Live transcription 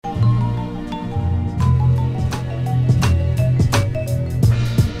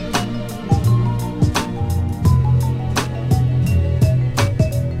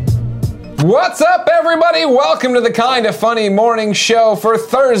What's up, everybody? Welcome to the Kinda Funny Morning Show for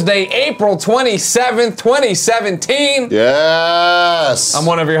Thursday, April 27th, 2017. Yes! I'm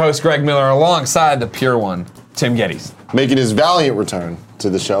one of your hosts, Greg Miller, alongside the pure one, Tim Geddes. Making his valiant return to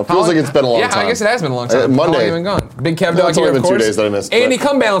the show. Feels like it's been a long time. Yeah, I guess it has been a long time. Monday. How long have you been gone? Big Kev No, Dog it's here, only of been 2 course. days that I missed, Andy, but-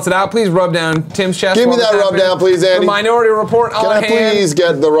 come balance it out. Please rub down Tim's chest. Give me while that it's rub happening. down, please, Andy. The Minority Report on Can I hand. please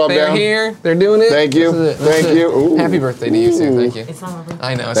get the rub They're down? here. They're doing it. Thank you. This is it. Thank This is you. it. Ooh. Happy birthday to you, too. Thank you. It's not my birthday.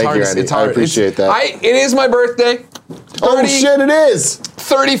 I know. It's Thank hard. you, Andy. It's hard. I appreciate that. It is my birthday. Oh, shit, it is!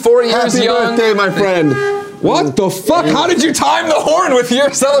 34 years Happy young. birthday, my friend. What the fuck? How did you time the horn with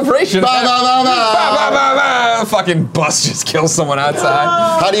your celebration? Ba, ba, ba, ba. Ba, ba, ba, ba. Fucking bus just kills someone outside.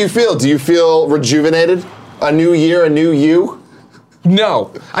 How do you feel? Do you feel rejuvenated? A new year, a new you? No,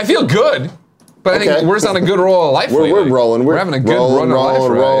 I feel good, but I think Okay. we're just on a good roll of life. We're lately. rolling. We're having a good rolling, run of life.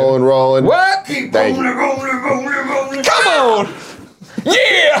 rolling, right rolling, here. rolling. What? Thank you. Come on!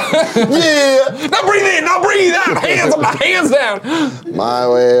 Yeah! Yeah! Now breathe in, now breathe out. Hands up, hands down. My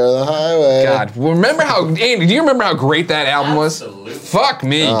way or the highway. God, remember how, Andy, do you remember how great that album was? Absolutely. Fuck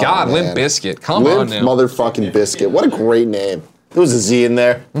me, Oh, God, man. Limp Bizkit. Come on Limp now. motherfucking biscuit. What a great name. There was a Z in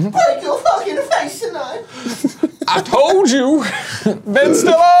there. Mm-hmm. Break your fucking face tonight. I told you, Ben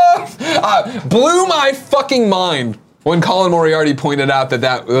Stiller. Blew my fucking mind when Colin Moriarty pointed out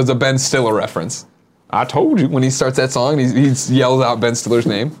that was a Ben Stiller reference. I told you when he starts that song, he yells out Ben Stiller's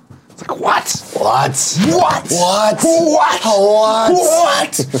name. It's like, what? What? What? What? What?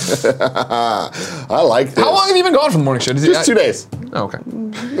 What? I like this. How long have you been gone from the morning show? Just 2 days. Oh, okay.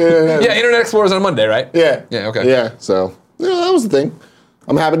 Yeah, Internet Explorer's on Monday, right? Yeah. Yeah, okay. Yeah, so that was the thing.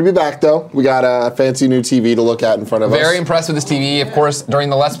 I'm happy to be back, though. We got a fancy new TV to look at in front of us. Very impressed with this TV. Of course, during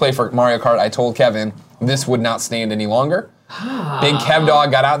the Let's Play for Mario Kart, I told Kevin this would not stand any longer. Big Kev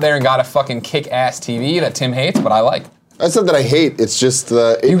Dog got out there and got a fucking kick-ass TV that Tim hates, but I like. That's not that I hate. It's just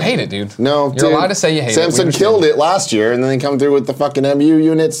the... You hate it, dude. No, You're dude. allowed to say you hate it. We Samsung understand. killed it last year, and then they come through with the fucking MU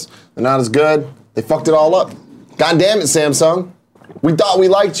units. They're not as good. They fucked it all up. God damn it, Samsung. We thought we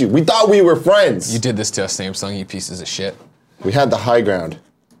liked you. We thought we were friends. You did this to us, Samsung, you pieces of shit. We had the high ground.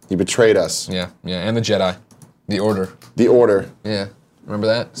 You betrayed us. Yeah, and the Jedi. The Order. The Order. Yeah. Remember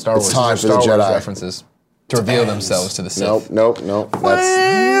that? Star Wars. It's time These are for the Star Wars Jedi. references. To reveal themselves to the Sith. Nope. That's...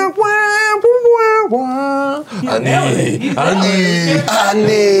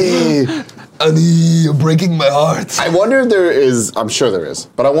 Annie, you're breaking my heart. I wonder if there is, I'm sure there is,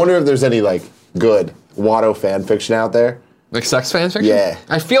 but I wonder if there's any, like, good Watto fan fiction out there. Like sex fan fiction? Yeah.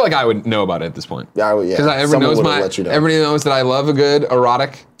 I feel like I would know about it at this point. Yeah. Because everyone Someone knows would've let you know. everybody knows that I love a good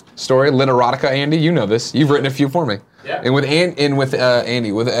erotic story, lit erotica. Andy, you know this. You've written a few for me. Yeah. And with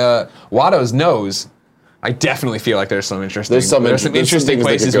Andy, with Watto's nose, I definitely feel like there's some interesting. There's some interesting things that could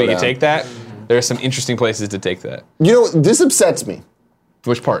places go we could down. take that. There's some interesting places to take that. You know, this upsets me.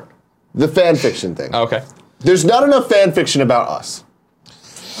 Which part? The fan fiction thing. Oh, okay. There's not enough fan fiction about us.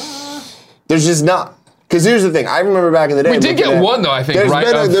 There's just not. Because here's the thing. I remember back in the day. We did looking get at- one though, I think. There's Right?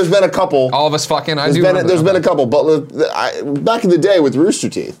 there's been a couple. All of us fucking. There's been a couple. But back in the day with Rooster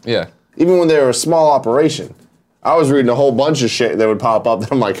Teeth. Yeah. Even when they were a small operation, I was reading a whole bunch of shit that would pop up.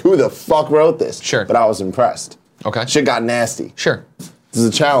 And I'm like, who the fuck wrote this? Sure. But I was impressed. Okay. Shit got nasty. Sure. This is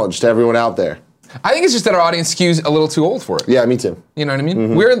a challenge to everyone out there. I think it's just that our audience skews a little too old for it. Yeah, me too. You know what I mean?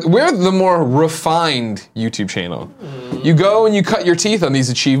 Mm-hmm. We're the more refined YouTube channel. You go and you cut your teeth on these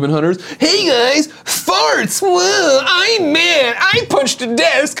achievement hunters. Hey guys, farts! Whoa, I'm mad. I punched a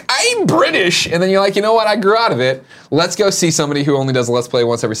desk. I'm British. And then you're like, you know what? I grew out of it. Let's go see somebody who only does a Let's Play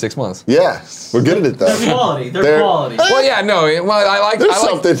once every 6 months. Yeah, we're good at it though. They're quality. They're They're- quality. Well, yeah, no. Well, I like. There's I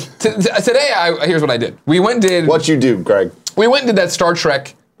like, something. Today, here's what I did. We went and did. What you do, Greg? We went and did that Star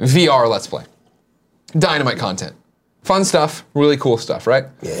Trek VR Let's Play. Dynamite content. Fun stuff, really cool stuff, right?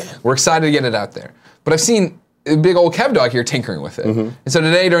 Yeah. We're excited to get it out there. But I've seen a big old Kev Dog here tinkering with it. And so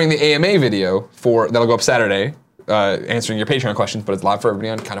today during the AMA video, that'll go up Saturday, answering your Patreon questions, but it's live for everybody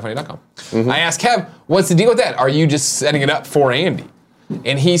on kindafunny.com. I asked Kev, what's the deal with that? Are you just setting it up for Andy?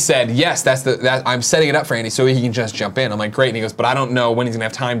 And he said, yes, I'm setting it up for Andy so he can just jump in. I'm like, great. And he goes, but I don't know when he's gonna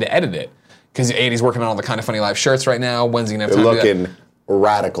have time to edit it. Because Andy's working on all the Kinda Funny Live shirts right now. When's he gonna have They're time to do that? looking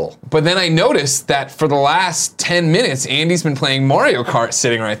radical. But then I noticed that for the last 10 minutes, Andy's been playing Mario Kart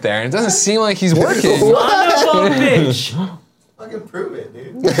sitting right there, and it doesn't seem like he's working. Son of a bitch. Fucking prove it,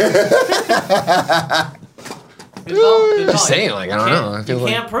 dude. Just saying, like, I don't know. I feel You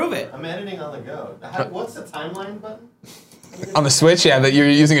like can't prove it. I'm editing on the go. What's the timeline button? on the Switch, yeah, that you're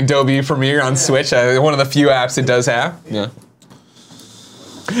using Adobe Premiere on Switch, one of the few apps it does have. Yeah.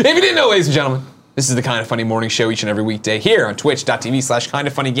 If you didn't know, ladies and gentlemen, this is the Kinda Funny Morning Show each and every weekday here on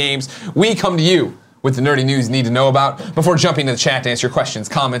twitch.tv/kindafunnygames. We come to you with the nerdy news you need to know about. Before jumping into the chat to answer your questions,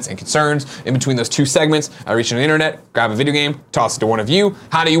 comments, and concerns, in between those two segments, I reach into the internet, grab a video game, toss it to one of you.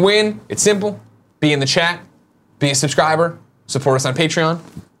 How do you win? It's simple. Be in the chat, be a subscriber, support us on Patreon.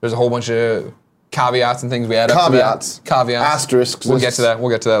 There's a whole bunch of caveats and things we add up to that. Caveats. Asterisks. We'll get to that. We'll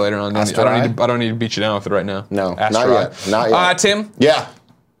get to that later on. I don't need to beat you down with it right now. No, Asteri. not yet. Not yet. Tim, Yeah.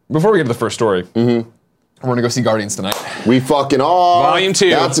 before we get to the first story, we're gonna go see Guardians tonight. We fucking are. Volume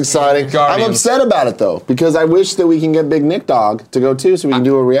 2. That's exciting. Guardians. I'm upset about it though, because I wish that we can get Big Nick Dog to go too, so we can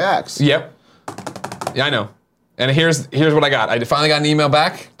do a reacts. Yep. Yeah, I know. And here's what I got. I finally got an email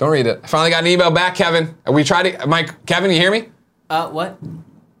back. Don't read it. I finally got an email back, Kevin. We tried to, Mike, Kevin, you hear me? What?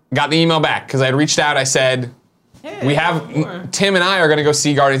 Got the email back because I had reached out. I said, Hey, Tim and I are going to go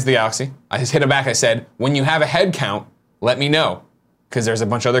see Guardians of the Galaxy. I just hit him back. I said, when you have a head count, let me know. Because there's a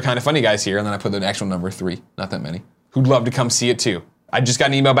bunch of other kind of funny guys here. And then I put the actual number 3, not that many, who'd love to come see it too. I just got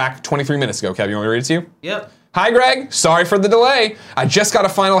an email back 23 minutes ago. Kevin, you want me to read it to you? Yep. Hi, Greg. Sorry for the delay. I just got a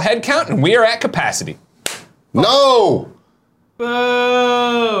final head count and we are at capacity. No!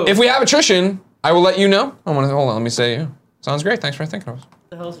 Boo! If we have attrition, I will let you know. Hold on, let me say, yeah. Sounds great. Thanks for thinking of us. What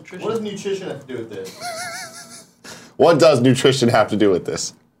the hell is attrition? What does nutrition have to do with this? What does nutrition have to do with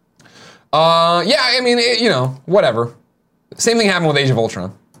this? Yeah, I mean, whatever. Same thing happened with Age of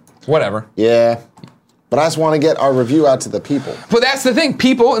Ultron. Whatever. Yeah. But I just want to get our review out to the people. But that's the thing.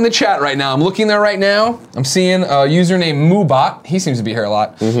 People in the chat right now. I'm looking there right now. I'm seeing a user named Moobot. He seems to be here a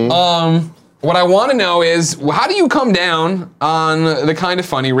lot. What I want to know is, how do you come down on the kind of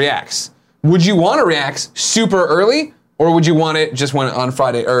funny reacts? Would you want to react super early? Or would you want it just when on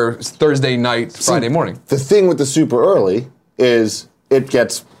Friday or Thursday night, Friday morning? The thing with the super early is it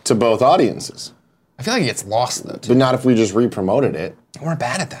gets to both audiences. I feel like it gets lost though, too. But not if we just re-promoted it. We're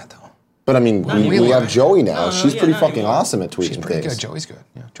bad at that though. But I mean, we really. have Joey now. She's pretty yeah, fucking you are. awesome at tweeting She's pretty things. good. Joey's good.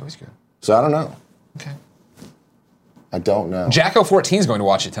 Yeah, Joey's good. So I don't know. Okay. I don't know. Jacko14 is going to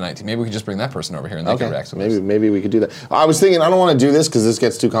watch it tonight. Maybe we could just bring that person over here and they can Okay, react to this. maybe we could do that. I was thinking I don't want to do this because this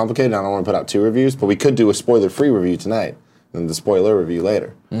gets too complicated. I don't want to put out 2 reviews, but we could do a spoiler-free review tonight and the spoiler review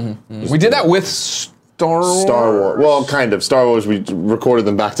later. We did that with Star Wars. Star Wars. Well, kind of. Star Wars, we recorded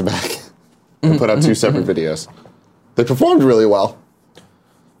them back to back and put out 2 separate videos. They performed really well.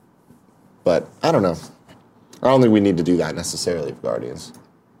 But I don't know. I don't think we need to do that necessarily for Guardians.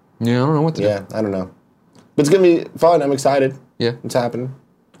 Yeah, I don't know what to do. Yeah, I don't know. But it's going to be fun. I'm excited. Yeah. It's happening.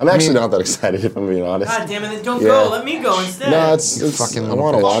 I'm actually not that excited, if I'm being honest. God damn it, then don't Yeah. go. Let me go instead. No, it's fucking I little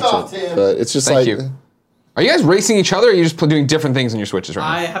want to bitch. watch off, it. Tim. But it's just Thank like... you. Are you guys racing each other or are you just doing different things on your Switches right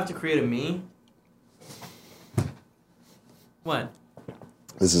I now? have to create a me. What?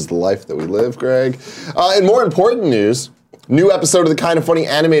 This is the life that we live, Greg. And more important news, new episode of the Kind of Funny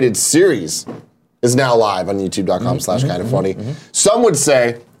animated series is now live on youtube.com/kindoffunny. Some would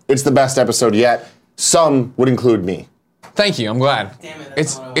say it's the best episode yet. Some would include me. Thank you, I'm glad. Damn it,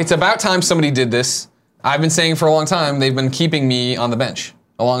 that's not what I It's about time somebody did this. I've been saying for a long time, they've been keeping me on the bench.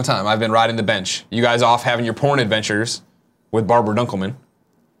 A long time. I've been riding the bench. You guys off having your porn adventures with Barbara Dunkelman.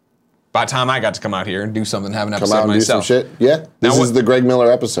 By the time I got to come out here and do something, have an Come episode out and do some myself. shit. Yeah, this Now is what- the Greg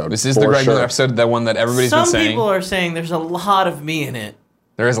Miller episode. This is the for Greg Miller sure. episode, that one that everybody's Some been saying. people are saying there's a lot of me in it.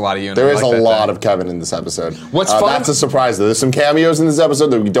 There is a lot of you in it. There I is like a that lot thing. of Kevin in this episode. What's fun- That's a surprise, though. There's some cameos in this episode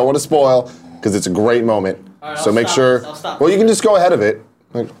that we don't want to spoil because it's a great moment. right, So I'll make stop sure. this. I'll stop Well, you this. can just go ahead of it.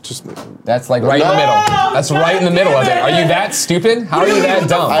 Like, just. That's like right in the No! middle. That's right in the middle of it. Are you that stupid? How are you that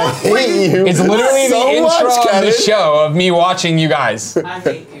dumb? I hate you. It's literally so the intro much, of Kevin. the show of me watching you guys. I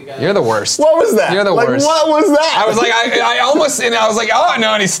hate you guys. You're the worst. What was that? You're the like, worst. What was that? I was like, I almost, and I was like, oh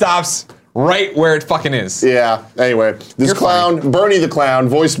no, and he stops right where it fucking is. Yeah. Anyway, this You're clown, Bernie the Clown,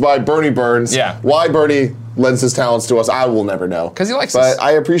 voiced by Bernie Burns. Yeah. Why Bernie lends his talents to us, I will never know. 'Cause he likes But us.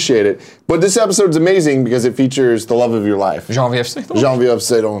 I appreciate it. But this episode's amazing because it features the love of your life, Jean-Vive Snickle. Jean-Vive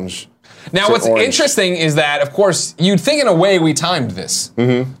Saint-Onge. Now, what's Orange. interesting is that, of course, you'd think in a way we timed this.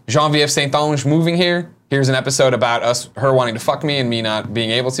 Jean-Vive Saint-Onge moving here. Here's an episode about her wanting to fuck me and me not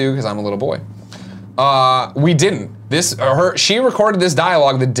being able to because I'm a little boy. We didn't. She recorded this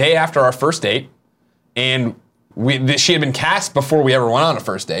dialogue the day after our first date, and she had been cast before we ever went on a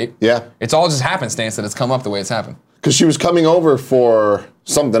first date. Yeah. It's all just happenstance that it's come up the way it's happened. Because she was coming over for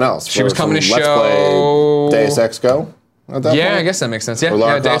something else. She was coming to Let's show Play Deus Ex Go at that Yeah, point? I guess that makes sense. Yeah, Or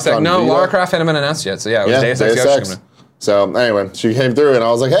Lara yeah. Deus Croft Ex. on No, Vita? Lara Croft hadn't been announced yet, so yeah, it was Yeah, Deus Deus Ex. Ex. So anyway, she came through and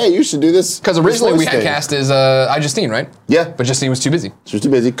I was like, hey, you should do this. Because originally we voice had thing. cast as Justine, right? Yeah. But Justine was too busy. She was too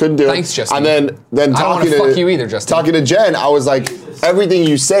busy, couldn't do it. Thanks, Justine. And then I don't talking wanna to fuck you either, Justine. Talking to Jen, I was like, everything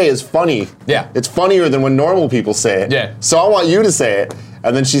you say is funny. Yeah. It's funnier than when normal people say it. Yeah. So I want you to say it.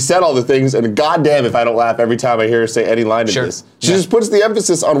 And then she said all the things, and goddamn if I don't laugh every time I hear her say any line of Sure. this. She just puts the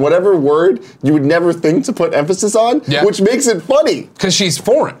emphasis on whatever word you would never think to put emphasis on, Yeah. which makes it funny. Because she's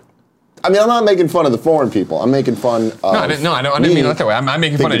foreign. I mean, I'm not making fun of the foreign people. I'm making fun of I didn't mean it that way. I'm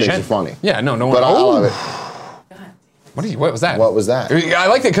making fun of Thinking it Jen. makes it funny. Yeah, no one. But I love it. What was that? What was that? I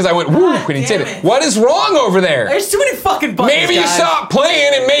liked it because I went, woo, when he said damn it. it. What is wrong over there? There's too many fucking buttons, Maybe you guys. stop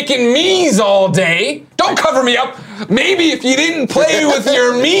playing and making me's all day. Don't cover me up. Maybe if you didn't play with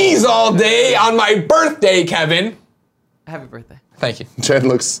your me's all day on my birthday, Kevin. Happy birthday. Thank you. Jen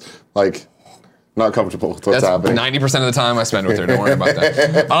looks like not comfortable with what's That's happening. 90% of the time I spend with her. Don't worry about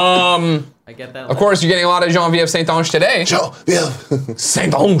that. I get that. Of course, you're getting a lot of Genevieve Saint-Onge today. Oh, yeah.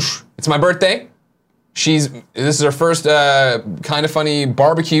 Saint-Onge. It's my birthday. This is her first kind of funny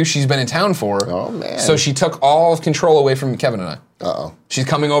barbecue she's been in town for. Oh, man. So she took all of control away from Kevin and I. Uh-oh. She's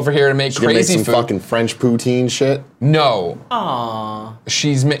coming over here to make Gonna make crazy some food. fucking French poutine shit. No. Aww.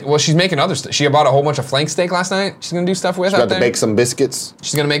 She's making other stuff. She bought a whole bunch of flank steak last night. She's gonna do stuff with Got out to there. bake some biscuits.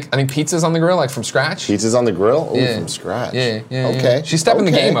 She's gonna make, I think, pizzas on the grill, like from scratch. Pizzas on the grill? Ooh, Yeah. from scratch. Yeah. Okay. She's stepping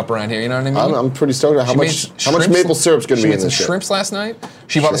the Okay. game up around here. You know what I mean? I'm pretty stoked on how She much made how much shrimps- maple syrup's gonna she be made in some this shit. shrimps last night.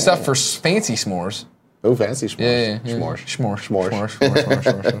 She bought the Shit. stuff for fancy s'mores. Oh, fancy s'mores. Yeah. S'mores. S'mores.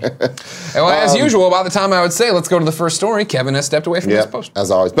 Well, as usual, about the time I would say, let's go to the first story. Kevin has stepped away from Yeah, this post.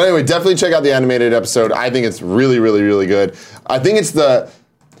 as always. But anyway, definitely check out the animated episode. I think it's really, really, really good. I think it's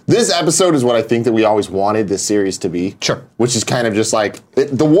this episode is what I think that we always wanted this series to be. Sure. Which is kind of just like,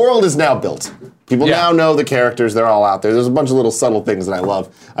 the world is now built. People Yeah. now know the characters. They're all out there. There's a bunch of little subtle things that I love.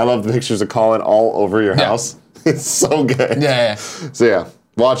 I love the pictures of Colin all over your Yeah. house. It's so good. Yeah. So yeah,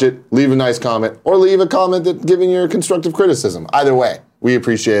 watch it, leave a nice comment, or leave a comment that giving your constructive criticism. Either way, we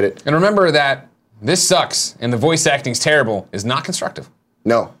appreciate it. And remember that this sucks and the voice acting's terrible is not constructive.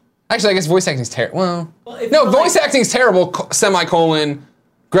 No. Actually, I guess voice acting's terrible. Well, if No, you voice like- acting's terrible, semicolon.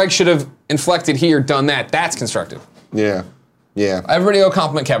 Greg should have inflected here, done that. That's constructive. Yeah. Yeah. Everybody go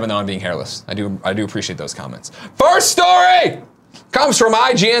compliment Kevin on being hairless. I do appreciate those comments. First story comes from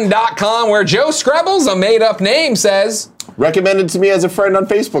IGN.com where Joe Screbbles, a made-up name, says, Recommended to me as a friend on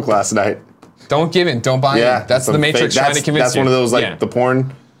Facebook last night. don't give in, don't buy Yeah. in. That's the some Matrix fake- trying to convince That's you. one of those like Yeah. the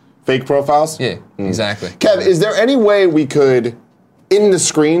porn fake profiles. Yeah, exactly. Kev, is there any way we could, in the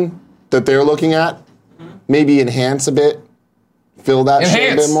screen that they're looking at, maybe enhance a bit? Fill that shit a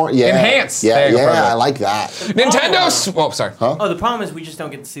Enhance. bit more? Yeah. Enhance. Yeah, There you go, yeah, perfect. I like that. Nintendo. Oh, sorry. Huh? Oh, the problem is we just don't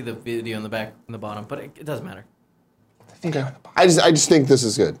get to see the video in the back and the bottom, but it doesn't matter. Okay. I just think this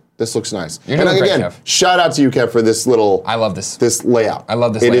is good. This looks nice. You're and doing great, again, Kev. shout out to you, Kev, for this little I love this. layout. I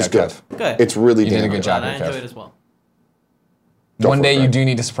love this It layout, is good. Kev. Good. It's really You did a damn good job. And I Kev. enjoy it as well. One for day it, you Greg. do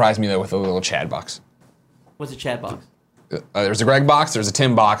need to surprise me though with a little Chad box. What's a chat box? There's a Greg box. There's a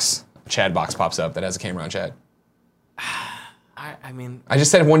Tim box. A Chad box pops up that has a camera on Chad. I mean, I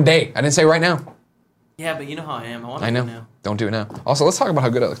just said one day. I didn't say right now. yeah, but you know how I am. I want to I know. do now. Don't do it now. Also, let's talk about how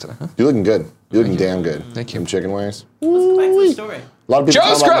good I look today. Huh? You're looking good. You're looking damn good. Thank you. Some chicken wings. Let's go back to the story. A lot of people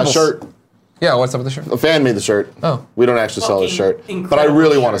Joe talk about my Scrabbles. shirt. Yeah, what's up with the shirt? A fan made the shirt. Oh. We don't actually sell this shirt. Fucking But I incredible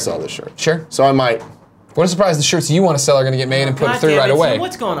really want to shirt. sell this shirt. Sure. So I might. What a surprise! The shirts you want to sell are going to get made and put God through damn right it, away. so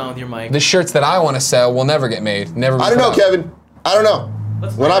what's going on with your mic? The shirts that I want to sell will never get made. Never. Be I don't put know, out. Kevin. I don't know.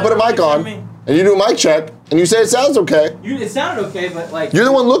 Let's When I find put a out. mic on Me. and you do a mic check and you say it sounds okay, It sounded okay, but like you're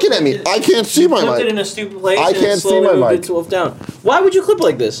the one looking at me. I can't see my flipped it in mic. a stupid place. I and can't see slowly my moved mic. itself down. Why would you clip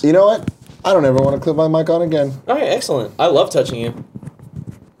like this? You know what? I don't ever want to clip my mic on again. Okay, excellent. I love touching you.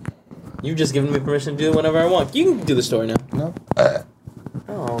 You've just given me permission to do it whenever I want. You can do the story now. No?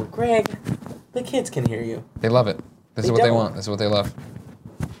 Oh, Greg, the kids can hear you. They love it. This is They what they don't. want. This is what they love.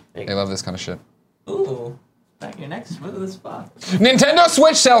 Hey. They love this kind of shit. Ooh, back your neck smooth as fuck. Nintendo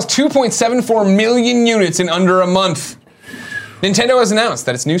Switch sells 2.74 million units in under a month. Nintendo has announced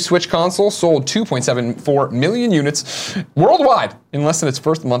that its new Switch console sold 2.74 million units worldwide in less than its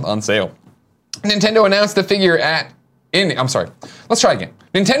first month on sale. Nintendo announced the figure let's try again.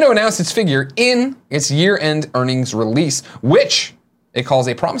 Nintendo announced its figure in its year-end earnings release, which it calls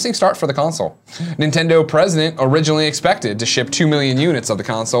a promising start for the console. Nintendo president originally expected to ship 2 million units of the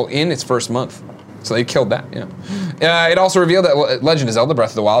console in its first month. So they killed that, yeah. It also revealed that Legend of Zelda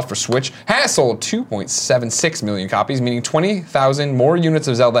Breath of the Wild for Switch has sold 2.76 million copies, meaning 20,000 more units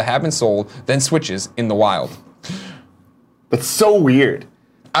of Zelda have been sold than Switches in the wild. That's so weird.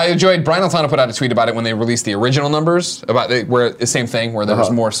 I enjoyed, Brian Altano put out a tweet about it when they released the original numbers, where the same thing, where there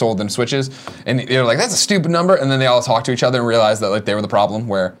was more sold than Switches. And they were like, that's a stupid number. And then they all talked to each other and realized that like they were the problem,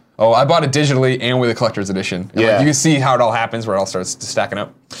 where, oh, I bought it digitally and with a collector's edition. And, like, Yeah. you can see how it all happens, where it all starts stacking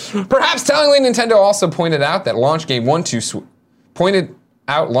up. Perhaps tellingly, Nintendo also pointed out Launch Game 1-2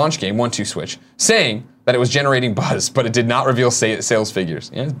 Switch, saying, that it was generating buzz, but it did not reveal sales figures.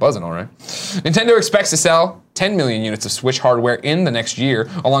 Yeah, it's buzzing all right. Nintendo expects to sell 10 million units of Switch hardware in the next year,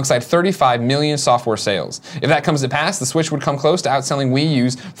 alongside 35 million software sales. If that comes to pass, the Switch would come close to outselling Wii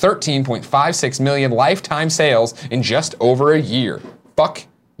U's 13.56 million lifetime sales in just over a year. Fuck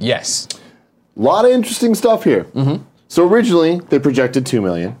yes. A lot of interesting stuff here. So originally, they projected 2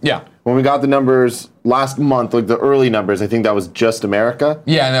 million. Yeah. When we got the numbers last month, like the early numbers, I think that was just America.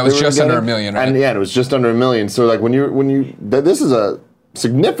 Yeah, and that was just under a million, right? And yeah, it was just under a million. So like this is a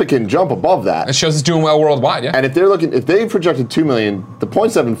significant jump above that. It shows it's doing well worldwide, yeah. And if they projected 2 million, the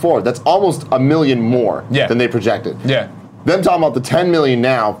 0.74, that's almost a million more than they projected. Yeah. Them talking about the 10 million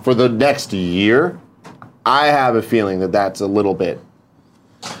now for the next year, I have a feeling that that's a little bit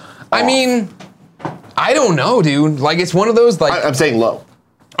I mean, I don't know, dude. Like, it's one of those, like... I'm saying low.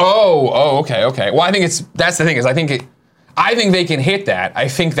 Okay. Well, I think that's the thing is I think they can hit that. I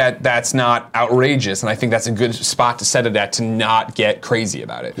think that's not outrageous, and I think that's a good spot to set it at to not get crazy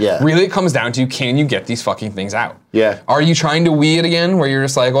about it. Yeah. Really, it comes down to, can you get these fucking things out? Yeah. Are you trying to Wii it again, where you're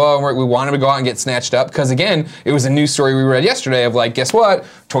just like, well, we want them to go out and get snatched up? Because again, it was a news story we read yesterday of like, guess what?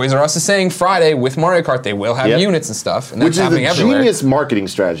 Toys R Us is saying Friday with Mario Kart they will have units and stuff, and that's happening everywhere. Which is a genius marketing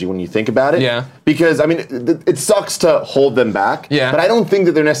strategy when you think about it. Yeah. Because I mean, it sucks to hold them back. Yeah. But I don't think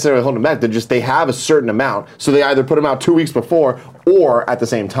that they're necessarily holding them back. They have a certain amount, so they either put them out 2 weeks before or at the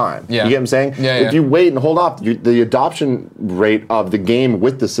same time. Yeah. You get what I'm saying? Yeah. If you wait and hold off, the adoption rate of the game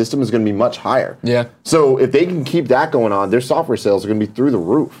with the system is going to be much higher. Yeah. So if they can keep that going on, their software sales are going to be through the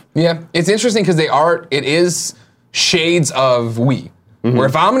roof. Yeah, it's interesting because it is shades of Wii. Where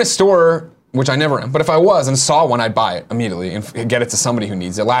if I'm in a store, which I never am, but if I was and saw one, I'd buy it immediately and get it to somebody who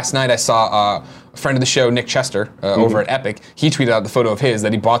needs it. Last night I saw a friend of the show, Nick Chester, over at Epic. He tweeted out the photo of his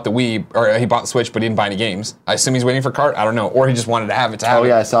that he bought the Wii, or he bought the Switch, but he didn't buy any games. I assume he's waiting for cart. I don't know, or he just wanted to have it. Oh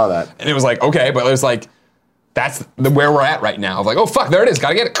yeah, I saw that. And it was like, okay, but it was like, that's where we're at right now. Of like, oh fuck, there it is,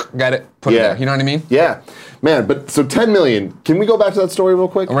 gotta get it, got it, put it there. You know what I mean? Yeah, man. But so 10 million. Can we go back to that story real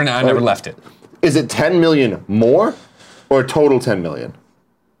quick? I never left it. Is it 10 million more, or total 10 million?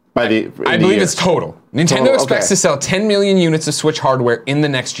 I believe it's total. Nintendo expects to sell 10 million units of Switch hardware in the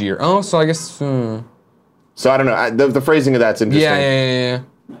next year. Oh, so I guess. So I don't know. The phrasing of that's interesting. Yeah.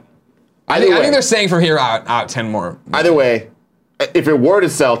 I think they're saying from here out 10 more. Either way, if it were to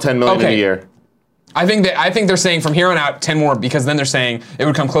sell 10 million in a year. I think they're saying from here on out 10 more, because then they're saying it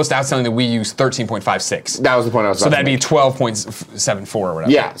would come close to outselling the Wii U's 13.56. That was the point I was about to make. So that'd be 12.74 or whatever.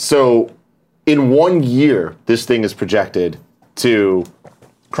 Yeah. So in 1 year, this thing is projected to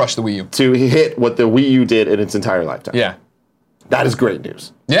crush the Wii U. To hit what the Wii U did in its entire lifetime. Yeah. That is great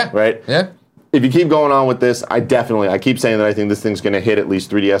news. Yeah. Right? Yeah. If you keep going on with this, I keep saying that I think this thing's going to hit at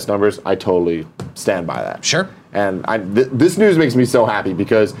least 3DS numbers. I totally stand by that. Sure. And this news makes me so happy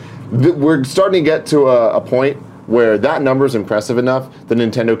because we're starting to get to a point where that number is impressive enough that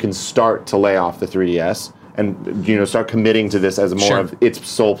Nintendo can start to lay off the 3DS and start committing to this as more of its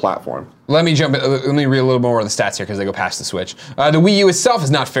sole platform. Let me read a little more of the stats here because they go past the Switch. The Wii U itself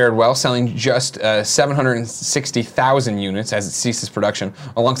has not fared well, selling just 760,000 units as it ceases production,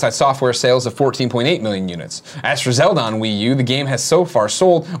 alongside software sales of 14.8 million units. As for Zelda on Wii U, the game has so far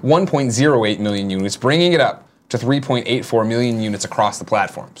sold 1.08 million units, bringing it up to 3.84 million units across the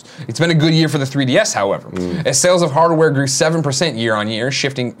platforms. It's been a good year for the 3DS, however, as sales of hardware grew 7% year on year,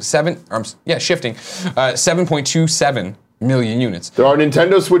 shifting 7.27 million units. There are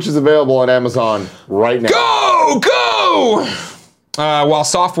Nintendo Switches available on Amazon right now. Go! While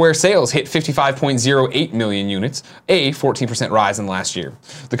software sales hit 55.08 million units, a 14% rise in the last year.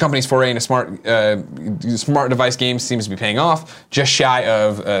 The company's foray into smart device games seems to be paying off, just shy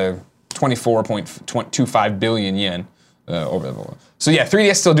of 24.25 billion yen over the. So yeah,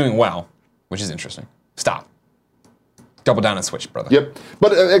 3DS still doing well, which is interesting. Stop. Double down on Switch, brother. Yep.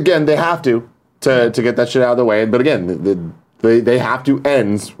 But again, they have to get that shit out of the way. But again, they have to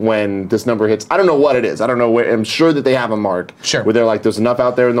end when this number hits. I don't know what it is. I don't know where. I'm sure that they have a mark. Sure. Where they're like, there's enough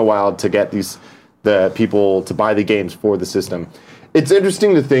out there in the wild to get the people to buy the games for the system. It's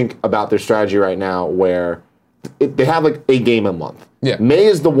interesting to think about their strategy right now where they have like a game a month. Yeah. May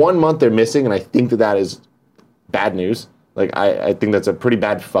is the 1 month they're missing, and I think that is bad news. Like, I think that's a pretty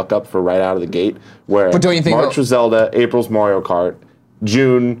bad fuck up for right out of the gate. Where but don't you think March was Zelda, April's Mario Kart,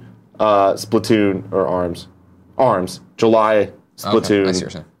 June Splatoon or ARMS, July Splatoon. Okay, I see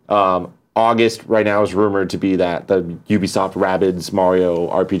what you're saying. August right now is rumored to be the Ubisoft Rabbids Mario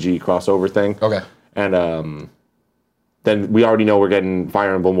RPG crossover thing. Okay. And then we already know we're getting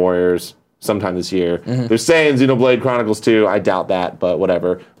Fire Emblem Warriors sometime this year. Mm-hmm. They're saying Xenoblade Chronicles 2. I doubt that, but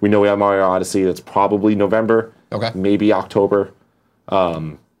whatever. We know we have Mario Odyssey. That's probably November. Okay. Maybe October.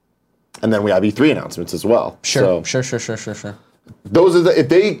 And then we have E3 announcements as well. Sure. Those are if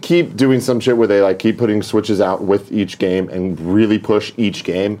they keep doing some shit where they like keep putting Switches out with each game and really push each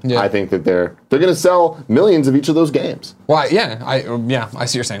game, I think that they're gonna sell millions of each of those games. Well, I see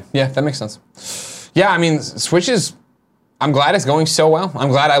what you're saying. Yeah, that makes sense. Yeah, I mean, Switches, I'm glad it's going so well. I'm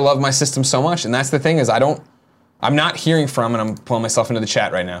glad I love my system so much, and that's the thing is I'm not hearing from, and I'm pulling myself into the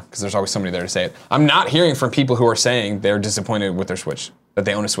chat right now because there's always somebody there to say it. I'm not hearing from people who are saying they're disappointed with their Switch, that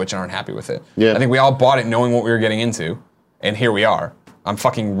they own a Switch and aren't happy with it. Yeah. I think we all bought it knowing what we were getting into, and here we are. I'm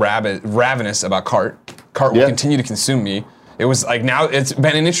fucking ravenous about Cart. Cart will continue to consume me. It was like now it's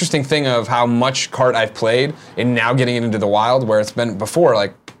been an interesting thing of how much Cart I've played, and now getting it into the wild where it's been before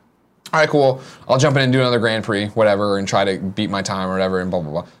like, all right, cool, I'll jump in and do another Grand Prix, whatever, and try to beat my time or whatever, and blah, blah,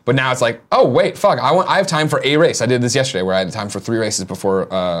 blah. But now it's like, oh, wait, fuck, I have time for a race. I did this yesterday where I had time for 3 races before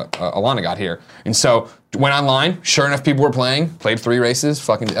Alana got here. And so, went online, sure enough, people were playing, played 3 races,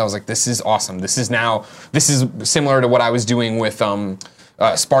 I was like, this is awesome. This is similar to what I was doing with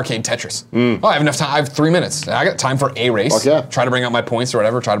Sparkade Tetris. Oh, I have enough time, I have 3 minutes. I got time for a race. Fuck yeah. Try to bring up my points or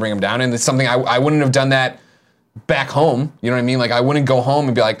whatever, try to bring them down, and it's something I wouldn't have done that back home, you know what I mean? Like I wouldn't go home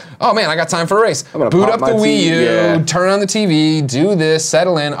and be like, oh man, I got time for a race. Boot up the Wii U, turn on the TV, do this,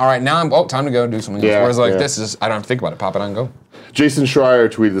 settle in. All right, now time to go do something else. Whereas like this is, I don't have to think about it. Pop it on and go. Jason Schreier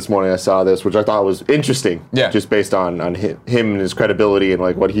tweeted this morning, I saw this, which I thought was interesting. Yeah. Just based on him and his credibility and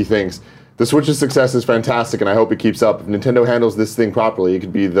like what he thinks. The Switch's success is fantastic and I hope it keeps up. If Nintendo handles this thing properly, it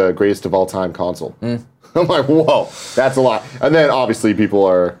could be the greatest of all time console. I'm like, whoa, that's a lot. And then obviously people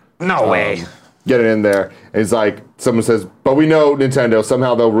are... No way. Get it in there. And it's like, someone says, but we know Nintendo,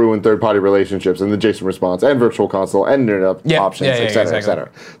 somehow they'll ruin third-party relationships, and the Jason response, and Virtual Console, and internet options, et cetera, et cetera.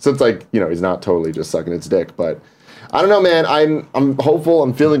 So it's like, he's not totally just sucking its dick, but I don't know, man. I'm hopeful.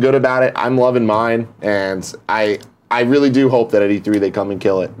 I'm feeling good about it. I'm loving mine, and I really do hope that at E3 they come and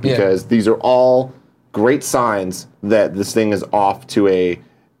kill it, because these are all great signs that this thing is off to a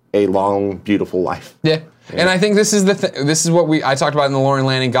long, beautiful life. Yeah. And I think this is this is what I talked about in the Lauren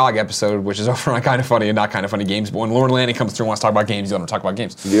Lanning GOG episode, which is over on Kind of Funny and Not Kind of Funny Games. But when Lauren Lanning comes through and wants to talk about games, you let him talk about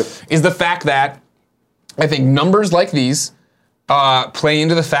games. Yep. Is the fact that I think numbers like these play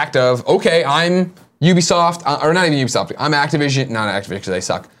into the fact of, okay, I'm Ubisoft, or not even Ubisoft, I'm Activision, not Activision because they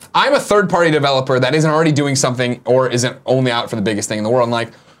suck. I'm a third-party developer that isn't already doing something or isn't only out for the biggest thing in the world. And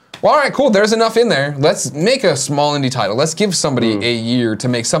like, well, all right, cool, there's enough in there. Let's make a small indie title. Let's give somebody a year to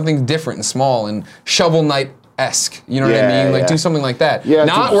make something different and small and Shovel Knight-esque. You know what I mean? Like, do something like that. Yeah,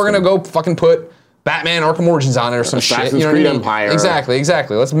 not we're going to go fucking put Batman Arkham Origins on it or some shit. You know what I mean? Empire.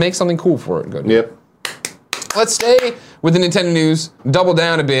 Exactly. Let's make something cool for it. Good. Yep. Let's stay with the Nintendo news, double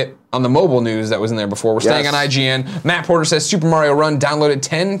down a bit on the mobile news that was in there before. We're staying on IGN. Matt Porter says Super Mario Run downloaded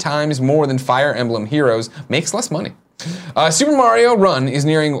 10 times more than Fire Emblem Heroes, makes less money. Super Mario Run is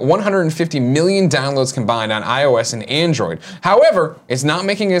nearing 150 million downloads combined on iOS and Android. However, it's not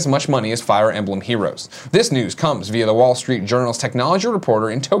making as much money as Fire Emblem Heroes. This news comes via the Wall Street Journal's technology reporter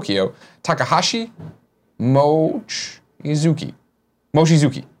in Tokyo, Takahashi Mochizuki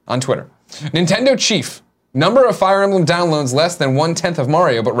on Twitter. Nintendo chief. Number of Fire Emblem downloads less than 1/10 of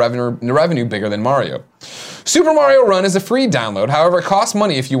Mario, but revenue bigger than Mario. Super Mario Run is a free download, however it costs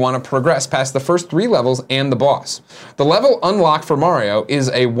money if you want to progress past the first 3 levels and the boss. The level unlock for Mario is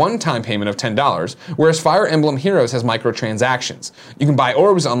a one-time payment of $10, whereas Fire Emblem Heroes has microtransactions. You can buy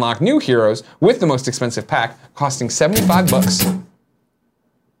orbs to unlock new heroes with the most expensive pack, costing $75.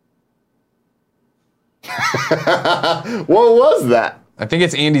 What was that? I think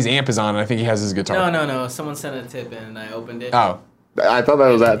it's Andy's amp is on, and I think he has his guitar. No. Someone sent a tip in, and I opened it. Oh. I thought that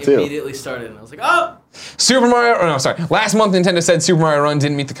was that too. Immediately started, and I was like, oh! Last month, Nintendo said Super Mario Run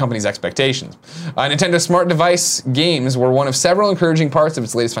didn't meet the company's expectations. Nintendo smart device games were one of several encouraging parts of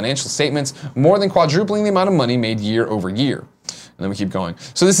its latest financial statements, more than quadrupling the amount of money made year over year. And then we keep going.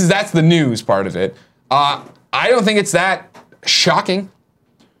 So that's the news part of it. I don't think it's that shocking.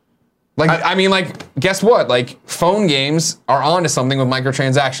 Guess what? Like, phone games are onto something with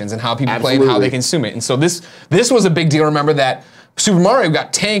microtransactions and how people play and how they consume it. And so this was a big deal. Remember that Super Mario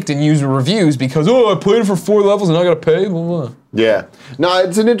got tanked in user reviews because, I played it for 4 levels and I gotta pay, blah, blah. Yeah. No,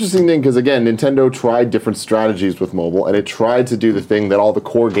 it's an interesting thing because, again, Nintendo tried different strategies with mobile, and it tried to do the thing that all the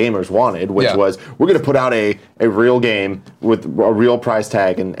core gamers wanted, which was, we're going to put out a real game with a real price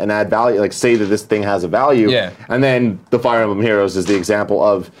tag and add value, like say that this thing has a value. Yeah. And then the Fire Emblem Heroes is the example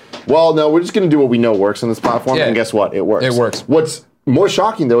of, well, no, we're just going to do what we know works on this platform, and guess what? It works. It works. What's more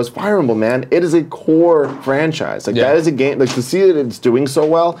shocking, though, is Fire Emblem, man. It is a core franchise. Like, that is a game, like, to see that it's doing so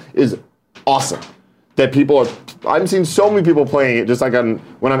well is awesome. That people are, I've seen so many people playing it just like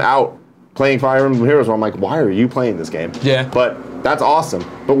when I'm out playing Fire Emblem Heroes where I'm like, why are you playing this game? Yeah. But That's awesome.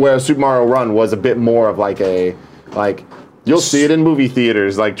 But whereas Super Mario Run was a bit more of like you'll see it in movie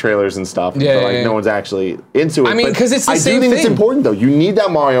theaters, like trailers and stuff. Yeah, but like yeah. no one's actually into it. I mean, But 'cause it's the I same do think it's thing. important though. You need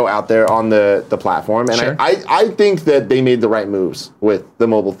that Mario out there on the platform, and Sure. I think that they made the right moves with the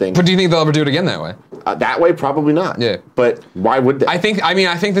mobile thing. But do you think they'll ever do it again that way? That way, probably not. Yeah. But why would they? I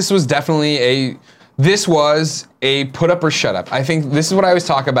think this was definitely this was a put up or shut up. I think this is what I always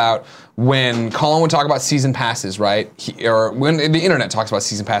talk about when Colin would talk about season passes, right? Or when the internet talks about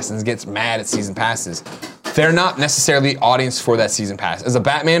season passes and gets mad at season passes. They're not necessarily audience for that season pass. As a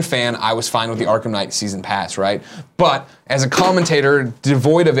Batman fan, I was fine with the Arkham Knight season pass, right? But as a commentator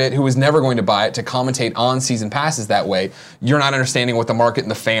devoid of it, who was never going to buy it, to commentate on season passes that way, you're not understanding what the market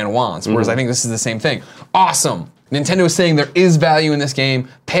and the fan wants. Whereas I think this is the same thing. Awesome. Nintendo is saying there is value in this game.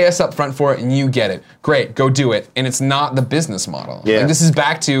 Pay us up front for it, and you get it. Great, go do it. And it's not the business model. Yeah. Like, this is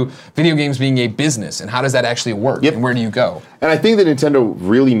back to video games being a business, and how does that actually work? Yep. And where do you go? And I think that Nintendo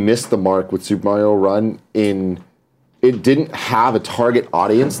really missed the mark with Super Mario Run in it didn't have a target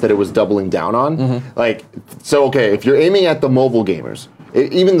audience that it was doubling down on. Like, so okay, if you're aiming at the mobile gamers,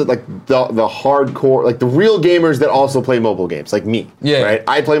 even the hardcore, like the real gamers that also play mobile games, like me, Yeah. right?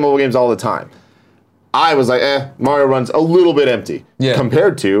 I play mobile games all the time. I was like, Mario Run's a little bit empty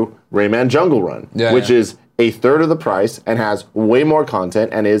compared to Rayman Jungle Run, which is a third of the price and has way more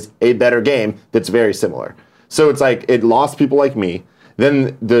content and is a better game that's very similar. So it's like it lost people like me.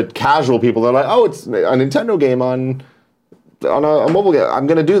 Then the casual people, they're like, oh, it's a Nintendo game on a mobile game. I'm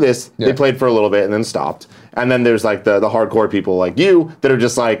gonna do this. Yeah. They played for a little bit and then stopped. And then there's like the hardcore people like you that are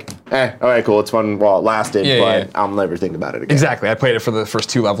just like, all right, cool, it's fun while it lasted, but I'll never think about it again. Exactly. I played it for the first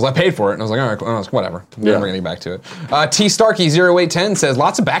 2 levels. I paid for it, and I was like, all right, cool. Whatever. Never gonna get back to it. T Starkey 0810 says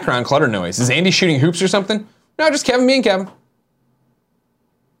lots of background clutter noise. Is Andy shooting hoops or something? No, just Kevin being Kevin.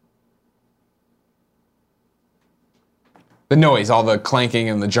 The noise, all the clanking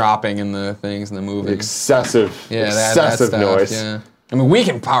and the dropping and the things and the moving. Excessive That noise. Yeah. I mean, we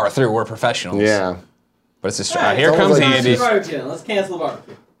can power through. We're professionals. Yeah. But it's just Alright, here it's comes almost like Andy. Barbecue. Let's cancel the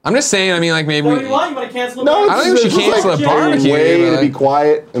barbecue. I'm just saying. I mean, like maybe. What do you want? You want to cancel the No, barbecue? I don't think we should it's just cancel like the barbecue. There's a way but, to be like,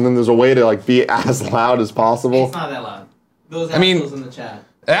 quiet, and then there's a way to like be as loud as possible. It's not that loud. Those I mean- assholes in the chat.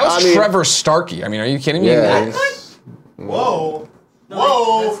 that was I mean- Trevor Starkey. I mean, are you kidding me? Yeah. Whoa. No,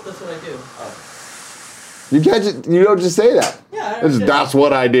 Whoa. That's what I do. You don't just say that. Yeah, I understand. That's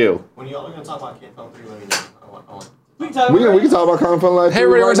what I do. When y'all are going to talk about KFL 3, let me know. I want. We can talk We about can talk about Kind of Fun Live. Hey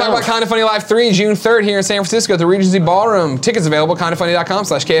everybody, we're right talking now. about Kinda Funny Live 3, June 3rd here in San Francisco at the Regency Ballroom. Tickets available,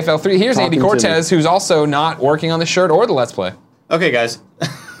 kindafunny.com/KFL3. Here's Andy Talking to Cortez, who's also not working on the shirt or the Let's Play. Okay, guys.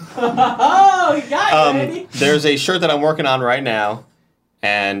 Oh, you got it, baby. There's a shirt that I'm working on right now,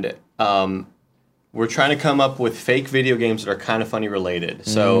 and we're trying to come up with fake video games that are kind of funny related.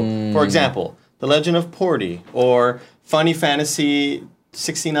 So, for example, The Legend of Porty or Funny Fantasy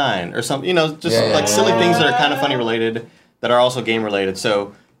 69 or something. You know, just like silly things that are kind of funny related that are also game related.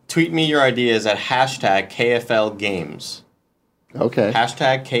 So, tweet me your ideas at #KFL Games. Okay.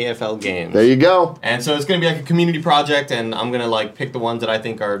 #KFL Games. There you go. And so it's going to be like a community project, and I'm going to like pick the ones that I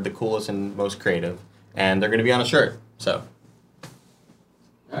think are the coolest and most creative, and they're going to be on a shirt. So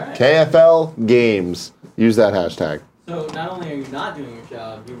All right. KFL Games. Use that hashtag. So not only are you not doing your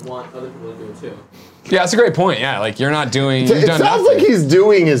job, you want other people to do it too. Yeah, that's a great point. Yeah, like you're not doing. You've It done sounds nothing. like he's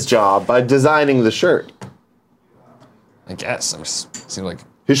doing his job by designing the shirt. I guess. Seems like.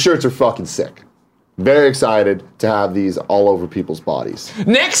 His shirts are fucking sick. Very excited to have these all over people's bodies.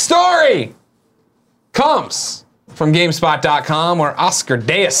 Next story comes from GameSpot.com, where Oscar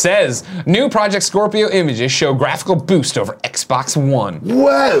Dea says new Project Scorpio images show graphical boost over Xbox One.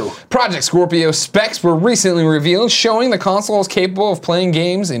 Whoa! Project Scorpio specs were recently revealed, showing the console is capable of playing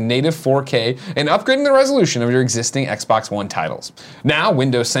games in native 4K and upgrading the resolution of your existing Xbox One titles. Now,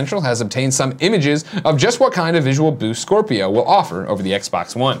 Windows Central has obtained some images of just what kind of visual boost Scorpio will offer over the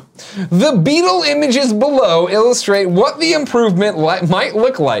Xbox One. The Beetle images below illustrate what the improvement might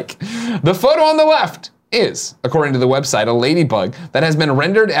look like. The photo on the left is, according to the website, a ladybug that has been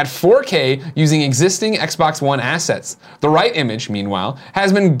rendered at 4K using existing Xbox One assets. The right image, meanwhile,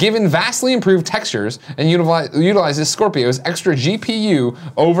 has been given vastly improved textures and utilizes Scorpio's extra GPU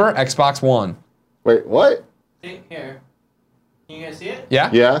over Xbox One. Wait, what? See, here. Can you guys see it? Yeah?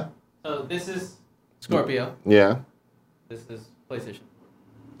 Yeah? So this is Scorpio. Yeah. This is PlayStation.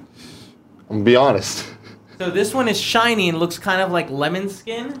 I'm gonna be honest. So this one is shiny and looks kind of like lemon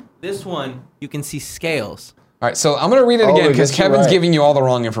skin. This one, you can see scales. All right, so I'm going to read it Oh, again I because guess you're Kevin's right. giving you all the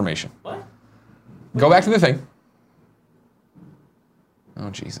wrong information. What? Go back to the thing. Oh,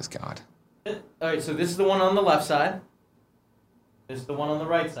 Jesus God. All right, so this is the one on the left side. This is the one on the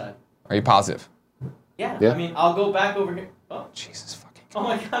right side. Are you positive? Yeah. Yeah. I mean, I'll go back over here. Oh. Jesus fucking. Oh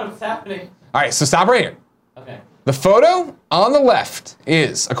my god, what's happening? All right, so stop right here. Okay. The photo on the left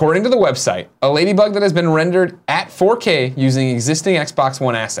is, according to the website, a ladybug that has been rendered at 4K using existing Xbox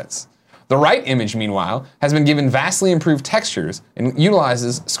One assets. The right image, meanwhile, has been given vastly improved textures and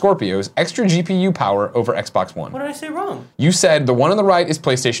utilizes Scorpio's extra GPU power over Xbox One. What did I say wrong? You said the one on the right is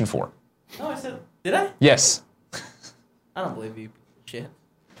PlayStation 4. No, I said. Did I? Yes. I don't believe you. Shit.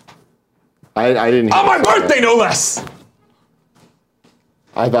 I didn't. On hear my the second. birthday, no less!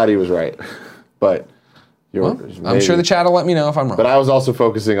 I thought he was right, but you're. I'm sure the chat will let me know if I'm wrong. But I was also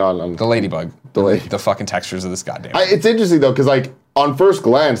focusing on The ladybug. lady- The fucking textures of this goddamn. It's interesting though, because like on first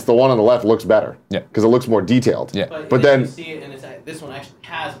glance, the one on the left looks better. Yeah. Because it looks more detailed. Yeah. But then, you see it, and this one actually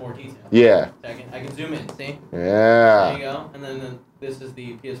has more detail. yeah. I can zoom in. See? There you Yeah. go. And then this is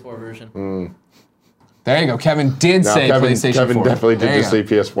the PS4 version. There you go. Kevin did Now say PlayStation 4. Kevin definitely There did you just go. say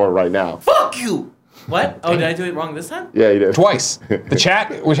PS4 right now. Fuck you! What? Oh, did I do it wrong this time? Yeah, he did. Twice. The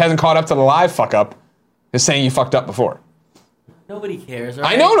chat, which hasn't caught up to the live fuck up, is saying you fucked up before. Nobody cares.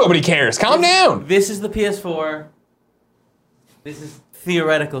 I know nobody cares. Calm down. This is the PS4. This is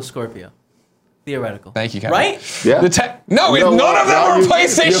theoretical Scorpio. Theoretical. Thank you, Kevin. Right? Yeah. No, You know none what? of Now them are you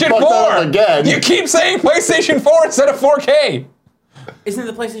PlayStation fucked that up 4. again. You keep saying PlayStation 4 instead of 4K. Isn't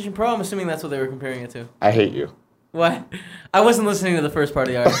it the PlayStation Pro? I'm assuming that's what they were comparing it to. I hate you. What? I wasn't listening to the first part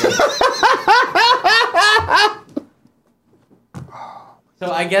of the article.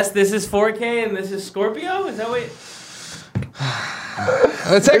 So I guess this is 4K and this is Scorpio? Is that what?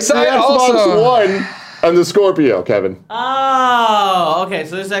 The tech It's the side Xbox also. One and the Scorpio, Kevin. Oh, okay.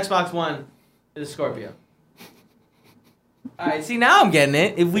 So this Xbox One is Scorpio. All right. See, now I'm getting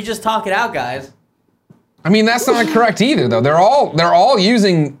it. If we just talk it out, guys. I mean, that's not correct either, though. They're all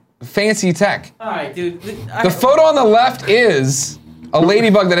using fancy tech. All right, dude. The photo on the left is a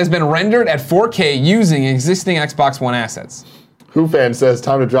ladybug that has been rendered at 4K using existing Xbox One assets. Who fan says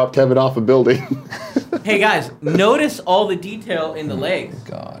time to drop Kevin off a building? Hey guys, notice all the detail in the legs.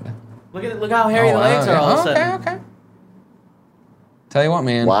 God. Look at it. Look how hairy the legs are all of a sudden. Okay. Tell you what,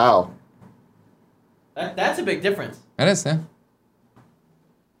 man. Wow. That's a big difference. That is, yeah.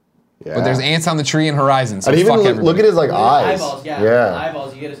 Yeah. But there's ants on the tree and horizon, so and even fuck look everybody. at his like eyes. Eyeballs, yeah. Yeah.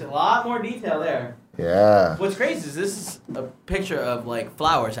 Eyeballs. You get a lot more detail there. Yeah. What's crazy is this is a picture of like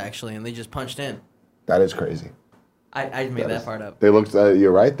flowers actually, and they just punched in. That is crazy. I made that part up. They looked.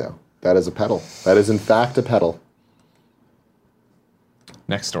 You're right though. That is a petal. That is in fact a petal.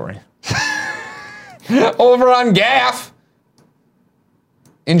 Next story. Over on GAF.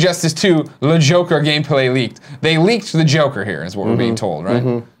 Injustice 2, the Joker gameplay leaked. They leaked the Joker here, is what we're being told,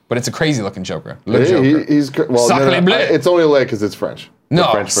 right? But it's a crazy looking Joker. Le Joker. Well, Sacre bleu. it's only lit because it's French. The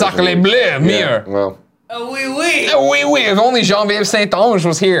No, French version sacre leaked. bleu, Yeah, mire. well, Oh, oui. Oui, oui, if only Jean-Vive Saint-Onge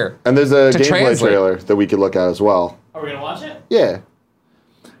was here. and there's a To gameplay translate. trailer that we could look at as well. Are we gonna watch it? Yeah.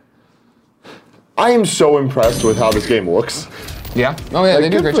 I am so impressed with how this game looks. Yeah? Oh, yeah, Like, they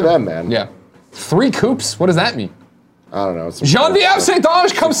do a good great for job. them, man. Yeah. 3 coops? What does that mean? I don't know. It's Jean-Vive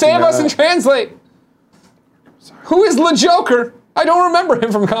Saint-Onge, come save us and translate. Who is Le Joker? I don't remember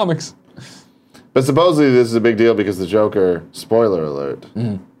him from comics. But supposedly this is a big deal because the Joker, spoiler alert,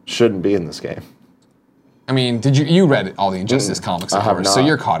 Mm. shouldn't be in this game. I mean, did you read all the Injustice comics, of I have course, so not.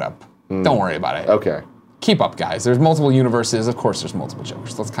 you're caught up. Don't worry about it. Okay. Keep up, guys. There's multiple universes. Of course, there's multiple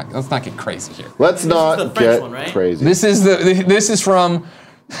Jokers. Let's not get crazy here. Let's the not French get one, right? crazy. This is from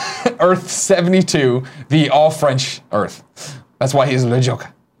Earth 72, the all French Earth. That's why he's Le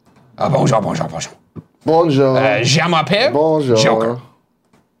Joker. Bonjour, bonjour, bonjour. Bonjour. Je m'appelle Bonjour. Joker.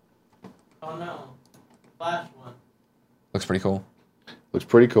 Oh no. Flash one. Looks pretty cool. Looks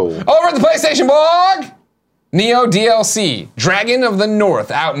pretty cool. Over at the PlayStation blog, Neo DLC, Dragon of the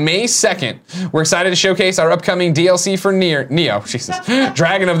North, out May 2nd. We're excited to showcase our upcoming DLC for Neo, Jesus,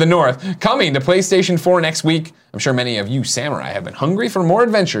 Dragon of the North, coming to PlayStation 4 next week. I'm sure many of you samurai have been hungry for more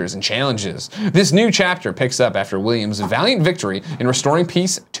adventures and challenges. This new chapter picks up after William's valiant victory in restoring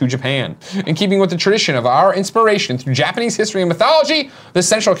peace to Japan. In keeping with the tradition of our inspiration through Japanese history and mythology, the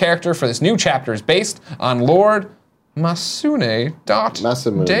central character for this new chapter is based on Lord Masune.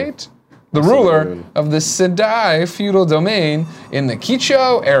 Masamune. Date? The ruler of the Sedai feudal domain in the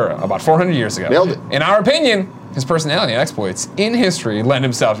Kicho era, about 400 years ago. Nailed it. In our opinion, his personality and exploits in history lend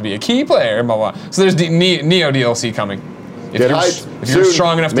himself to be a key player, blah, blah. So there's Neo DLC coming. If Get you're, hyped. if you're Soon,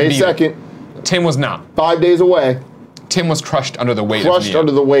 strong enough to May beat 2nd, it. Tim was not. 5 days away. Tim was crushed under the weight Crushed of Neo.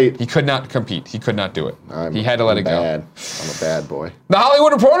 under the weight. He could not compete. He could not do it. I'm- He had to let I'm it go. bad. I'm a bad boy. The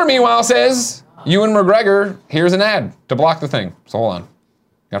Hollywood Reporter, meanwhile, says, Ewan McGregor, here's an ad to block the thing. So hold on.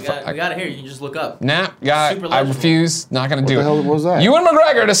 We got it here. You can just look up. Nah, Super I legible. refuse. Not gonna do the it. hell was that? Ewan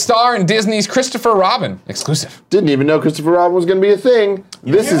McGregor to star in Disney's Christopher Robin exclusive. Didn't even know Christopher Robin was going to be a thing.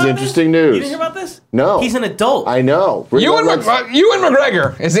 This hear is about interesting this? news. You didn't hear about this? No. He's an adult. I know. Ewan Let's-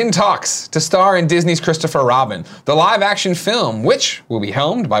 McGregor is in talks to star in Disney's Christopher Robin, the live-action film, which will be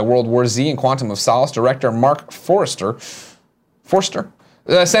helmed by World War Z and Quantum of Solace director Mark Forster.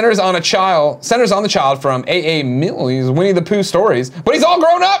 Centers on the child from A.A. Milne's Winnie the Pooh stories, but he's all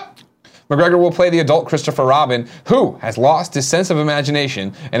grown up. McGregor will play the adult Christopher Robin, who has lost his sense of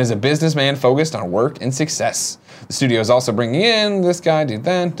imagination and is a businessman focused on work and success. The studio is also bringing in this guy, did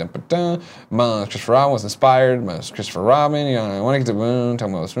that, Christopher Robin was inspired by Christopher Robin. I want to get to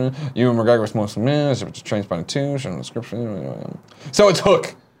talking about this. Ewan McGregor was mostly Trainspotting 2, showing the script. So it's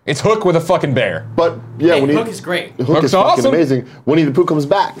Hook. It's Hook with a fucking bear. But yeah, Hey, when Hook is great. Hook Hook's is fucking awesome. amazing. Winnie the Pooh comes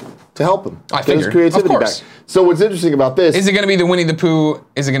back to help him. I Get his figured. creativity Of course. back. So what's interesting about this? Is it going to be the Winnie the Pooh?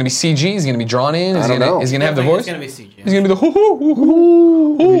 Is it going to be CG? Is it going to be drawn in? Is I don't know. Is he going to have the I think voice? It's gonna be CG. He's going to be the hoo hoo hoo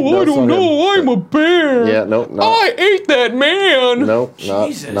hoo. Oh, I That's don't not know. him. I'm a bear. Yeah, no. I ate that man. No,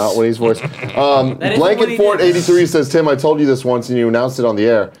 Jesus. not Winnie's voice. That isn't Blanket what he Fort did. 83 says, Tim, I told you this once and you announced it on the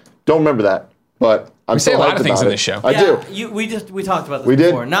air. Don't remember that, but I'm say so a lot hyped of things about in it. this show. I do. We talked about this We did?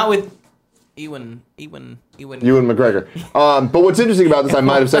 before. Not with Ewan. Ewan McGregor. But what's interesting about this, I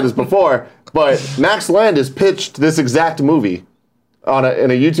might have said this before, but Max Landis pitched this exact movie in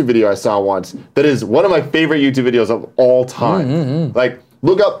a YouTube video I saw once that is one of my favorite YouTube videos of all time. Like,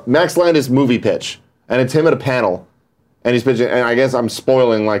 look up Max Landis movie pitch, and it's him at a panel, and he's pitching, and I guess I'm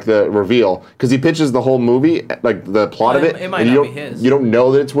spoiling like the reveal, because he pitches the whole movie, like the plot of it, It might and not be his. you don't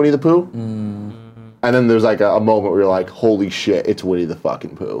know that it's Winnie the Pooh, and then there's like a moment where you're like, holy shit, it's Winnie the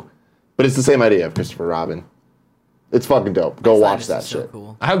fucking Pooh. But it's the same idea of Christopher Robin. It's fucking dope. Go watch that So shit.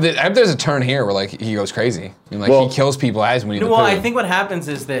 cool. I hope there's a turn here where like he goes crazy. And, like Well- he kills people as Winnie the Pooh. Well, I think what happens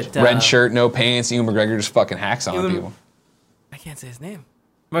is that Red shirt, no pants. Ewan McGregor just fucking hacks on Ewan- people. I can't say his name.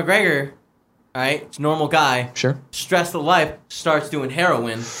 McGregor, all right, it's a normal guy. Sure. Stressed of life, starts doing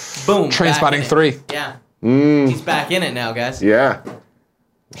heroin. Boom. Trainspotting back in it. 3. Yeah. He's back in it now, guys. Yeah.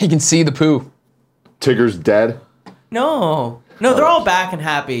 He can see the poo. Tigger's dead. No, they're all back and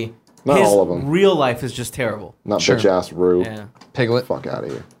happy. Not His all of them. real life is just terrible. Not Sure. bitch ass Rue. Yeah. Piglet. Fuck out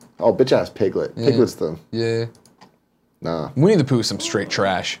of here. Oh, bitch ass Piglet. Piglet's the Yeah. nah. Winnie the Pooh, some straight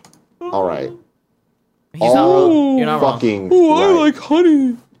trash. All right. He's not wrong. You're not wrong. Fucking. right.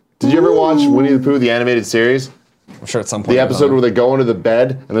 honey. Did you ever watch Winnie the Pooh the animated series? I'm sure at some point. The episode where they go into the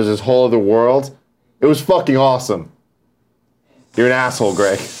bed and there's this whole other world. It was fucking awesome. You're an asshole,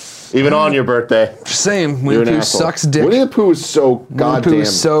 Greg. Even on your birthday. Just saying, Winnie You're the an Pooh asshole. sucks dick. Winnie the Pooh is so Winnie the goddamn. Pooh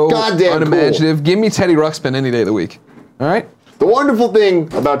is so goddamn unimaginative. Give me Teddy Ruxpin any day of the week. All right. Cool. The wonderful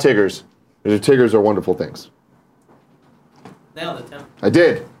thing about Tiggers is that Tiggers are wonderful things. Nailed it, Tim. I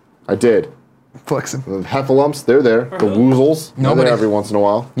did. Flexing. The heffalumps, they're there. The who? woozles, they're Nobody. there every once in a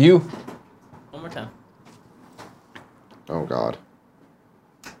while. You. One more time. Oh God.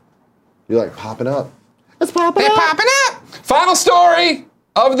 You're like popping up. It's popping They're up. popping up. Final story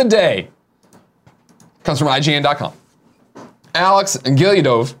of the day comes from IGN.com. Alex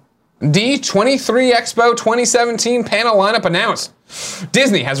Gilyadov, D23 Expo 2017 panel lineup announced.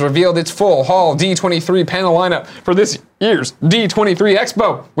 Disney has revealed its full Hall D23 panel lineup for this year's D23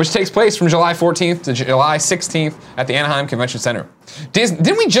 Expo, which takes place from July 14th to July 16th at the Anaheim Convention Center.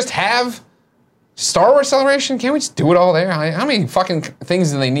 Didn't we just have Star Wars Celebration? Can't we just do it all there? How many fucking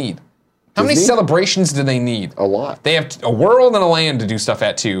things do they need? How many Disney? celebrations do they need? A lot. They have a world and a land to do stuff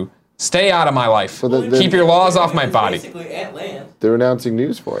at too. Stay out of my life. the- Keep your laws off my body. Basically at land. They're announcing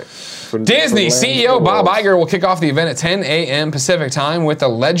news for it. For Disney for CEO Land Bob Worlds. Iger will kick off the event at 10 a.m. Pacific time with the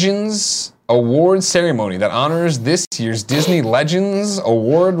Legends Award ceremony that honors this year's Disney Legends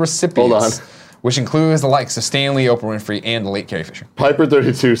Award recipients, Hold on. which includes the likes of Stan Lee, Oprah Winfrey, and the late Carrie Fisher.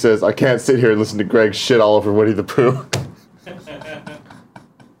 Piper32 says, I can't sit here and listen to Greg shit all over Winnie the Pooh.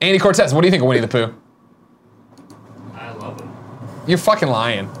 Andy Cortez, what do you think of Winnie the Pooh? I love him. You're fucking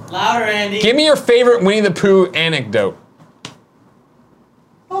lying. Louder, Andy. Give me your favorite Winnie the Pooh anecdote.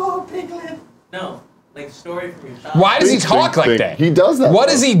 Oh, Piglet. No, like story from your childhood. Why does he Think, talk think, like think. that? He does that. What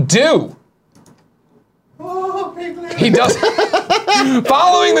though. does he do? Oh, Piglet. He does.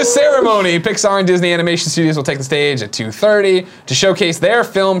 Following the ceremony, Pixar and Disney Animation Studios will take the stage at 2:30 to showcase their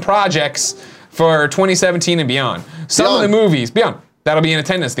film projects for 2017 and beyond. Some of the Beyond. movies, beyond, that'll be in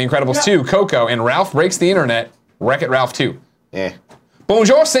attendance: The Incredibles 2, Coco, and Ralph Breaks the Internet, Wreck-It Ralph 2. Eh.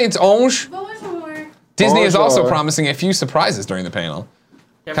 Bonjour, Saint Ange. Bonjour. Disney is also Bonjour. promising a few surprises during the panel.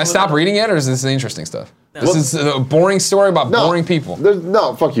 Can I Careful stop with reading it, or is this the interesting stuff? No. This is a boring story about No. boring people.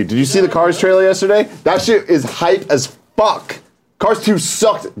 No, fuck you. Did you see the Cars trailer yesterday? That shit is hype as fuck. Cars 2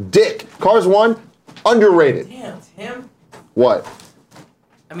 sucked dick. Cars 1, underrated. Damn, Tim. What?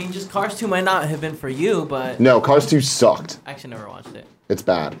 I mean, just Cars 2 might not have been for you, but No, Cars 2 sucked. I actually never watched it. It's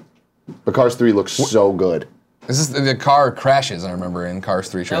bad. But Cars 3 looks so good. This is the car crashes, I remember, in Cars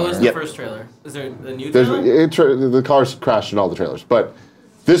 3 That trailer. was the Yep. first trailer. Is there a new trailer? The cars crashed in all the trailers. But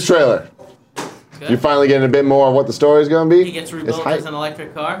this trailer, Good. you're finally getting a bit more of what the story's going to be. He gets It's rebuilt hype. as an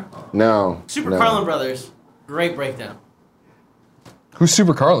electric car. No. Super no. Carlin Brothers. Great breakdown. Who's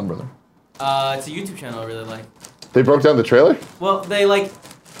Super Carlin, brother? It's a YouTube channel I really like. They broke down the trailer? Well, they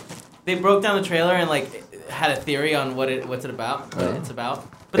broke down the trailer and had a theory on what's it about, what it's about.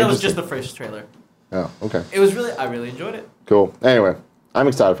 But that was just the first trailer. Oh, okay. It was I really enjoyed it. Cool. Anyway, I'm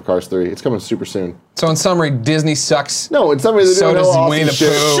excited for Cars 3. It's coming super soon. So in summary, Disney sucks. No, it's something they're So doing does no Winnie awesome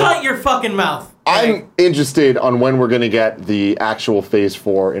the shit. Pooh. Shut your fucking mouth. I'm interested on when we're going to get the actual Phase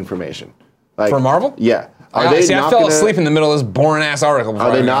 4 information. Like, For Marvel? Yeah. Are I they see, I not fell gonna, asleep in the middle of this boring ass article.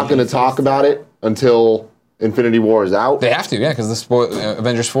 Are they not going to talk about it until Infinity War is out? They have to, yeah, because the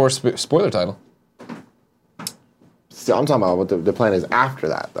Avengers 4 spoiler title. So I'm talking about what the plan is after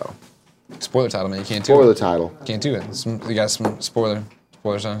that, though. Spoiler title, man. You can't do Spoiler it. title. Can't do it. You got some spoilers.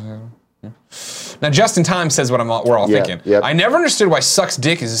 Yeah. Now, Justin Time says what we're all Yeah, thinking. yep. I never understood why sucks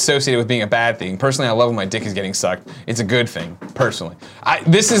dick is associated with being a bad thing. Personally, I love when my dick is getting sucked. It's a good thing, personally.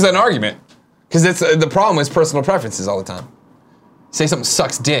 This is an argument, because the problem is personal preferences all the time. Say something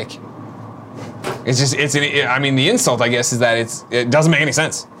sucks dick. The insult, I guess, is that it doesn't make any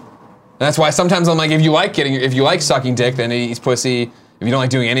sense. And that's why sometimes I'm like, if you like sucking dick, then it eats pussy. If you don't like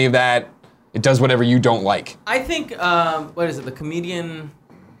doing any of that, it does whatever you don't like. I think, what is it, the comedian,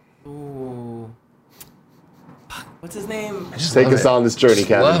 ooh, what's his name? Take us on this journey, Love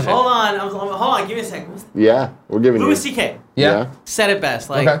Kevin. it. Hold on, give me a second. Yeah, we're giving Louis you. C.K. Yeah. said it best.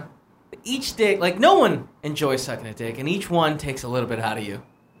 Like, Okay. each dick, no one enjoys sucking a dick, and each one takes a little bit out of you.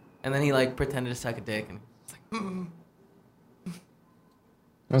 And then he, pretended to suck a dick, and it's like,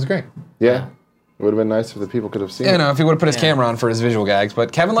 That was great. Yeah. It would have been nice if the people could have seen Yeah, it. no, if he would have put his Yeah. camera on for his visual gags,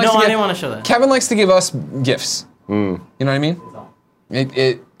 but Kevin likes No, to I give, didn't want to show that. Kevin likes to give us gifts. You know what I mean?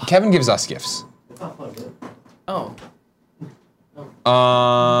 Kevin gives us gifts. Oh.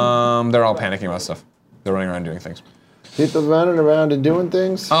 They're all panicking about stuff. They're running around doing things. People running around and doing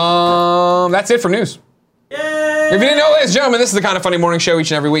things. That's it for news. Yay! If you didn't know, ladies and gentlemen, this is the Kind of Funny morning show each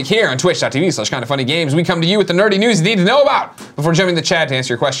and every week here on twitch.tv/kindoffunnygames. We come to you with the nerdy news you need to know about before jumping to the chat to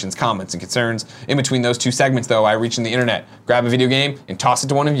answer your questions, comments, and concerns. In between those two segments, though, I reach in the internet, grab a video game, and toss it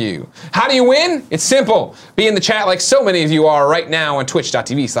to one of you. How do you win? It's simple. Be in the chat like so many of you are right now on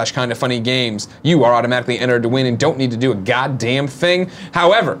twitch.tv/kindoffunnygames. You are automatically entered to win and don't need to do a goddamn thing.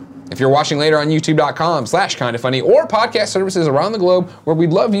 However, if you're watching later on youtube.com/kindoffunny or podcast services around the globe where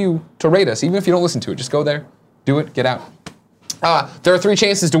we'd love you to rate us, even if you don't listen to it, just go there, do it, get out. There are 3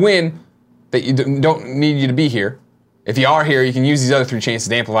 chances to win that you don't need you to be here. If you are here, you can use these other 3 chances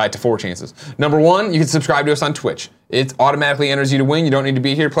to amplify it to 4 chances. Number 1, you can subscribe to us on Twitch. It automatically enters you to win. You don't need to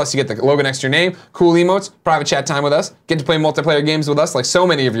be here. Plus, you get the logo next to your name, cool emotes, private chat time with us, get to play multiplayer games with us like so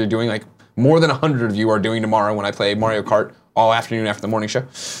many of you are doing, like more than 100 of you are doing tomorrow when I play Mario Kart all afternoon after the morning show.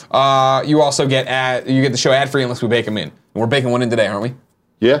 You also get the show ad-free unless we bake them in. And we're baking one in today, aren't we?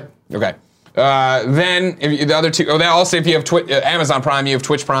 Yeah. Okay. Then if the other 2, also if you have Amazon Prime, you have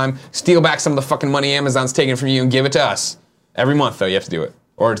Twitch Prime, steal back some of the fucking money Amazon's taking from you and give it to us. Every month, though, you have to do it.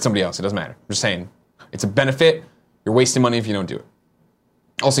 Or to somebody else, it doesn't matter. I'm just saying, it's a benefit. You're wasting money if you don't do it.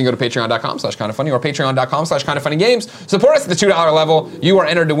 Also, you can go to patreon.com/kindoffunny or patreon.com/kindoffunnygames. Support us at the $2 level. You are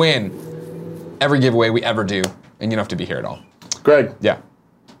entered to win every giveaway we ever do, and you don't have to be here at all. Greg, Yeah.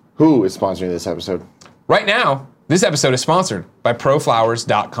 who is sponsoring this episode? Right now, this episode is sponsored by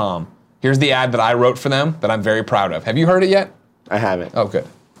proflowers.com. Here's the ad that I wrote for them that I'm very proud of. Have you heard it yet? I haven't. Oh, good.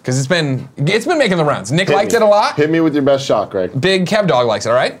 Because it's been making the rounds. Nick Hit liked me. it a lot. Hit me with your best shot, Greg. Big Kev Dog likes it,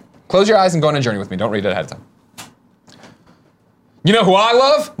 all right? Close your eyes and go on a journey with me. Don't read it ahead of time. You know who I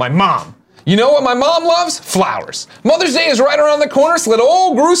love? My mom. You know what my mom loves? Flowers. Mother's Day is right around the corner, so let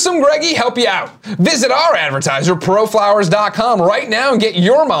old gruesome Greggy help you out. Visit our advertiser, proflowers.com, right now and get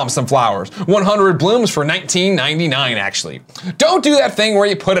your mom some flowers. 100 blooms for $19.99, actually. Don't do that thing where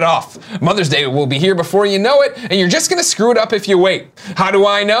you put it off. Mother's Day will be here before you know it, and you're just gonna screw it up if you wait. How do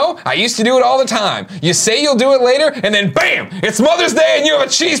I know? I used to do it all the time. You say you'll do it later, and then bam! It's Mother's Day and you have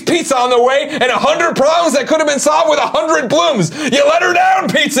a cheese pizza on the way and 100 problems that could have been solved with 100 blooms. You let her down,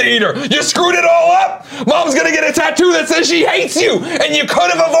 pizza eater. You screwed it all up. Mom's gonna get a tattoo that says she hates you, and you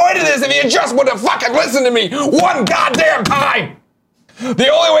could have avoided this if you just would have fucking listened to me one goddamn time. The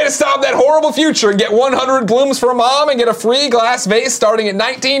only way to stop that horrible future and get 100 blooms for mom and get a free glass vase starting at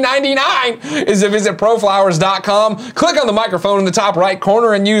 $19.99 is to visit proflowers.com. Click on the microphone in the top right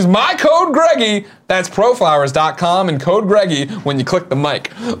corner and use my code Greggy. That's proflowers.com and code Greggy when you click the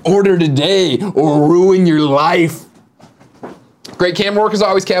mic. Order today or ruin your life. Great camera work as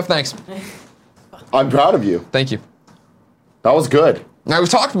always, Kev. Thanks. I'm proud of you. Thank you. That was good. Now we've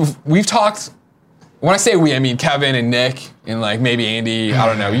talked, when I say we, I mean Kevin and Nick and like maybe Andy, I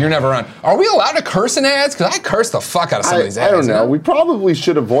don't know, you're never on. Are we allowed to curse in ads? Because I curse the fuck out of some of these ads. I don't know. We probably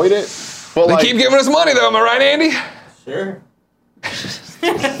should avoid it. But They keep giving us money though, am I right, Andy? Sure.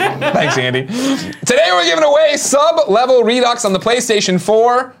 Thanks, Andy. Today we're giving away sub-level Redux on the PlayStation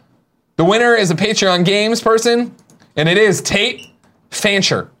 4. The winner is a Patreon Games person, and it is Tate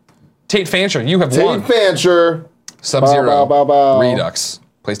Fancher. Tate Fancher, you have won. Tate Fancher. Sub-Zero Bow, bow, bow, bow. Redux,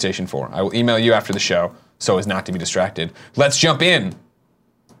 PlayStation 4. I will email you after the show so as not to be distracted. Let's jump in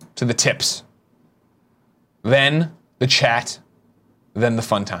to the tips. Then the chat. Then the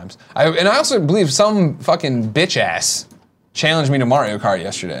fun times. And I also believe some fucking bitch ass challenged me to Mario Kart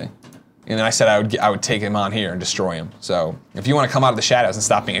yesterday. And then I said I would take him on here and destroy him. So if you want to come out of the shadows and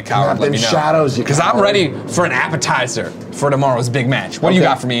stop being a coward, let me know. Shadows, you Because I'm coward. ready for an appetizer for tomorrow's big match. What do you Okay.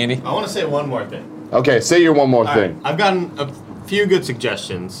 got for me, Andy? I want to say one more thing. Okay, say your one more All thing. right, I've gotten a few good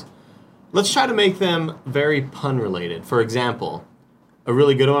suggestions. Let's try to make them very pun related. For example, a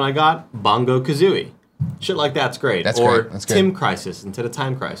really good one I got, Bongo Kazooie. Shit like that's great. That's or great. That's good. Tim Crisis instead of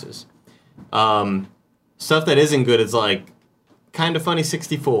Time Crisis. Stuff that isn't good is like Kind of Funny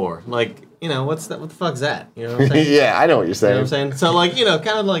 64. Like, you know, what's that? What the fuck's that? You know what I'm saying? Yeah, I know what you're You know saying. what I'm saying? So like, you know,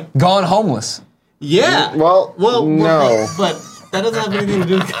 kind of like, Gone homeless. yeah. Well, no. But that doesn't have anything to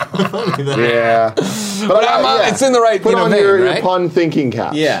do with Kind of Funny. Though. Yeah. But It's in the right Put on vein, your right? pun thinking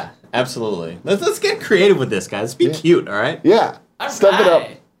cap. Yeah, absolutely. Let's get creative with this, guys. Let's be cute, all right? Yeah. Step it up,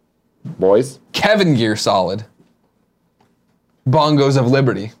 Alright. boys. Kevin Gear Solid. Bongos of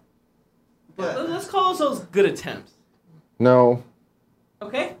Liberty. Let's call those good attempts. No.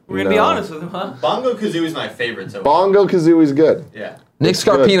 Okay? We're gonna be No. honest with him, huh? Bongo Kazooie is my favorite. So Bongo Kazooie's good. yeah. Nick It's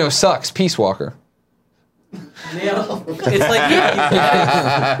good. Scarpino sucks. Peace Walker. Nail. It's like,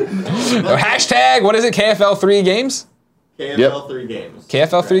 yeah. Hashtag, what is it? KFL3 games? KFL 3 games.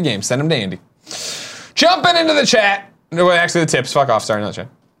 KFL3 games. Send them to Andy. Jumping into the chat. No, wait, actually, the tips. Fuck off. Sorry, not the chat.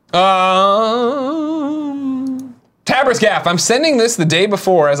 Tabris Gaff, I'm sending this the day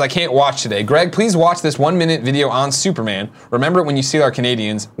before as I can't watch today. Greg, please watch this 1-minute video on Superman. Remember it when you see our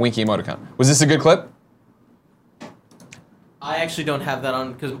Canadians. Winky emoticon. Was this a good clip? I actually don't have that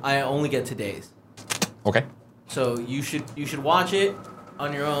on because I only get today's. Okay. So you should watch it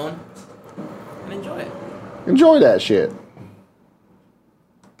on your own and enjoy it. Enjoy that shit.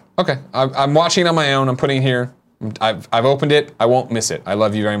 Okay. I'm watching it on my own. I'm putting it here. I've opened it. I won't miss it. I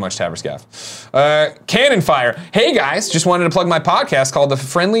love you very much, Tabris Gaff. Cannon Fire. Hey guys, just wanted to plug my podcast called the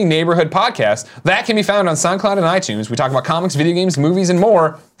Friendly Neighborhood Podcast. That can be found on SoundCloud and iTunes. We talk about comics, video games, movies, and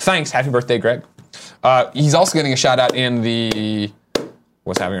more. Thanks. Happy birthday, Greg. He's also getting a shout out in the...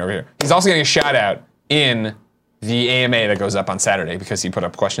 What's happening over here? He's also getting a shout out in the AMA that goes up on Saturday because he put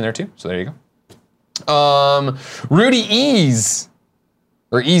up a question there too. So there you go. Rudy Ease.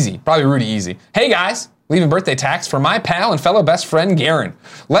 Or Easy. Probably Rudy Easy. Hey guys. Leaving birthday tax for my pal and fellow best friend Garen.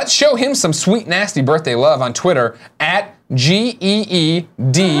 Let's show him some sweet nasty birthday love on Twitter at GEEDUHB.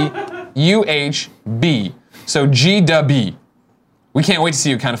 So GW. We can't wait to see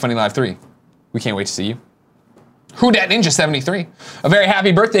you at Kind of Funny Live 3. We can't wait to see you. Who Dat Ninja 73. A very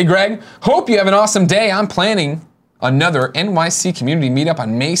happy birthday, Greg. Hope you have an awesome day. I'm planning another NYC community meetup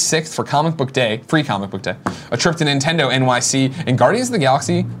on May 6th for Comic Book Day, free Comic Book Day. A trip to Nintendo NYC and Guardians of the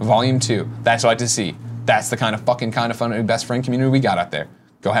Galaxy Volume 2. That's what I like to see. That's the kind of fun best friend community we got out there.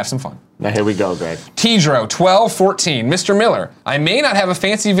 Go have some fun. Now here we go, Greg. Tidro1214, Mr. Miller. I may not have a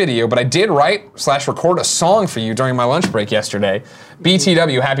fancy video, but I did write/record a song for you during my lunch break yesterday.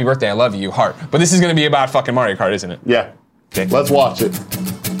 BTW, happy birthday, I love you, heart. But this is gonna be about fucking Mario Kart, isn't it? Yeah. Okay. Let's watch it.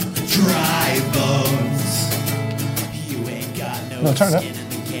 Dry bones. You ain't got no, turn it up. skin in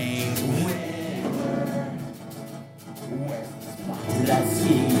the game. Let's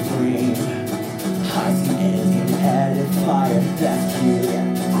see green. High and you added fire. That's cute.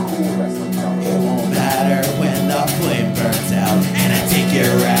 It won't matter when the flame burns out and I take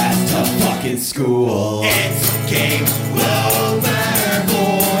your ass to fucking school. It's game over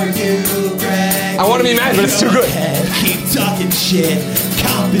for you, Greg. I wanna be mad, but it's too good. Keep talking shit.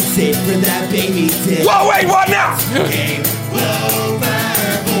 Compensate for that baby dick. Whoa, wait, what now? Game over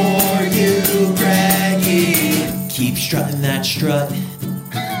for you, Greggy. Keep strutting that strut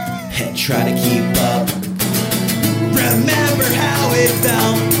and try to keep up. Remember how it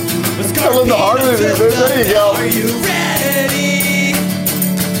felt. I love the harmony, dude. There you go. Are you ready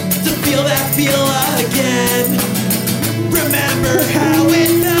to feel that feel again? Remember how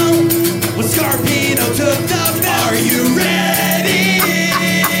it felt when Scarpino took the belt. Are you ready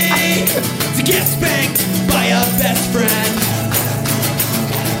to get spanked by a best friend?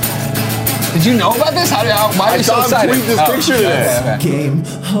 Did you know about this? Why are you so I saw him excited? tweet this picture today. okay. Game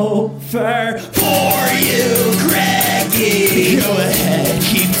over for you, Greggy. Go ahead,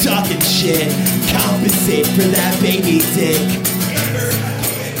 keep talking shit. Compensate for that baby dick.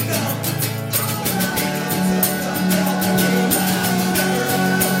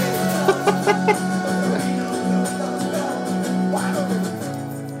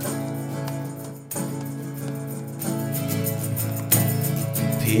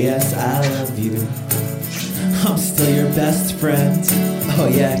 P.S. I love you. I'm still your best friend. Oh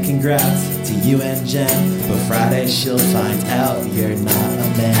yeah, congrats to you and Jen. But Friday she'll find out you're not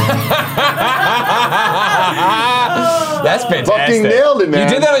a man. That's fantastic. Fucking nailed it, man.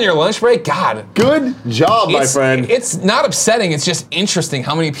 You did that on your lunch break? God. Good job, my friend. It's not upsetting, it's just interesting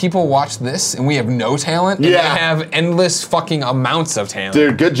how many people watch this and we have no talent and Yeah. they have endless fucking amounts of talent.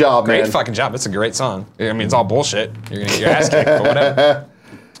 Dude, good job, Great man. fucking job. It's a great song. I mean, it's all bullshit. You're gonna get your ass kicked, but whatever.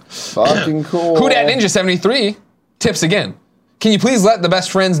 Fucking cool. Who Dat Ninja 73 tips again. Can you please let the best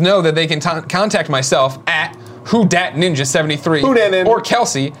friends know that they can contact myself at Who Dat Ninja 73 Who Dat Ninja. or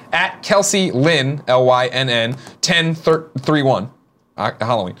Kelsey at Kelsey Lynn LYNN 1031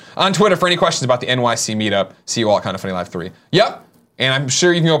 Halloween on Twitter for any questions about the NYC meetup. See you all at Kinda Funny Live 3. Yep. And I'm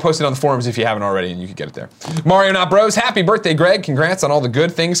sure you can go post it on the forums if you haven't already, and you can get it there. Mario Not Bros, happy birthday, Greg. Congrats on all the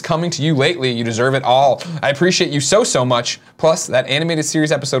good things coming to you lately. You deserve it all. I appreciate you so much. Plus, that animated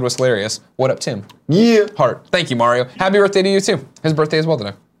series episode was hilarious. What up, Tim? Yeah. Heart. Thank you, Mario. Happy birthday to you, too. His birthday as well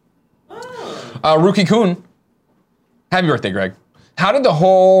today. Rookie Kun. Happy birthday, Greg. How did the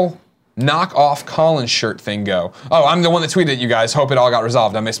whole knock off Collins shirt thing go? Oh, I'm the one that tweeted at you guys. Hope it all got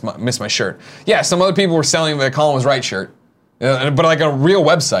resolved. I missed my shirt. Yeah, some other people were selling the Colin was right shirt. But like a real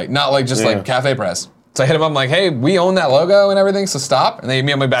website, not like just like Cafe Press. So I hit him up, I'm like, hey, we own that logo and everything, so stop. And they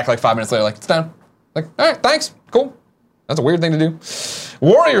emailed me back like 5 minutes later, like, it's done. Like, all right, thanks, cool. That's a weird thing to do.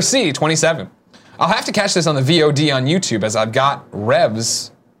 Warrior C, 27. I'll have to catch this on the VOD on YouTube as I've got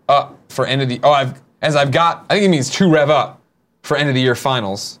revs up for end of the, I think it means 2 rev up for end of the year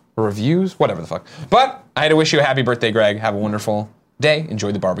finals. Or reviews, whatever the fuck. But I had to wish you a happy birthday, Greg. Have a wonderful day.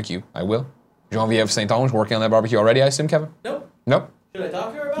 Enjoy the barbecue. I will. Jean-Vieve St. Ange working on that barbecue already, I assume, Kevin? Nope. Nope. Should I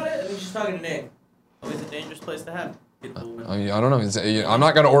talk to her about it? I think she's talking to Nick. Always a dangerous place to have. I mean, I don't know. I'm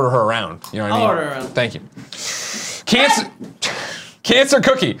not going to order her around. You know what I mean? I'll order her around. Thank you. Cancer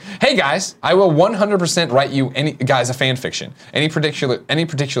Cookie. Hey guys, I will 100% write you a fan fiction. Any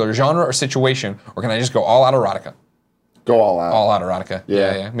particular genre or situation, or can I just go all out erotica? Go all out. All out erotica.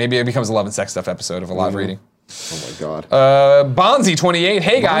 Yeah. Yeah. Maybe it becomes a love and sex stuff episode of a live reading. Oh my god. Bonzi28.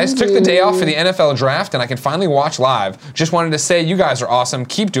 Hey guys, took the day off for the NFL draft and I can finally watch live. Just wanted to say you guys are awesome.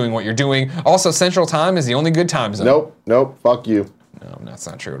 Keep doing what you're doing. Also, Central Time is the only good time zone. Nope. Fuck you. No, that's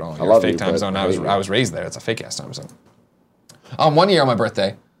not true at all. I You're a love fake you, time but zone. I hate you. I was raised there. It's a fake ass time zone. 1 year on my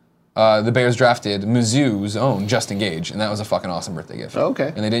birthday, the Bears drafted Mizzou's own Justin Gage, and that was a fucking awesome birthday gift. Okay.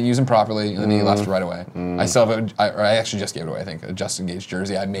 And they didn't use him properly, and then he left right away. I still have I actually just gave it away, I think, a Justin Gage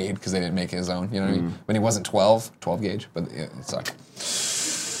jersey I made because they didn't make his own. You know what I mean? When he wasn't 12 gauge, but it sucked.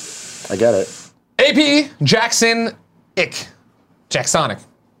 I get it. AP Jackson Jacksonic.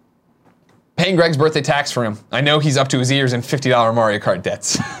 Paying Greg's birthday tax for him. I know he's up to his ears in $50 Mario Kart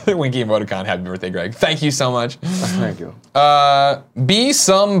debts. Winky Emoticon, happy birthday, Greg. Thank you so much. Thank you. Be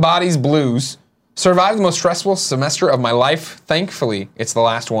Somebody's Blues. Survived the most stressful semester of my life. Thankfully, it's the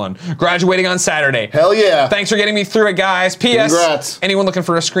last one. Graduating on Saturday. Hell yeah. Thanks for getting me through it, guys. P.S. Congrats. Anyone looking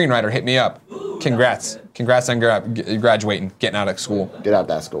for a screenwriter, hit me up. Congrats. Congrats on graduating, getting out of school. Get out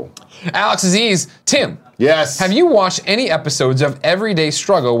that school. Alex Aziz, Tim. Yes. Have you watched any episodes of Everyday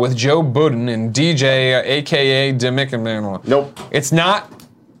Struggle with Joe Budden and DJ, aka Demick and Manuel? Nope. It's not.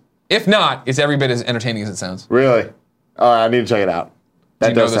 If not, it's every bit as entertaining as it sounds. Really? All right, I need to check it out. That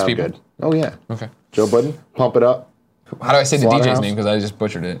Do you know does those sound people? good. Oh yeah. Okay. Joe Budden, Pump It Up. How do I say the Slaughterhouse? DJ's name? Because I just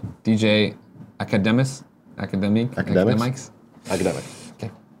butchered it. DJ Academics? Academics? Academics? Academic.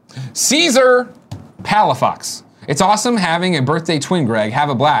 Okay. Caesar Palafox. It's awesome having a birthday twin, Greg. Have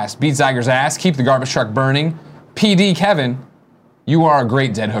a blast. Beat Zyger's ass. Keep the garbage truck burning. PD Kevin, you are a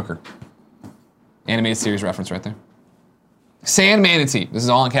great dead hooker. Animated series reference right there. Sand Manatee. This is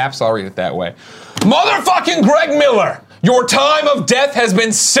all in caps, so I'll read it that way. Motherfucking Greg Miller! Your time of death has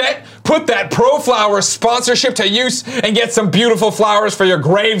been set. Put that ProFlowers sponsorship to use and get some beautiful flowers for your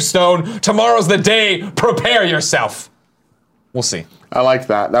gravestone. Tomorrow's the day. Prepare yourself. We'll see. I like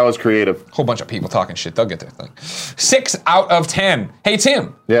that. That was creative. Whole bunch of people talking shit. They'll get their thing. 6 out of 10. Hey,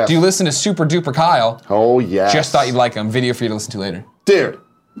 Tim. Yes. Do you listen to Super Duper Kyle? Oh, yes. Just thought you'd like him. Video for you to listen to later. Dude,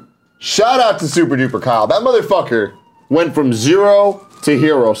 shout out to Super Duper Kyle. That motherfucker went from 0 to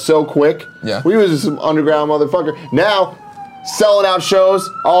hero so quick. Yeah. We was just some underground motherfucker. Now, selling out shows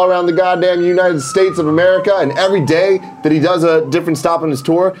all around the goddamn United States of America, and every day that he does a different stop on his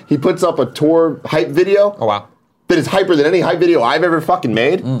tour, he puts up a tour hype video. Oh, wow. That is hyper than any hype video I've ever fucking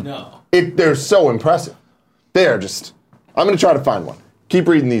made. No. They're so impressive. They are just, I'm gonna try to find one. Keep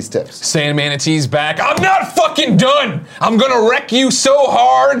reading these tips. Sand Manatee's back. I'm not fucking done. I'm gonna wreck you so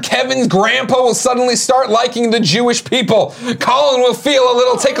hard, Kevin's grandpa will suddenly start liking the Jewish people. Colin will feel a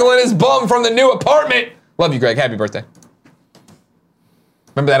little tickle in his bum from the new apartment. Love you, Greg. Happy birthday.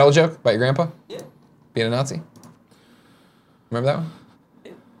 Remember that old joke about your grandpa? Yeah. Being a Nazi? Remember that one?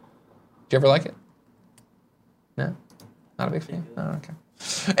 Yeah. Did you ever like it? No? Not a big fan? Oh, okay.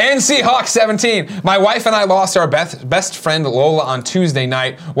 NC Hawk 17. My wife and I lost our best friend Lola on Tuesday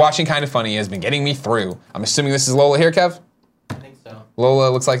night. Watching Kinda Funny has been getting me through. I'm assuming this is Lola here, Kev? I think so. Lola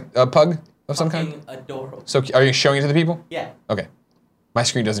looks like a pug of some kind? Fucking adorable. So are you showing it to the people? Yeah. Okay. My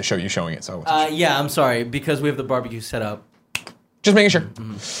screen doesn't show you showing it, so Yeah, I'm sorry, because we have the barbecue set up. just making sure.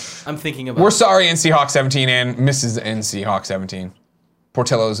 I'm thinking about We're sorry, NC Hawk 17 and Mrs. NC Hawk 17.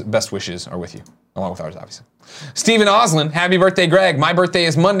 Portillo's best wishes are with you, along with ours, obviously. Stephen Oslin, happy birthday, Greg. My birthday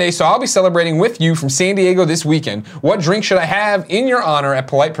is Monday, so I'll be celebrating with you from San Diego this weekend. What drink should I have in your honor at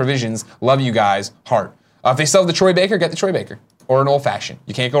Polite Provisions? Love you guys, heart. If they sell the Troy Baker, get the Troy Baker. Or an old fashioned.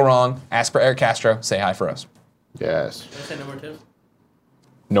 You can't go wrong. Ask for Eric Castro. Say hi for us. Yes. Did I say no more tips?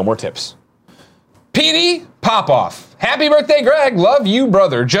 No more tips. PD Popoff. Happy birthday, Greg. Love you,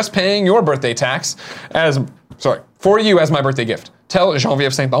 brother. Just paying your birthday tax for you as my birthday gift. Tell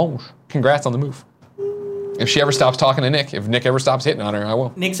Genevieve Saint-Onge. Congrats on the move. If she ever stops talking to Nick, if Nick ever stops hitting on her, I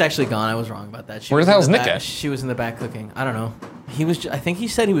will. Nick's actually gone. I was wrong about that. Where the hell's Nick at? She was in the back cooking. I don't know. I think he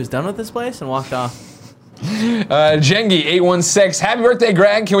said he was done with this place and walked off. Jengi816. Happy birthday,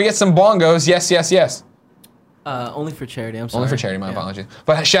 Greg. Can we get some bongos? Yes, yes, yes. Only for charity. I'm sorry. Only for charity, my apologies.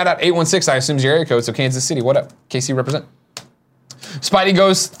 But shout out 816, I assume is your area code, so Kansas City, what up? KC represent. Spidey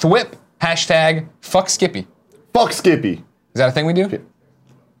goes thwip, hashtag fuck Skippy. Fuck Skippy. Is that a thing we do?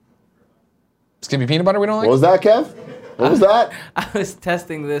 Skippy peanut butter we don't like? What was that, Kev? What was that? I was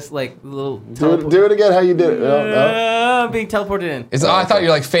testing this like little. Do it again how you did it. No. Being teleported in. I thought you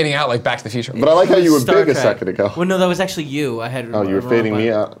were like fading out like Back to the Future. But I like how you were Star big a Trek. second ago. Well, no, that was actually you. I had. Oh, you were fading me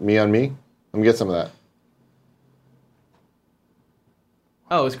on me? Let me get some of that.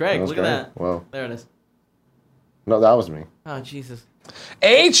 Oh, it's Greg. That was Look great. at that. Whoa. There it is. No, that was me. Oh, Jesus.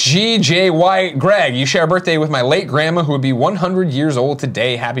 HGJY Greg, you share a birthday with my late grandma who would be 100 years old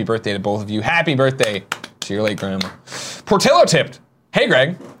today. Happy birthday to both of you. Happy birthday to your late grandma. Portillo tipped. Hey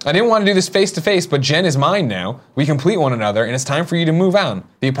Greg, I didn't want to do this face to face, but Jen is mine now. We complete one another and it's time for you to move on.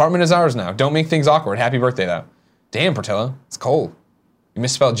 The apartment is ours now. Don't make things awkward. Happy birthday though. Damn, Portillo, it's cold. You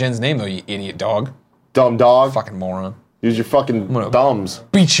misspelled Jen's name though, you idiot dog. Dumb dog. Fucking moron. Use your fucking thumbs.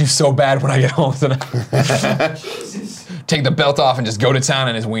 Beat you so bad when I get home tonight. Take the belt off and just go to town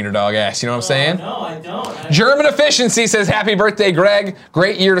on his wiener dog ass. You know what I'm saying? No, I don't. German Efficiency says, happy birthday, Greg.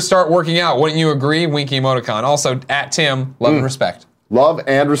 Great year to start working out. Wouldn't you agree? Winky emoticon. Also, at Tim, love and respect. Love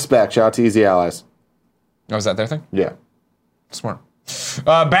and respect. Shout out to Easy Allies. Oh, is that their thing? Yeah. Smart.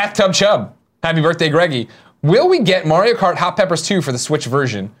 Bathtub Chub. Happy birthday, Greggy. Will we get Mario Kart Hot Peppers 2 for the Switch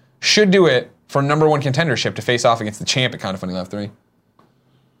version? Should do it for #1 contendership to face off against the champ at Kinda Funny Live 3.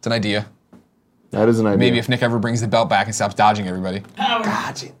 It's an idea. That is an idea. Maybe if Nick ever brings the belt back and stops dodging everybody.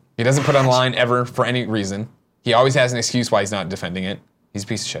 Dodging. He doesn't put online ever for any reason. He always has an excuse why he's not defending it. He's a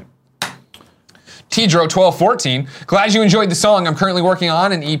piece of shit. Tidro1214, glad you enjoyed the song. I'm currently working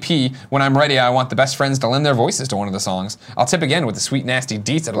on an EP. When I'm ready, I want the best friends to lend their voices to one of the songs. I'll tip again with the sweet nasty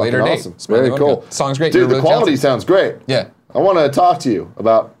deets at a later date. Awesome. Very cool. The song's great. Dude, You're the really quality talented. sounds great. Yeah. I want to talk to you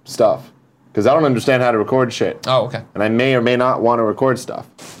about stuff. Because I don't understand how to record shit. Oh, okay. And I may or may not want to record stuff.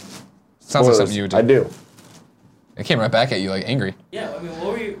 Sounds like Spoilers. something you would do. I do. It came right back at you like angry. Yeah, I mean,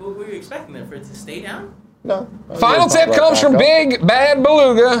 what were you expecting there? For it to stay down? No. Final tip comes from Big Bad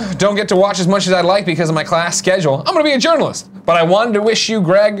Beluga. Don't get to watch as much as I'd like because of my class schedule. I'm going to be a journalist. But I wanted to wish you,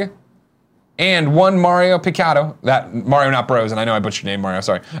 Greg, and one Mario Picado, that Mario Not Bros, and I know I butchered your name, Mario,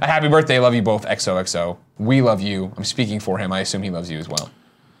 sorry. A happy birthday, love you both, XOXO. We love you. I'm speaking for him. I assume he loves you as well.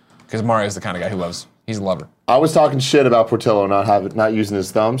 Because Mario's the kind of guy who loves, he's a lover. I was talking shit about Portillo not using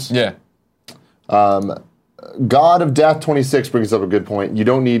his thumbs. Yeah. God of Death 26 brings up a good point. You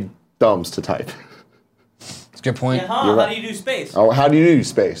don't need thumbs to type. It's a good point. Yeah, huh? You're How right. do you do space? Oh, how do you do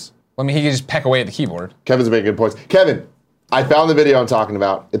space? I mean, he could just peck away at the keyboard. Kevin's making good points. Kevin, I found the video I'm talking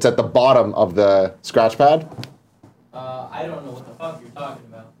about. It's at the bottom of the scratch pad. I don't know what the fuck you're talking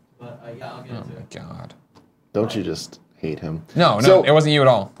about, but yeah, I'll get Oh to my it. god. Don't you just hate him? No, So- it wasn't you at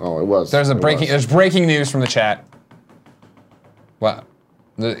all. Oh, it was. There's It was. there's breaking news from the chat. What?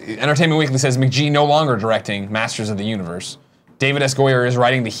 The Entertainment Weekly says McGee no longer directing Masters of the Universe. David S. Goyer is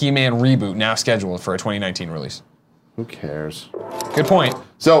writing the He-Man reboot, now scheduled for a 2019 release. Who cares? Good point.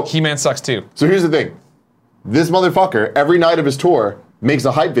 So He-Man sucks too. So here's the thing. This motherfucker, every night of his tour, makes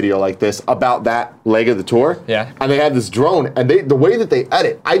a hype video like this about that leg of the tour. Yeah. And they have this drone, and the way that they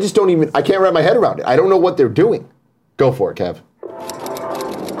edit, I can't wrap my head around it. I don't know what they're doing. Go for it, Kev.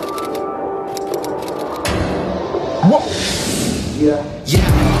 Yeah,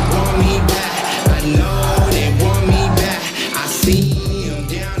 want me back. I know they want me back. I see them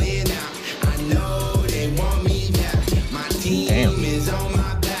down and out. I know they want me back. My team Damn. is on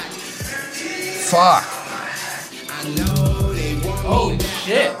my back. Fuck. I know they want me Holy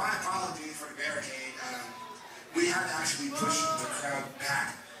shit. My apologies for the barricade. We had to actually push the crowd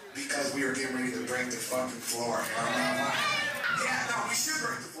back because we were getting ready to break the fucking floor. Yeah, no, we should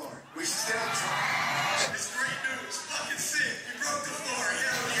break the floor. We should stay on the floor. It's great news. Fucking sick. We broke the floor.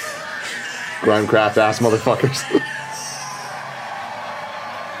 Hell yeah. Grimecraft ass motherfuckers. They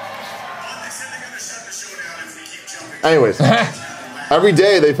said they're gonna shut the show down if we keep jumping. Anyways, every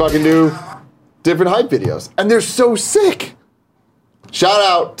day they fucking do different hype videos, and they're so sick. Shout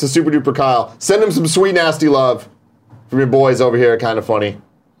out to Super Duper Kyle. Send him some sweet nasty love from your boys over here at Kinda Funny.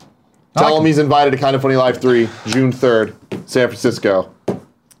 Tell him he's invited to Kinda Funny Live 3, June 3rd, San Francisco.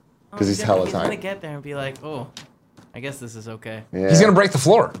 Because he's hella He's gonna tight. get there and be like, oh, I guess this is okay. Yeah. He's gonna break the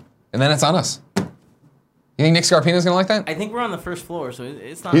floor, and then it's on us. You think Nick Scarpino's gonna like that? I think we're on the first floor, so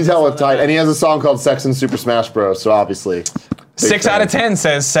it's not. He's it's hella not that tight, bad. and he has a song called Sex and Super Smash Bros. So obviously, big 6 fan. out of 10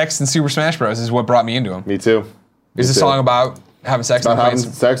 says Sex and Super Smash Bros. Is what brought me into him. Me too. Is Me a too. song about having sex About and having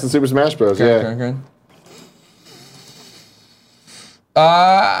playing some- Sex and Super Smash Bros. Okay, Yeah. okay, okay.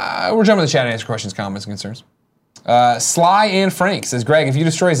 We're jumping to the chat and answer questions, comments, and concerns. Sly and Frank says, Greg, if you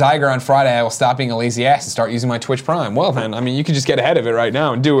destroy Zyger on Friday, I will stop being a lazy ass and start using my Twitch Prime. Well then, I mean, you could just get ahead of it right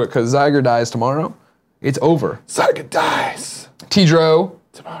now and do it, because Zyger dies tomorrow. It's over. Zyger dies. Tidro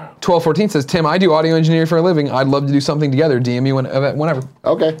 1214 says, Tim, I do audio engineering for a living. I'd love to do something together. DM me whenever.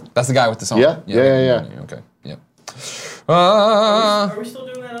 Okay. That's the guy with the song. Yeah, yeah. Okay, yeah. Are we still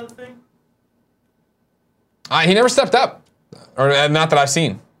doing that other thing? He never stepped up, or not that I've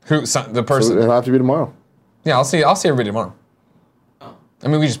seen. The So person? it'll have to be tomorrow. Yeah, I'll see everybody tomorrow. Oh. I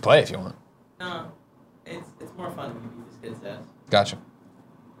mean, we just play if you want. No, it's more fun when you beat this kid's ass. Gotcha.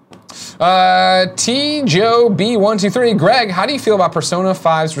 T Joe B123. Greg, how do you feel about Persona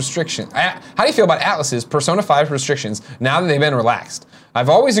 5's restrictions? How do you feel about Atlas's Persona 5 restrictions now that they've been relaxed? I've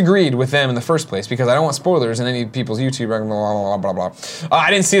always agreed with them in the first place because I don't want spoilers in any people's YouTube. Blah blah blah blah. I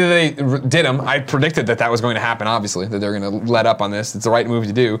didn't see that they did them. I predicted that was going to happen. Obviously, that they're going to let up on this. It's the right move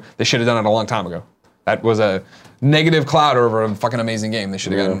to do. They should have done it a long time ago. That was a negative cloud over a fucking amazing game. They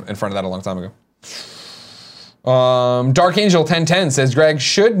should have gotten in front of that a long time ago. Dark Angel 1010 says, Greg,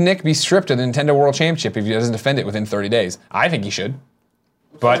 should Nick be stripped of the Nintendo World Championship if he doesn't defend it within 30 days? I think he should.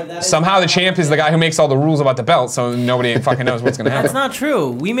 But somehow the champ is the guy who makes all the rules about the belt, so nobody fucking knows what's going to That's happen. not true.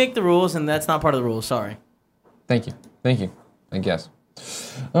 We make the rules, and that's not part of the rules. Sorry. Thank you. I guess.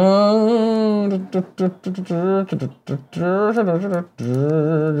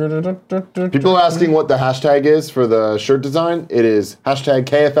 People are asking what the hashtag is for the shirt design. It is hashtag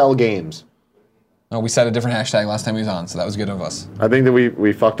KFL Games. Oh, we set a different hashtag last time he was on, so that was good of us. I think that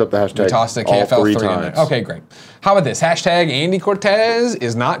we fucked up the hashtag Tossed it all KFL 3 3 in times. there. Okay, great. How about this? Hashtag Andy Cortez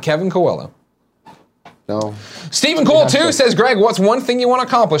is not Kevin Coelho. No. Stephen Cole, too, says, Greg, what's one thing you want to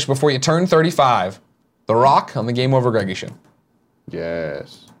accomplish before you turn 35? The Rock on the Game Over Greggy show.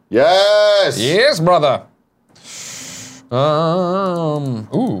 Yes. Yes. Yes, brother.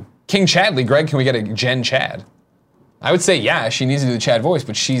 King Chadley, Greg, can we get a Jen Chad? I would say, yeah, she needs to do the Chad voice,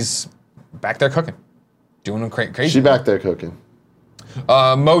 but she's back there cooking. Doing crazy. She back there cooking.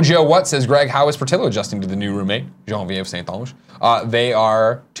 Mojo What says, Greg, how is Portillo adjusting to the new roommate, Jean-Vive Saint-Ange? They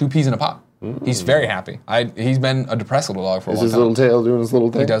are 2 peas in a pot. He's very happy. He's been a depressed little dog for a Is long his time. little tail doing his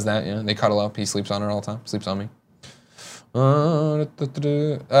little thing? He does that, yeah. They cuddle up. He sleeps on her all the time. Sleeps on me.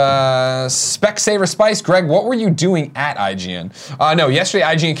 Specsaver Spice, Greg, what were you doing at IGN? No, yesterday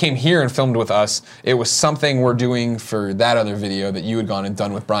IGN came here and filmed with us. It was something we're doing for that other video that you had gone and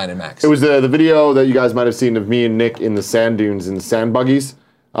done with Brian and Max. It was the video that you guys might have seen of me and Nick in the sand dunes in the sand buggies.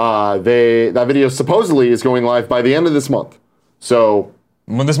 That video supposedly is going live by the end of this month. So,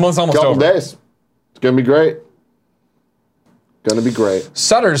 Well, this month's almost couple over. days. It's gonna be great. Gonna be great.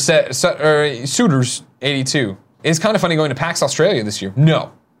 Sutters, Suitors82. Is Kind of Funny going to PAX Australia this year?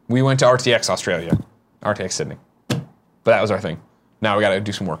 No. We went to RTX Australia. RTX Sydney. But that was our thing. Now we gotta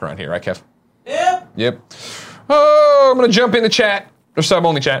do some work around here, right, Kev? Yep. Yep. Oh, I'm gonna jump in the chat. Or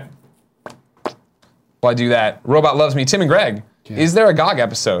sub-only chat. While I do that, Robot Loves Me, Tim and Greg. Is there a GOG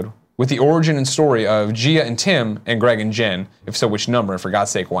episode with the origin and story of Gia and Tim and Greg and Jen? If so, which number? And for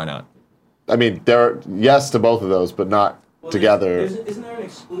God's sake, why not? I mean, yes to both of those, but not together. Isn't there an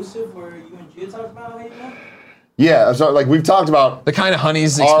exclusive where you and Gia talked about how you met? Yeah, so like we've talked about The Kind of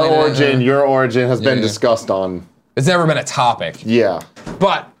Honeys our explain it, origin, your origin has been yeah. discussed on. It's never been a topic. Yeah.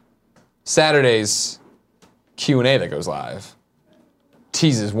 But Saturday's Q&A that goes live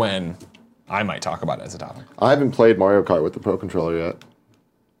teases when I might talk about it as a topic. I haven't played Mario Kart with the Pro Controller yet.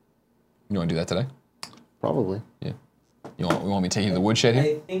 You want to do that today? Probably. Yeah. You want me to take you to the woodshed here?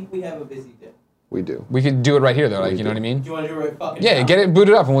 I think we have a busy day. We do. We could do it right here though, like, you know what I mean? Do you want to do it right fucking Yeah, now? get it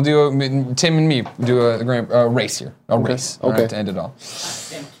booted up and we'll do Tim and me do a race here. A race. All Okay. right, to end it all.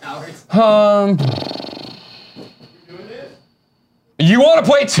 Damn cowards. You want to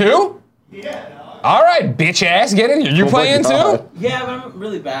play too? Yeah. All right, bitch ass, get in here. You Oh my playing God. too? Yeah, but I'm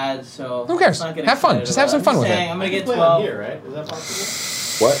really bad, so. Who cares? let's not get Have fun. excited Just have about some fun I'm with saying, it. I'm gonna get Play 12. on here, right? Is that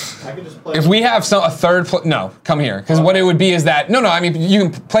possible? What? I could just play. If we have a third, no, come here. Because what it would be is that no, I mean you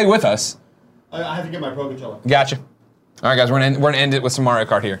can play with us. I have to get my Pro Controller. Gotcha. All right, guys, we're gonna end it with some Mario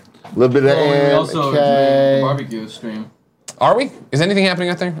Kart here. A little bit of we also doing the okay. barbecue stream. Are we? Is anything happening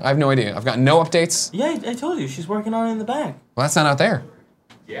out there? I have no idea. I've got no updates. Yeah, I told you she's working on it in the back. Well, that's not out there.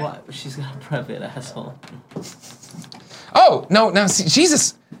 Yeah. What? She's got to prep it, asshole. Oh no, see,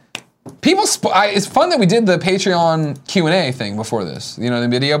 Jesus. People, it's fun that we did the Patreon Q&A thing before this, you know, the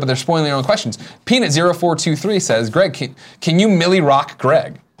video, but they're spoiling their own questions. Peanut0423 says, Greg, can you Millie Rock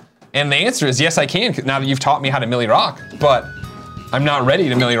Greg? And the answer is yes, I can, now that you've taught me how to Millie Rock, but I'm not ready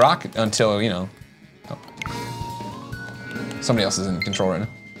to Millie Rock until, you know, somebody else is in control right now.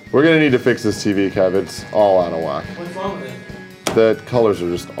 We're gonna need to fix this TV, Kev. It's all out of whack. What's wrong with it? The colors are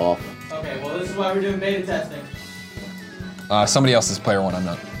just off. Okay, well, this is why we're doing beta testing. Somebody else is player one, I'm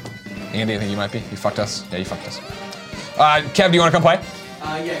not. Andy, I think you might be. You fucked us. Yeah, you fucked us. Kev, do you want to come play?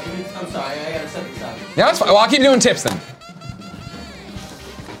 Yeah, I'm sorry, I gotta set this up. Yeah, that's fine. Well, I'll keep doing tips then.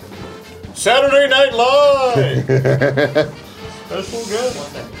 Saturday Night Live. Special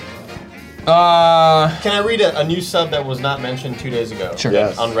guest. Can I read a new sub that was not mentioned 2 days ago? Sure.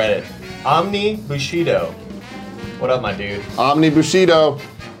 Yes. On Reddit. Omni Bushido. What up, my dude? Omni Bushido.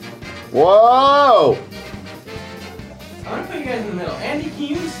 Whoa! I'm gonna put you guys in the middle. Andy, can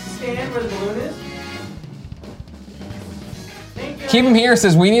you stand where the balloon is? Thank you. Keep him here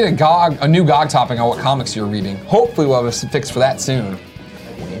says we need a new GOG topic on what comics you're reading. Hopefully we'll have a fix for that soon.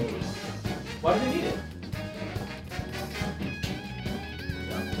 Why do they need it?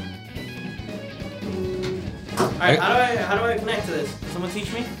 Alright, how do I connect to this? Can someone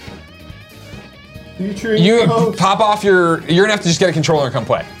teach me? You pop off you're gonna have to just get a controller and come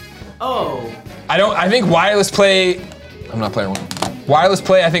play. Oh. I think wireless play, I'm not player one. Wireless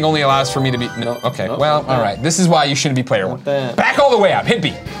play I think only allows for me to be, no, okay, well, all right. This is why you shouldn't be player one. that. Back all the way up, hit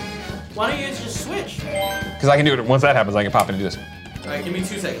B. Why don't you guys just switch? Because I can do it, once that happens I can pop in and do this. Alright, give me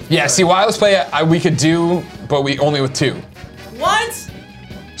 2 seconds. Yeah, see wireless play we could do, but we only with 2. What?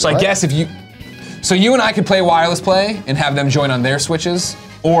 So I What? guess if you, so you and I could play wireless play and have them join on their switches,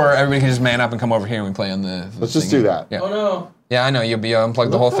 or everybody can just man up and come over here and we play on the Let's just thing. do that. Yeah. Oh no. Yeah, I know, you'll be unplug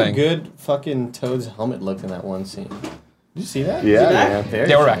the whole Look how thing. good fucking Toad's helmet looked in that one scene. Did you see that? Yeah, back? man. Very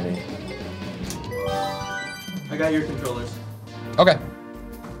Yeah, we're back. shiny. I got your controllers. Okay.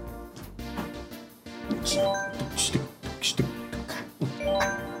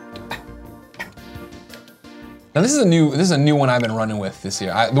 Now this is a new one I've been running with this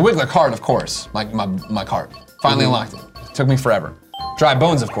year. The Wiggler cart, of course, my cart. Finally unlocked it. Took me forever. Dry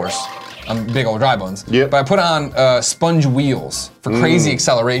bones, of course. I'm big old dry bones. Yep. But I put on sponge wheels for crazy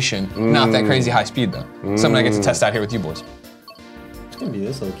acceleration. Not that crazy high speed though. Something I get to test out here with you boys. It's gonna be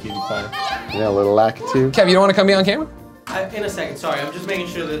this little cutie pie. Yeah, a little lackitude. Kev, you don't want to come be on camera? In a second, sorry, I'm just making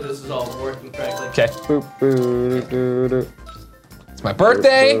sure that this is all working correctly. Okay. Boop, boo, doo, doo. It's my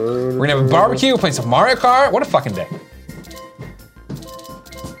birthday. We're gonna have a barbecue. We're playing some Mario Kart. What a fucking day.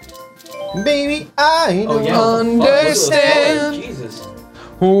 Baby, I Oh yeah. Understand. Jesus.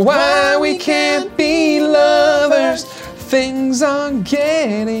 Why we can't be lovers? Things are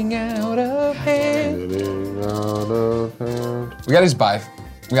getting out of hand. Getting out of hand. We gotta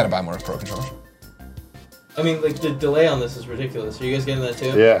buy more Pro controllers. I mean, like the delay on this is ridiculous. Are you guys getting that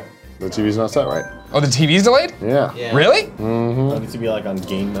too? Yeah, the TV's not set right. Oh, the TV's delayed? Yeah. Yeah. Really? want it to be like on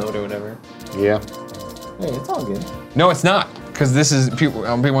game mode or whatever. Yeah. Hey, it's all good. No, it's not. Because this is people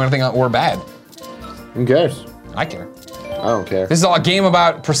are gonna think we're bad. Who cares? I care. I don't care. This is all a game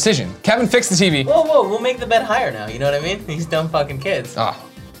about precision. Kevin, fix the TV. Whoa, whoa, we'll make the bed higher now. You know what I mean? These dumb fucking kids. Oh.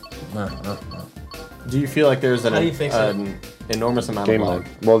 Do you feel like there's How do you fix an enormous amount Game of mode.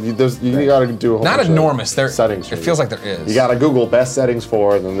 lag? Well, you gotta do a whole Not bunch of enormous. There. settings. It feels like there is. You gotta Google best settings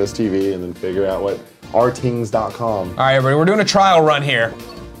for, and then this TV, and then figure out what rtings.com. All right, everybody. We're doing a trial run here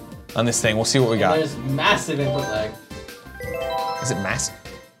on this thing. We'll see what we got. There's massive input lag. Is it massive?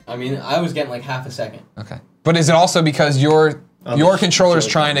 I mean, I was getting like half a second. Okay. But is it also because your the controller's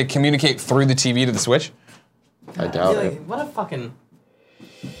Switch. trying to communicate through the TV to the Switch? I doubt Like, it. what a fucking.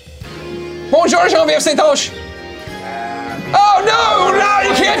 Bonjour, Jean-Pierre Saint-Onge. Oh no! No,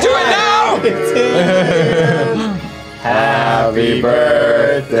 you can't do it now. Happy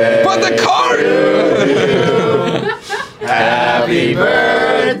birthday. But the card. Happy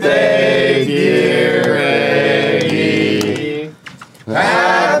birthday, dear Reggie.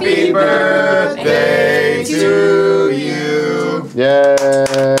 Happy birthday to you. Yay.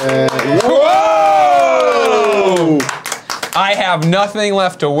 Whoa! I have nothing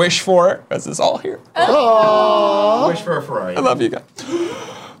left to wish for because it's all here. Wish for a Ferrari. I love you guys.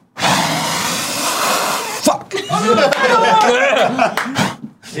 Fuck.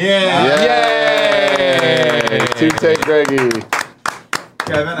 Yeah. Yay. To take Greggy.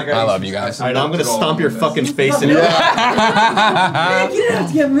 Kevin, I got I love you guys. All right, now I'm gonna stomp your fucking face in it. You didn't have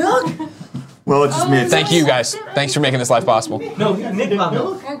to get milk? Well, it's just me. Thank you guys. Thanks for making this life possible. No, Nick bought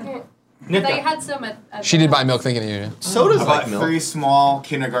milk. Okay. Nick They got had some at She did buy milk thinking of you. So does I like bought milk. 3 small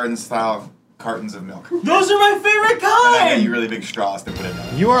kindergarten-style cartons of milk. And Those are my favorite I got kind! you really big straws to put in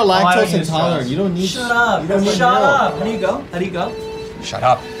them. You are I don't lactose use intolerant. straws. You don't need. Shut up! You don't need Shut milk. up! How do you go? How do you go? Shut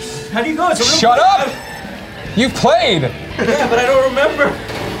up. How do you go? It's a real Shut up! You've played! Yeah, but I don't remember.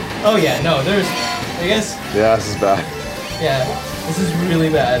 Oh yeah, no, there's. I guess. Yeah, this is bad. Yeah, this is really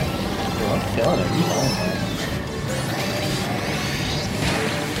bad. I'm killing it. You know.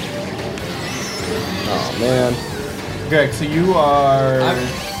 Oh, man. Greg, so you are.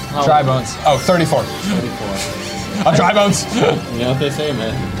 how- Dry bones. Oh, 34. 34. I'm dry bones. You know what they say,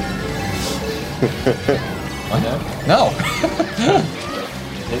 man. No.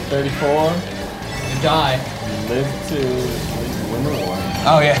 Hit 34. You die. Live to win the war.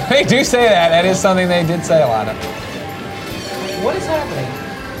 Oh yeah, they do say that. That is something they did say a lot of. What is happening?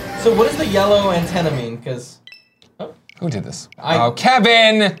 So what does the yellow antenna mean? Because Who did this? I- Oh,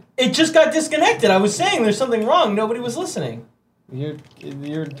 Kevin! it just got disconnected. I was saying there's something wrong. Nobody was listening. You're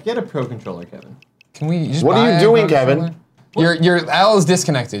get a pro controller, Kevin. Can we just What are buy you a doing, controller? Kevin? Your L is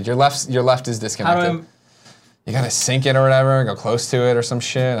disconnected. Your left is How do disconnected. You gotta sync it or whatever, go close to it or some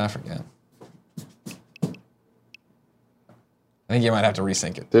shit. I forget. I think you might have to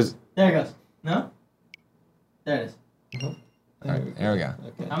resync it. There's, There it goes. No? There it is. All right, there we go.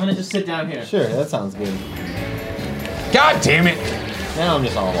 I'm gonna just sit down here. Sure, that sounds good. God damn it! Now I'm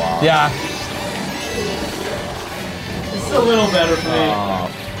just all lost. Yeah. This is a little better for me. Oh,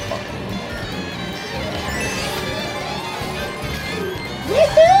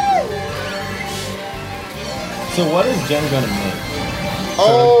 so what is Jen gonna make?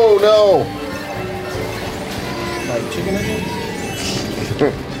 oh, no. Like chicken nuggets?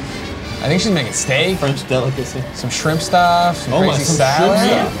 I think she's making steak, French delicacy. some shrimp stuff, some Oh my, crazy some salad.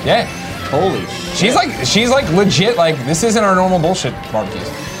 shrimp stuff? Yeah. Holy shit. She's like legit, like, this isn't our normal bullshit barbecues.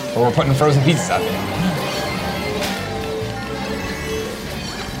 Where we're putting frozen pizzas out there.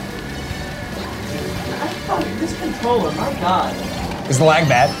 This controller, my god. Is the lag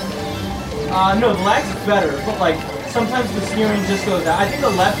bad? No, the lag's better, but like sometimes the steering just goes out. I think the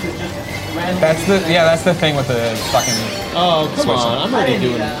left is just randomly. That's the thing with the fucking. Oh, come Switch on. it. I'm I already didn't do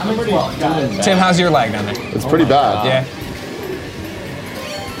doing that. I'm I'm a already 12 guy. doing that. Tim, how's your lag down there? It's pretty bad. Yeah.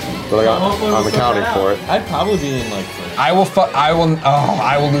 But hopefully we'll I'm sort accounting that for out. it. I'd probably be in like first. I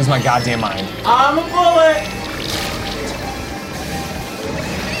will lose my goddamn mind. I'm a bullet!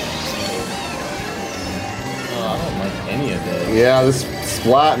 Oh, I don't like any of this. Yeah, this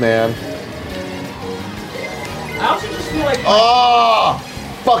splat, man. I also just feel like Oh!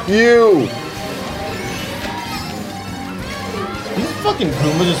 Fuck you! These fucking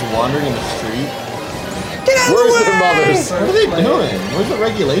Goombas just wandering in the street. Where's their mothers? What are they doing? Where's the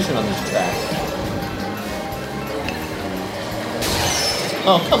regulation on this track?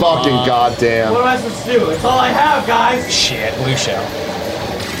 Oh, come Fucking on. goddamn. what am I supposed to do? It's all I have, guys! Shit, blue shell.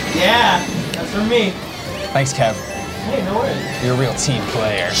 Yeah, that's for me. Thanks, Kev. Hey, no worries. You're a real team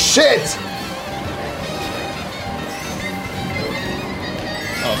player. Shit!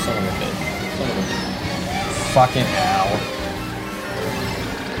 Oh, son of a bitch. Son of a bitch. Fucking hell.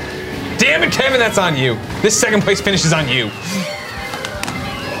 Damn it, Kevin, that's on you. This second place finish is on you.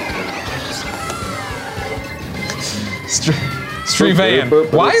 Street Van.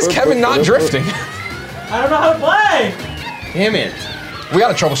 Why is Kevin not drifting? I don't know how to play. Damn it. We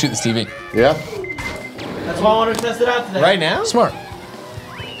gotta troubleshoot this TV. Yeah. That's why I wanted to test it out today. Right now? Smart.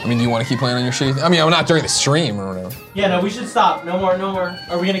 I mean, do you want to keep playing on your shitty? I mean, not during the stream or whatever. Yeah, no, we should stop. No more.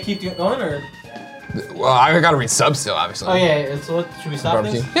 Are we gonna keep going or? Well, I gotta read subs still, obviously. Oh yeah. So what? Should we stop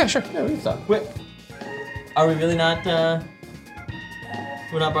Barbecue. this? Yeah, sure. Yeah, we can stop. Wait. Are we really not?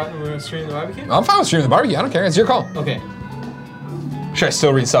 We're streaming the barbecue. I'm fine with streaming the barbecue. I don't care. It's your call. Okay. Should I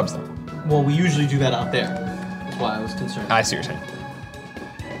still read subs though? Well, we usually do that out there. That's why I was concerned. I see what you're saying.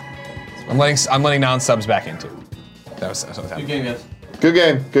 I'm letting non-subs back in too. That's what's Good happening. game, guys. Good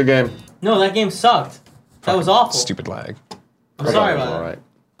game. Good game. No, that game sucked. That was awful. Stupid lag. I'm sorry about All that. right.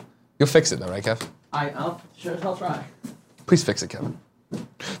 You'll fix it though, right, Kev? I'll try. Please fix it, Kevin.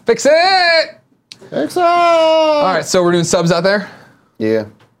 Fix it! Excellent. All right, so we're doing subs out there. Yeah.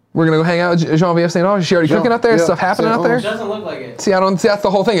 We're gonna go hang out with Jean-Vive St. Ange. Is she already cooking out there? yeah, Stuff happening St. out there? It doesn't look like it. See, that's the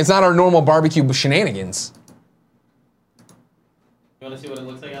whole thing. It's not our normal barbecue shenanigans. You want to see what it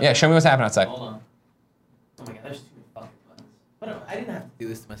looks like? Yeah, show me what's happening outside. Hold on. Oh my god, there's too many fucking buttons. But I didn't have to do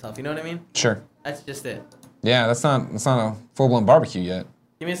this to myself. You know what I mean? Sure. That's just it. Yeah, that's not a full-blown barbecue yet.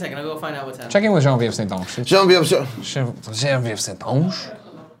 Give me a second. I'll go find out what's happening. Check in with Jean-Vive St. Ange. Jean-Vive, Jean-Vive St. Ange.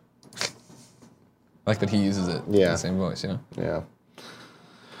 I like that he uses it. Yeah. The same voice, you know? Yeah.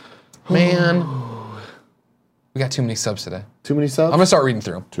 Man. We got too many subs today. Too many subs? I'm gonna start reading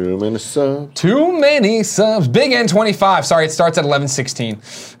through them. Too many subs. Too many subs. Big N25. Sorry, it starts at 11:16.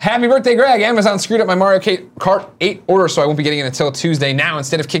 Happy birthday, Greg. Amazon screwed up my Mario Kart 8 order, so I won't be getting it until Tuesday. Now,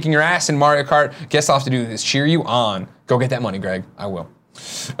 instead of kicking your ass in Mario Kart, guess all I have to do is cheer you on. Go get that money, Greg. I will.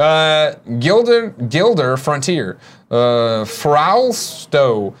 Gilder Frontier.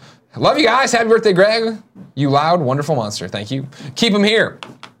 Frausto. Love you guys. Happy birthday, Greg. You loud, wonderful monster. Thank you. Keep him here.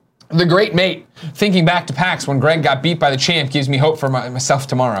 The Great Mate. Thinking back to PAX when Greg got beat by the champ gives me hope for myself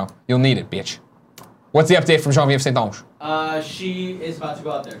tomorrow. You'll need it, bitch. What's the update from Jean-Vive St. Ange? She is about to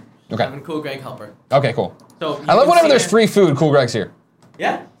go out there. She's Okay. having Cool Greg help her. Okay, cool. So I love you can whenever see there's her- free food, Cool Greg's here.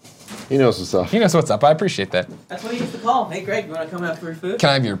 Yeah, He knows what's up. He knows what's up. I appreciate that. that's what he used to call. Hey, Greg, you want to come have free food? Can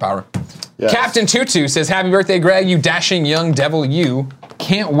I have your power? Yes. Captain Tutu says, happy birthday, Greg, you dashing young devil, you.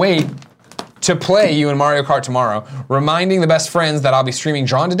 Can't wait to play you in Mario Kart tomorrow. Reminding the best friends that I'll be streaming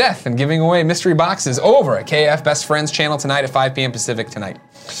Drawn to Death and giving away mystery boxes over at KF Best Friends channel tonight at 5 p.m. Pacific tonight.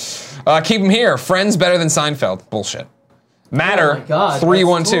 Keep them here. Friends better than Seinfeld. Bullshit. Matter Oh my God, that's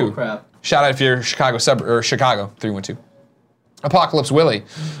 312. bull crap. Shout out if you're Chicago 312. Apocalypse Willie.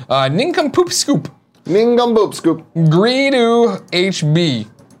 Nincompoop Scoop. Ningum boop scoop. Greedo HB.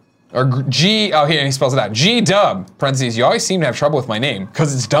 Or G, oh, here, he spells it out. G Dub, parentheses, you always seem to have trouble with my name,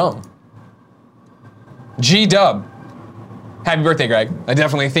 because it's dumb. G Dub. Happy birthday, Greg. I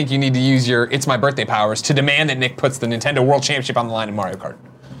definitely think you need to use your It's My Birthday powers to demand that Nick puts the Nintendo World Championship on the line in Mario Kart.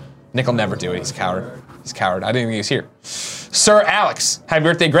 Nick will never do it, he's a coward. He's a coward, I didn't think he was here. Sir Alex, happy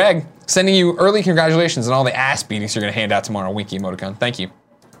birthday, Greg. Sending you early congratulations on all the ass beatings you're gonna hand out tomorrow, Winky emoticon, thank you.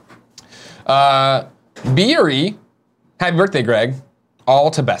 Beery, happy birthday, Greg.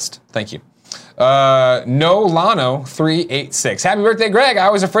 All to best. Thank you. No Lano 386. Happy birthday, Greg. I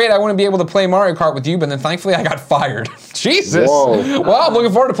was afraid I wouldn't be able to play Mario Kart with you, but then thankfully I got fired. Jesus. Whoa. Well, I'm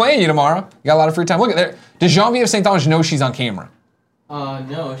looking forward to playing you tomorrow. You got a lot of free time. Look at there. Does Jean-Vive St. Ange know she's on camera?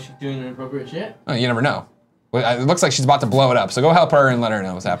 No, she's doing inappropriate shit. Oh, you never know. Well, it looks like she's about to blow it up, so go help her and let her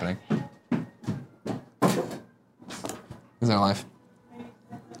know what's happening. Is that life?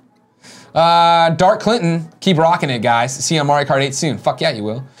 Dark Clinton, keep rocking it, guys. See you on Mario Kart 8 soon. Fuck yeah, you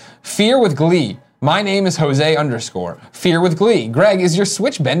will. Fear with Glee. My name is Jose _ Fear with Glee. Greg, is your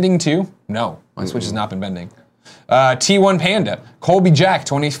Switch bending too? No, my Switch has not been bending. T1 Panda. Colby Jack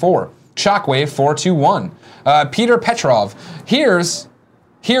 24. Shockwave 421. Peter Petrov. Here is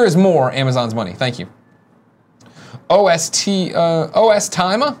more Amazon's money. Thank you. OS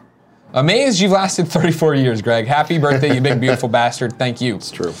Timer. Amazed you've lasted 34 years, Greg. Happy birthday, you big beautiful bastard. Thank you. It's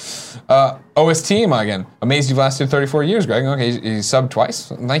true. OST again. Amazed you've lasted 34 years, Greg. Okay, he subbed twice.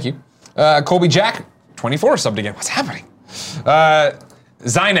 Thank you. Colby Jack, 24 subbed again. What's happening?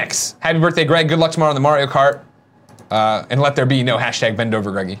 Zynex. Happy birthday, Greg. Good luck tomorrow on the Mario Kart. And let there be no hashtag bend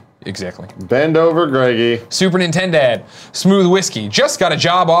over Greggy. Exactly. Bend over, Greggy. Super Nintendad. Smooth Whiskey. Just got a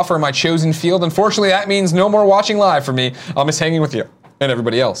job offer in my chosen field. Unfortunately, that means no more watching live for me. I'll miss hanging with you and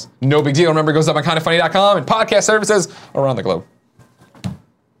everybody else. No big deal. Remember, it goes up on kindoffunny.com and podcast services around the globe.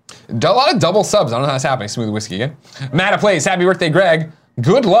 A lot of double subs. I don't know how that's happening. Smooth Whiskey again. Matta Plays. Happy birthday, Greg.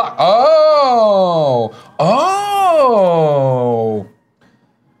 Good luck. Oh.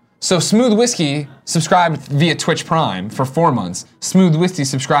 So Smooth Whiskey subscribed via Twitch Prime for 4 months. Smooth Whiskey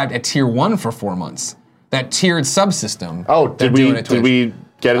subscribed at tier 1 for 4 months. that tiered subsystem. Oh, they're doing at Twitch. did we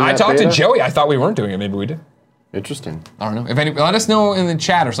get in I that talked beta? to Joey. I thought we weren't doing it. Maybe we did. Interesting. I don't know. If any, let us know in the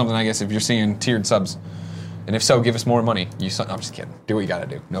chat or something. I guess if you're seeing tiered subs, and if so, give us more money. No, I'm just kidding. Do what you gotta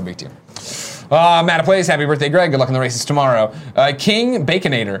do. No big deal. Matt Plays, happy birthday, Greg. Good luck in the races tomorrow. King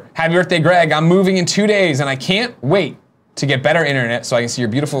Baconator, happy birthday, Greg. I'm moving in 2 days, and I can't wait to get better internet so I can see your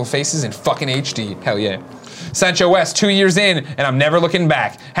beautiful faces in fucking HD. Hell yeah. Sancho West, 2 years in, and I'm never looking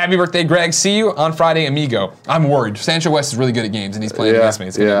back. Happy birthday, Greg. See you on Friday, amigo. I'm worried. Sancho West is really good at games, and he's playing against me.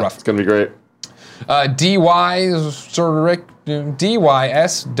 It's gonna be rough. It's gonna be great.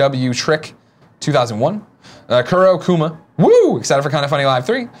 DYSW Trick 2001. Kuro Kuma. Woo! Excited for Kinda Funny Live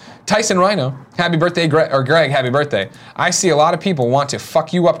 3. Tyson Rhino. Happy birthday, Greg, happy birthday. I see a lot of people want to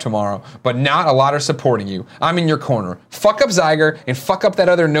fuck you up tomorrow, but not a lot are supporting you. I'm in your corner. Fuck up Zyger and fuck up that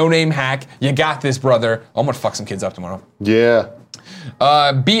other no-name hack. You got this, brother. I'm gonna fuck some kids up tomorrow. Yeah.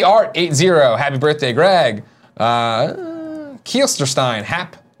 BArt80. Happy birthday, Greg. Kielsterstein.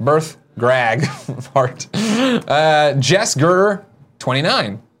 Hap birth, Greg. Heart. Jess Gurr,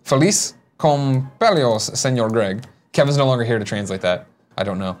 29. Feliz Compelios, Senor Greg. Kevin's no longer here to translate that. I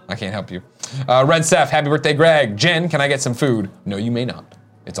don't know. I can't help you. Red Seth, happy birthday, Greg. Jen, can I get some food? No, you may not.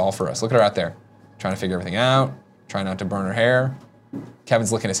 It's all for us. Look at her out there. Trying to figure everything out. Trying not to burn her hair.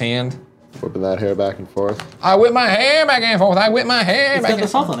 Kevin's licking his hand. Whipping that hair back and forth. I whip my hair back and forth. I whip my hair It's back got the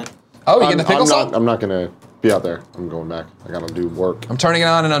and salt forth. on it. Oh, you get the pickle salt? I'm not gonna be out there. I'm going back. I gotta do work. I'm turning it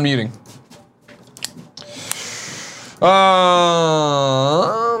on and unmuting.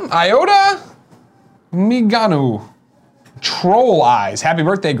 Iota Miganu. Troll Eyes. Happy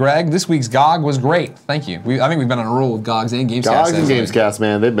birthday, Greg. This week's GOG was great. Thank you. I think we've been on a roll with GOGs and Gamescast. Gogs and Gamescast,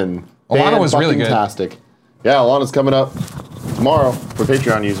 man, they've been Alana was really good. fantastic. Yeah, Alana's coming up tomorrow for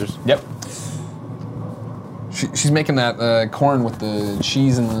Patreon users. Yep. She's making that corn with the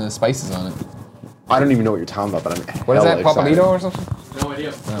cheese and the spices on it. I don't even know what you're talking about, but I'm What is that, hella excited. Papalito or something? No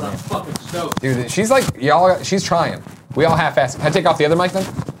idea. But I'm fucking stoked. Dude, she's like, she's trying. We all half-assed. Can I take off the other mic then?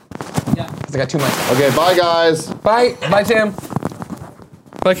 Yeah. Because I got 2 mics. Okay, bye guys. Bye. Bye, Tim.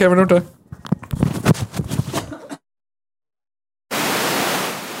 Bye, Kevin. Don't die.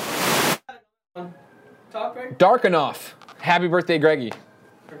 Talk, Greg? Dark enough. Happy birthday, Greggy.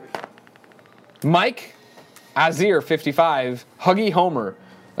 Mike Azir 55, Huggy Homer,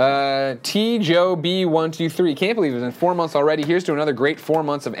 T Joe B123. Can't believe it's been 4 months already. Here's to another great 4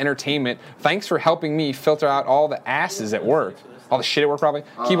 months of entertainment. Thanks for helping me filter out all the asses at work. All the shit at work, probably.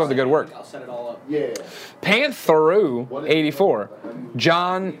 Keep up the good work. I'll set it all up. Yeah. Pantheru 84,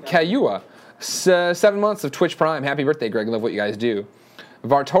 John Kayua, 7 months of Twitch Prime. Happy birthday, Greg. Love what you guys do.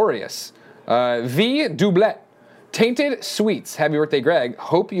 Vartorius, V Doublet, Tainted Sweets. Happy birthday, Greg.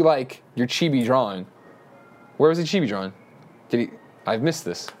 Hope you like your chibi drawing. Where was the chibi drawing? I've missed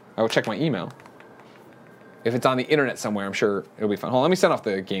this. I will check my email. If it's on the internet somewhere, I'm sure it'll be fun. Hold on, let me send off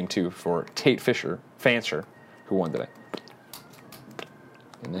the game too for Tate Fisher, Fancher, who won today.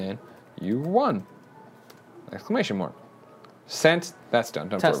 And then you won. Exclamation mark. Sent. That's done.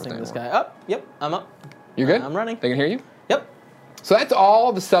 Don't Testing this guy. Up. Yep. I'm up. You good? I'm running. They can hear you? Yep. So that's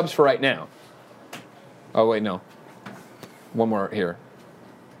all the subs for right now. Oh, wait, no. One more here.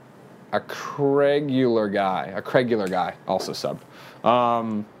 A Craigular guy, also subbed. So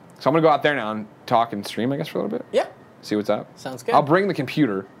I'm going to go out there now and talk and stream, I guess, for a little bit. Yeah. See what's up. Sounds good. I'll bring the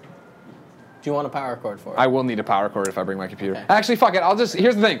computer. Do you want a power cord for it? I will need a power cord if I bring my computer. Okay. Actually, fuck it.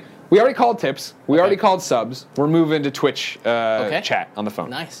 Here's the thing. We already called tips. We already called subs. We're moving to Twitch chat on the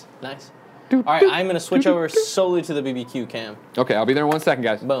phone. Nice. All right, I'm going to switch over solely to the BBQ cam. Okay, I'll be there in 1 second,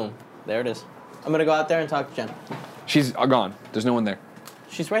 guys. Boom. There it is. I'm going to go out there and talk to Jen. She's gone. There's no one there.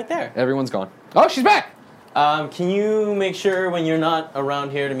 She's right there. Everyone's gone. Oh, she's back! Can you make sure when you're not around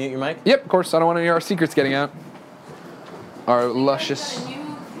here to mute your mic? Yep, of course. I don't want any of our secrets getting out. Our luscious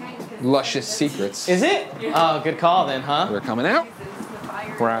secrets. Is it? Oh, good call then, huh? We're coming out.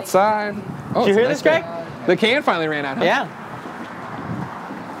 We're outside. Oh, Did you hear it's this, a nice Greg? day. The can finally ran out, huh? Yeah.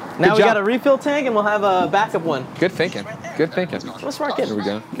 Now we job. got a refill tank and we'll have a backup one. Good thinking. Good thinking. Let's rock it. Here we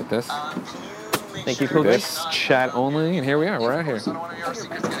go. Get this. Thank you, Cougar. This chat only, and here we are. We're out here.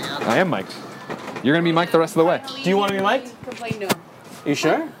 I am mic'd. You're gonna be mic'd the rest of the way. Do you want to be mic'd? Complain no. You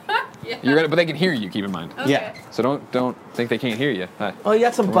sure? You're gonna, but they can hear you. Keep in mind. Okay. Yeah. So don't think they can't hear you. Hi. Oh, you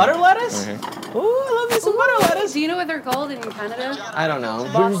got some butter lettuce? Over here. Ooh, I love me some butter lettuce. Do you know what they're called in Canada? I don't know.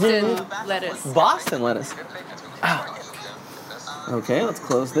 Boston lettuce. Boston lettuce. Ow. Okay, let's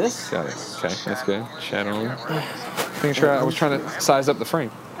close this. Got it. Okay, that's good. Chat only. Making sure I was trying to size up the frame.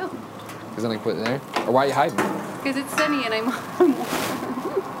 Oh, Because then I can put it there. Or why are you hiding? because it's sunny and I'm.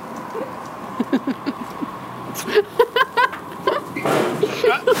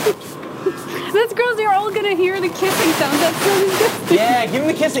 That's gross. You're all gonna hear the kissing sound. That's so disgusting. Yeah, give him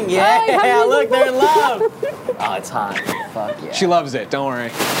the kissing. I Yeah, haven't look, even- they're in love. Oh, it's hot. Fuck yeah. She loves it. Don't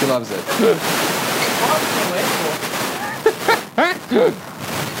worry. She loves it.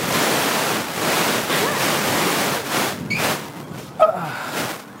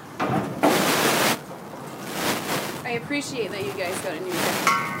 I appreciate that you guys got a new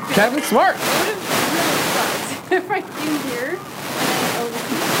bed. Kevin's smart. It would have really sucked if I came here and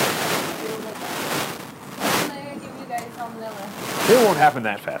then I'm gonna give you guys salmonella. It won't happen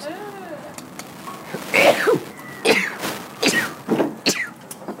that fast.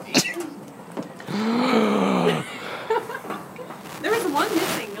 There was one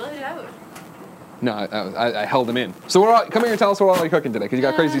missing. Let it out. No, I held him in. So come here and tell us what all you're cooking today, because you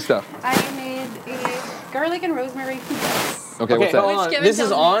got crazy stuff. I made a garlic and rosemary fougasse. Okay, Okay, what's that? hold Which on. Kevin This is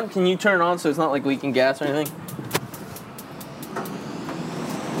tells me- on. Can you turn it on so it's not like leaking gas or anything?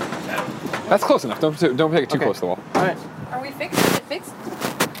 That's close enough. Don't take it too Okay. close to the wall. All right. Are we fixed? Is it fixed?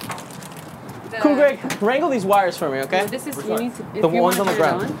 Cool, Greg. Wrangle these wires for me, okay? No, this is, you need to, if The you ones want on to the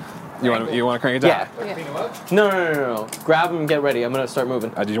turn it ground. You want to crank it down? Yeah. on. Yeah. No. Grab them and get ready. I'm gonna start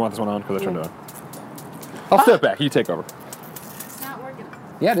moving. Did you want this one on? Because I turned it on. I'll step back. You take over. It's not working.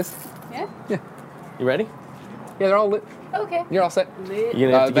 Yeah, it is. Yeah? You ready? Yeah, they're all lit. Okay. You're all set. Lit. You're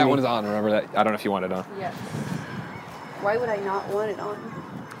gonna have to That give me- one is on. Remember that? I don't know if you want it on. Yeah. Why would I not want it on?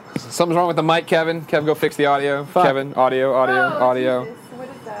 Something's wrong with the mic, Kevin. Kev, go fix the audio. Fuck. Kevin, audio. Oh, audio. Jesus. What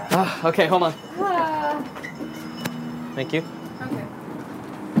is that? Okay, hold on. Ah. Thank you. Okay.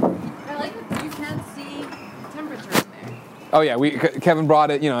 I like that you can't see temperature in there. Oh yeah, Kevin brought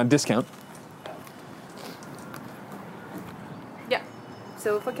it, on discount. Yeah.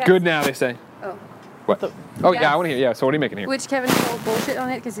 So if a cat. Good now, they say. Oh. What? Oh Yes. yeah, I want to hear. Yeah. So what are you making here? Which Kevin called bullshit on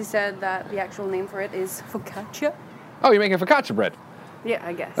it because he said that the actual name for it is focaccia. Oh, you're making focaccia bread. Yeah,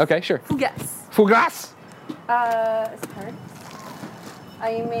 I guess. Okay, sure. Fougasse. Fougasse. Sorry.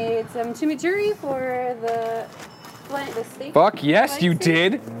 I made some chimichurri for the steak. Fuck yes, you slices.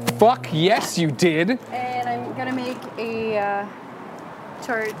 did. Fuck yes, you did. And I'm gonna make a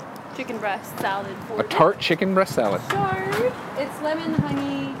tart chicken breast salad for A tart chicken breast salad. Tart. It's lemon,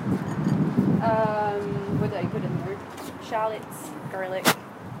 honey. What did I put in there? Shallots, garlic,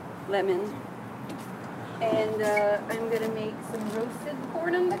 lemon. And I'm gonna make some roasted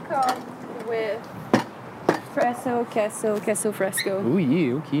corn on the cob with queso fresco. Ooh,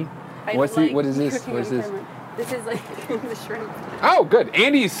 yeah, okay. I What is this? cooking What is on this? camera. This is like the shrimp. Oh, good.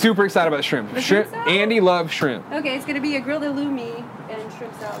 Andy is super excited about shrimp. The Shrimp. shrimp salad? Andy loves shrimp. Okay, it's gonna be a grilled halloumi and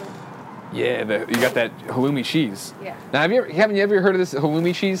shrimp salad. Yeah, you got that halloumi cheese. Yeah. Now, haven't you ever heard of this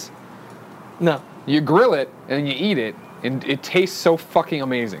halloumi cheese? No. You grill it and you eat it, and it tastes so fucking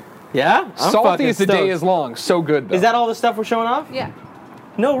amazing. Yeah? I'm Salty fucking as the day stoked. is long. So good, though. Is that all the stuff we're showing off? Yeah.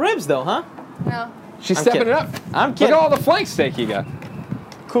 No ribs though, huh? No. She's I'm stepping kidding. it up. I'm Look kidding. at all the flank steak you got.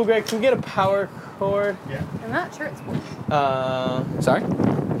 Cool, Greg. Can we get a power cord? I'm not sure it's working. Sorry?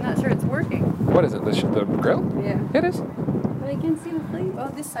 I'm not sure it's working. What is it? The grill? Yeah. It is. But I can see the flame. Oh,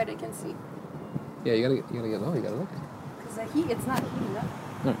 this side I can see. Yeah, you gotta look. Because the heat, it's not heating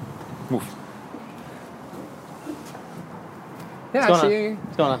up. Move. Yeah, What's I going see. on?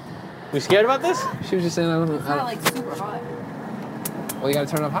 What's going on? We scared about this? She was just saying, I don't It's not know. like super hot. Well, you gotta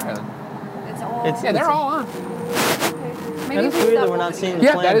turn it up higher then. It's all. It's- Yeah, they're all on. Okay. Maybe That is we weird stop that we're not opening seeing it. the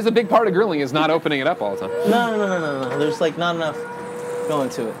Yeah, flame. that is a big part of grilling, is not opening it up all the time. No. There's like not enough going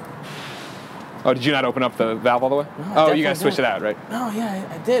to it. Oh, did you not open up the valve all the way? No, I Oh, you definitely gotta switch it didn't. out, right? No, yeah,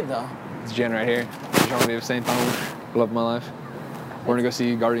 I did though. It's Jen right here. Jean-Vive St. Paul. Love of my life. We're gonna go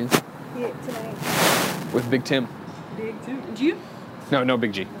see Guardians Yeah, tonight. with Big Tim. Big too. Did you? No,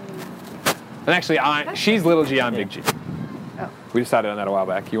 Big G. And actually, she's Little G, I'm Big G. Oh. We decided on that a while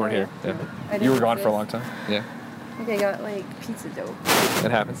back. You weren't here. Yeah. I didn't You were know gone for a this. long time. Yeah, Okay, I got like pizza dough.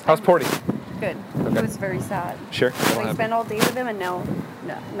 it happens. How's Porty? Good. Okay. It was very sad. Sure. So I spent all day with him and now,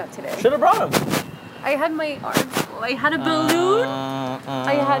 no, not today. Should have brought him. I had my arms full. I had a balloon.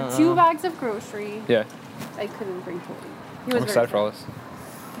 I had 2 bags of grocery. Yeah, I couldn't bring Tori. He was I'm very excited for all this.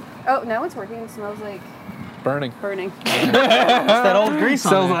 Oh, now it's working. It smells like Burning. burning. It's that old grease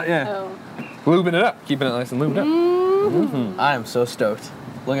on there. Yeah. Oh. Lubing it up, keeping it nice and lubed up. Mm-hmm. I am so stoked.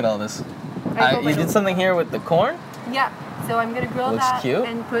 Look at all this. I hope I You don't- did something here with the corn? Yeah. So I'm gonna grill Looks that cute.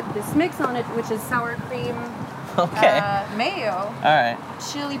 and put this mix on it, which is sour cream, Okay. mayo, all right.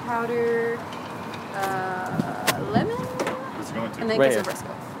 chili powder, lemon, What's it going to? and then Right queso here. fresco.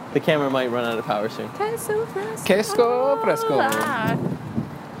 The camera might run out of power soon. Queso fresco. Queso fresco. Ah.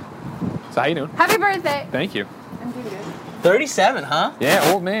 So how you doing? Happy birthday. Thank you. I'm doing good. 37, huh?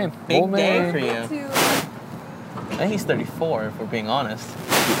 Yeah, old man. Big old day man. for you. To think he's 34, if we're being honest.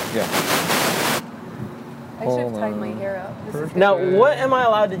 Yeah. I should have tied my hair up. This is Now, good. what am I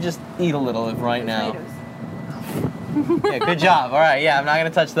allowed to just eat a little of right now? Tomatoes. Yeah, good job. All right, yeah, I'm not gonna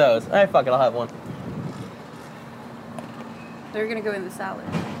touch those. All right, fuck it, I'll have one. They're gonna go in the salad.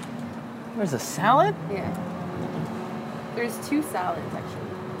 There's a salad? Yeah. There's 2 salads actually.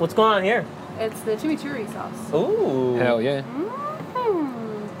 What's going on here? It's the chimichurri sauce. Ooh. Hell yeah.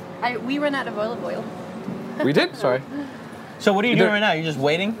 We ran out of olive oil. We did? Sorry. So what are you doing right now? You're just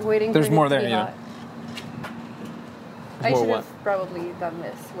waiting? Waiting There's for more it to there, be yeah. hot. I More should what? have probably done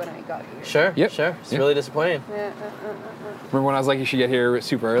this when I got here. Sure, Yep. sure. It's Yeah. really disappointing. Yeah, Remember when I was like, you should get here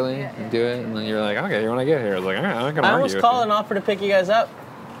super early Yeah, and yeah, do it? And then you were like, okay, when I get here. I was like, all right, I'm not going to I argue almost with called you. and offered to pick you guys up.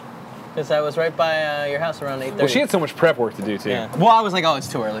 Because I was right by your house around 8:30. Well, she had so much prep work to do, too. Yeah. Well, I was like, oh, it's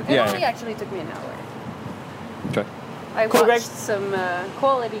too early. It Yeah, only yeah. actually took me an hour. Okay. I Cool, watched Greg. some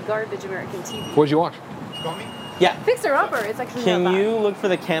quality garbage American TV. What'd you watch? Call me. Yeah. Fixer Upper, it's actually Can not bad. you look for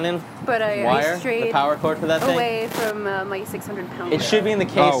the Canon But I wire, the strayed power cord for that thing? away from my 600-pound. It should be in the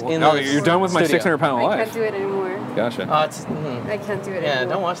case in no, the you're done with my studio. 600-pound I life. can't do it anymore. Gotcha. Oh, it's, I can't do it yeah,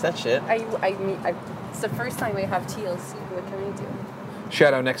 anymore. don't watch that shit. It's the first time I have TLC. What can I do?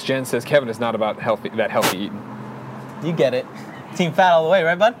 Shadow Next Gen says Kevin is not about healthy eating. You get it. Team fat all the way,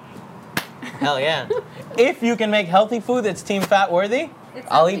 right, bud? Hell yeah. If you can make healthy food that's team fat worthy, It's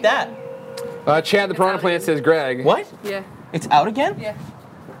I'll healthy eat that. again. Chad the Piranha out Plant again. says Greg. What? Yeah. It's out again? Yeah.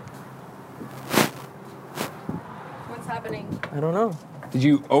 What's happening? I don't know. Did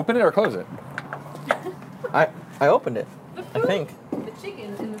you open it or close it? I opened it. The I food, think. the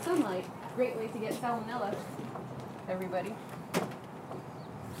chicken in the sunlight. Great way to get salmonella. Everybody.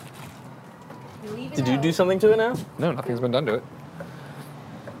 Leave it Did you out. do something to it now? No, nothing's been done to it.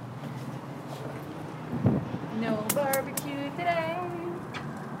 No barbecue today.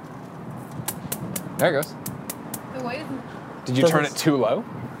 There it goes. So why isn't? Did you turn it too low?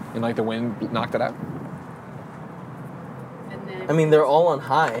 And like the wind knocked it out? And then. I mean, they're all on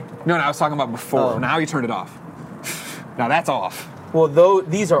high. No, I was talking about before. Oh. Now you turned it off. Now that's off. Well, though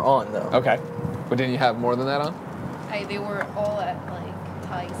these are on though. Okay. But didn't you have more than that on? They were all at like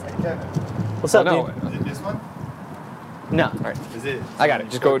high setting. What's up, no. dude? Is it this one? No. All right. Is it? I got it.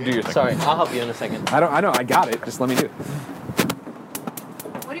 Just go do your thing. Sorry, I'll help you in a second. I know. I got it. Just let me do it.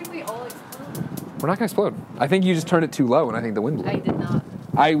 What if we all explode? We're not gonna explode. I think you just turned it too low, and I think the wind blew. I did not.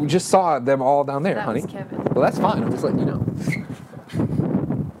 I just saw them all down there, That honey. was Kevin. Well, that's fine. I'm just letting you know.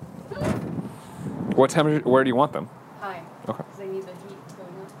 What temperature? Where do you want them? High. Okay. Because I need the heat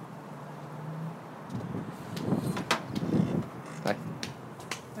going up. Hi.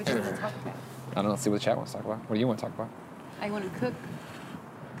 What do you want to talk about? I don't know. Let's see what the chat wants to talk about. What do you want to talk about? I want to cook.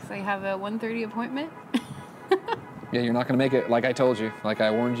 Because I have a 1:30 appointment. Yeah, you're not gonna make it like I told you, like I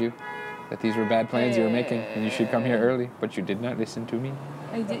warned you, that these were bad plans you were making, and you should come here early, but you did not listen to me.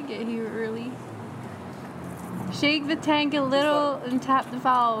 I did get here early. Shake the tank a little and tap the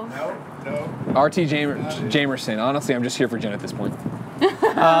valve. No. RT Jamerson. Honestly, I'm just here for Jen at this point.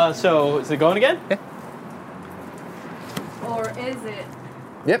 So is it going again? Yeah. Or is it?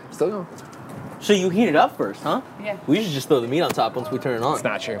 Yep, still going. So you heat it up first, huh? Yeah. We should just throw the meat on top once we turn it on. It's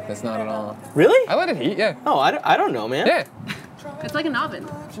not true. That's not at all. Really? I let it heat. Yeah. Oh, I don't know, man. Yeah. It's like an oven.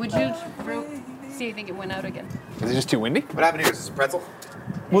 Would you see? I think it went out again. Is it just too windy? What happened here? Is this a pretzel?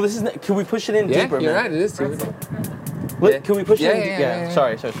 Well, this is. Can we push it in deeper, you're man? right. It is too windy. Let- Yeah. Can we push Yeah, it in? yeah, yeah.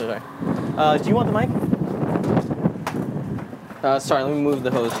 Sorry. Do you want the mic? Sorry. Let me move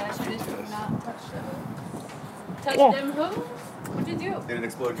the hose. Touch Oh. them hose? What'd you do? Did it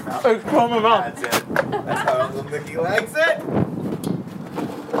explode in your mouth? It's from my mouth. That's it. That's how Uncle Mickey likes it.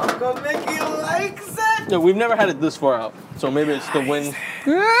 Uncle Mickey likes it. No, we've never had it this far out, so maybe it's the wind.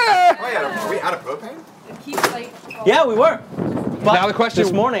 Oh, yeah. Are we out of propane? It keeps like. Yeah, we were. But Now the question-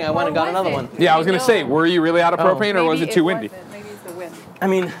 this morning I went and got Or was another it? one. Yeah, I was gonna say, were you really out of Oh. propane, or was Maybe it too windy? wasn't. Maybe it's the wind. I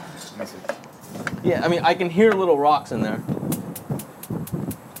mean, yeah. I mean, I can hear little rocks in there.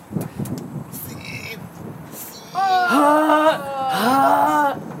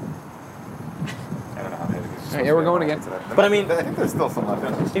 I don't know how heavy this is. Alright, yeah, we're going again. But I mean- I think there's still some left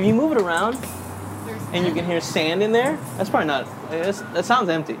in it. If you move it around and you can hear sand in there, that's probably not. That sounds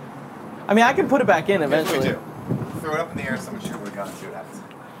empty. I mean, I can put it back in Here's what we eventually. do. Throw it up in the air, someone shoot it with a gun and see what happens.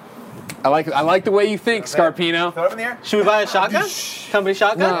 I like the way you think, Scarpino. Throw it up in the air. Should we buy a shotgun? Company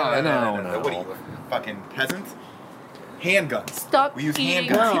shotgun? No. What are you, a fucking peasant? Handguns. Stop We use eating.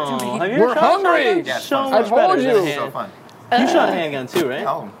 handguns. No. Have you We're ever shot a hungry. shotgun? Yeah, it's So fun. much I told better than you. a So hand. fun. You shot a handgun too, right?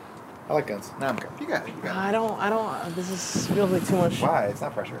 Oh, I like guns. No, I'm good. You got it. You got it. I don't. This is feels like too much. Why? It's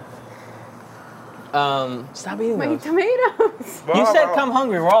not pressure. Stop eating My those. tomatoes. You said come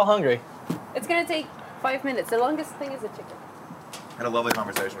hungry. We're all hungry. It's gonna take 5 minutes. The longest thing is the chicken. Had a lovely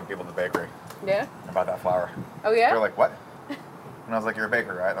conversation with people at the bakery Yeah? about that flour. Oh, yeah? They're like, what? And I was like, you're a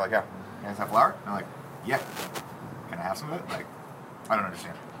baker, right? They're like, yeah. You guys have flour? And I'm like, yeah. Can I have some of it? Like, I don't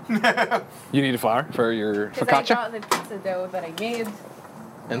understand. You need a flour for your Because I focaccia? got the pizza dough that I made.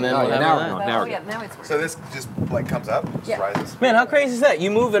 And then Oh, what yeah, happened now to we're that? going. Now Oh, we're yeah, good. now it's working. So this just like comes up, just Yeah. rises. Man, how crazy is that? You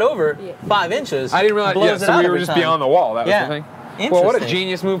move it over Yeah. 5 inches. I didn't realize. blows Yeah, it so out we were every just time. beyond the wall. That was Yeah. the thing. Well, what a Interesting.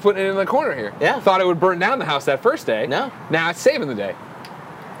 genius move putting it in the corner here. Yeah. Thought it would burn down the house that first day. No. Now it's saving the day.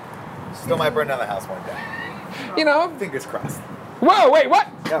 Still might burn down the house one day. You know. Fingers crossed. Whoa, wait, what?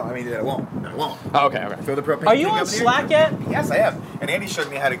 No, I mean it won't. It won't. Oh, okay, okay. Throw the propane. Are you thing on up here. Slack yet? Yes, I am. And Andy showed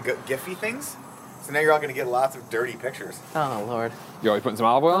me how to Giphy things. So now you're all gonna get lots of dirty pictures. Oh, Lord. You always putting some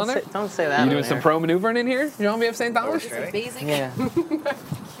olive oil on there? Don't say that. You on doing some there. pro maneuvering in here? Jean-Vive St. Thomas? Just a basic. Yeah.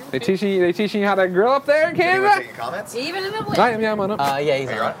 They teaching you how to grill up there in Anyone Canada? taking comments? Even in the blink. Yeah, I'm on it. Yeah, he's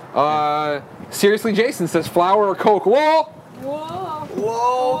Are you on. on it? Seriously, Jason says flour or Coke. Lol. Whoa.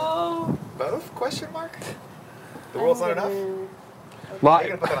 Whoa. Both? Question mark? The world's not enough? You're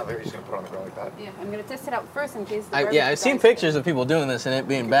gonna put that on there. You're just gonna put it on the grill like that. Yeah, I'm gonna test it out first in case. The Yeah, I've seen pictures of people doing this and it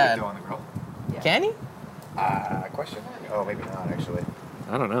being bad. Go on the grill. Can he? Question mark? Oh, maybe not actually.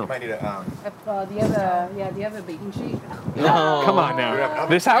 I don't know. You might need a the other baking sheet. No. Come on now.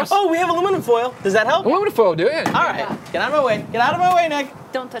 This house? Oh, we have aluminum foil. Does that help? Aluminum foil, do it. All right. Get out of my way. Get out of my way, Nick.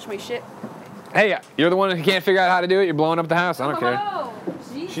 Don't touch my shit. Hey, you're the one who can't figure out how to do it. You're blowing up the house. I don't care. Oh,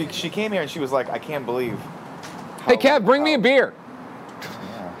 Jesus. She came here and she was like, I can't believe. Hey, Kev, bring me a beer.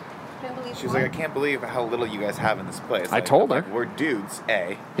 Yeah. Can't believe She was like, I can't believe how little you guys have in this place. I Like, told her. like, we're dudes,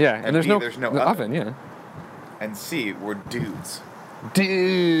 A. Yeah, and there's B, no, there's no oven. Yeah. And C, we're dudes.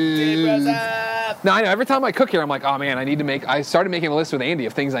 Dude. No, I know. Every time I cook here, I'm like, oh man, I started making a list with Andy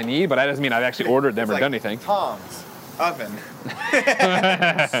of things I need, but that doesn't mean I've actually ordered them It's or like done anything. Tongs, oven,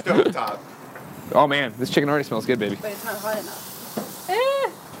 stovetop. Oh man, this chicken already smells good, baby. But it's not hot enough.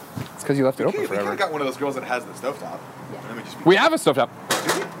 It's because you left it open We kind forever. of got one of those girls that has the stovetop. Yeah. Let me just be We have a stovetop.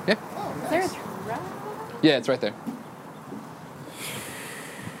 Yeah. Oh, Is there a nice. trap? Yeah, it's right there.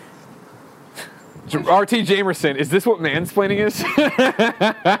 RT Jamerson, is this what mansplaining is?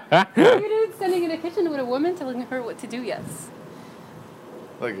 You're dude standing in the kitchen with a woman telling her what to do, yes.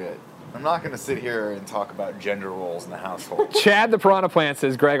 Look at it. I'm not going to sit here and talk about gender roles in the household. Chad the Piranha Plant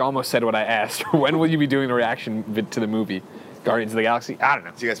says, Greg almost said what I asked. When will you be doing the reaction to the movie? Guardians of the Galaxy? I don't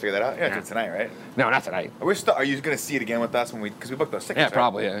know. Did you guys figure that out? Yeah, it's tonight, right? No, not tonight. Are you going to see it again with us because we booked those tickets? Yeah, right?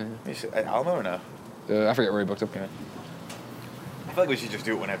 probably, yeah. You should, I'll know or no. I forget where we booked up. Okay. I feel like we should just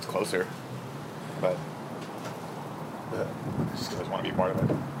do it when it's closer. But just because I want to be part of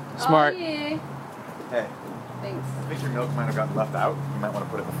it. Smart. Oh, yeah. Hey, Thanks. I think your milk might have gotten left out. You might want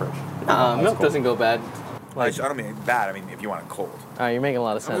to put it in the fridge. Milk cold. doesn't go bad. I don't mean bad. I mean if you want it cold. All right, you're making a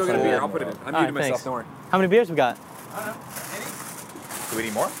lot of sense. go get a on beer. that. I'll put it in. I'm All right, thanks. don't worry. How many beers we got? Do we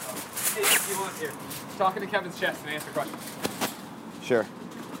need more? Hey, if you want here. Talking to Kevin's chest and answer questions. Sure.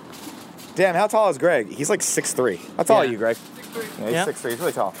 Damn, how tall is Greg? He's like 6'3". How tall are you, Greg? 6'3". Yeah, he's 6'3". He's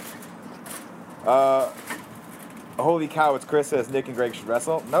really tall. Holy cow, it's Chris says Nick and Greg should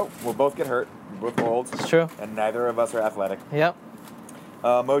wrestle. Nope, we'll both get hurt. We're both old. It's true. And neither of us are athletic. Yep.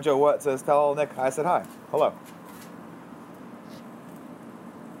 Mojo What says, tell Nick I said hi. Hello.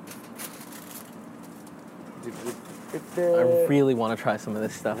 I really want to try some of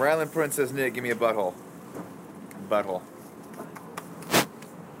this stuff. Ryland Prince says, Nick, give me a butthole. Butthole.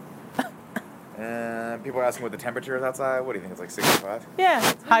 People are asking what the temperature is outside. What do you think? It's like 65?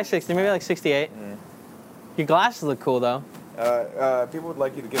 Yeah, high 60, maybe like 68. Your glasses look cool though. People would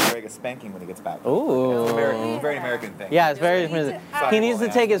like you to give Greg a spanking when he gets back. Ooh. It's a very American thing. Yeah, it's very. Yeah. He needs to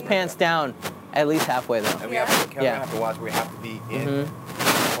take his pants down at least halfway though. And we have to, Kevin, Yeah. have to watch. We have to be in the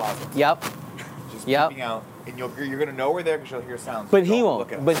closet. Yep. Just Yep. peeping out. And you're going to know we're there because you'll hear sounds. But he Don't won't.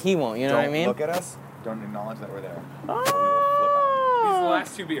 look at us. But he won't. You know Don't what I mean? look at us. Don't acknowledge that we're there. These are the Oh.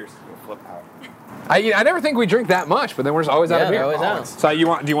 last 2 beers. We'll flip out. I never think we drink that much, but then we're just always out Yeah, of beer. they're always out. So do you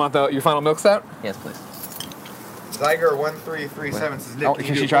want your final milk stout? Yes, please. Tiger1337 says, Nick, Oh, can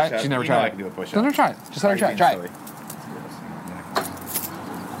can you she do a try it? push-up? She's never You know tried I it. can do a push-up. Let her try it. Just let her try it. Try it.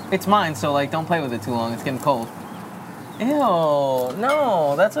 It's mine, so like, don't play with it too long. It's getting cold. Ew,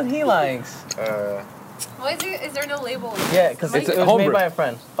 no, that's what he likes. Why is there no label? Yeah, because It's it a was homebrew. made by a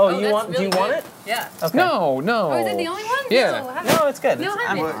friend. Oh, Oh, you that's want? Do really you want good. it? Yeah. Okay. No. Oh, is it the only one? Yeah. No, have No, it. it's good. No, have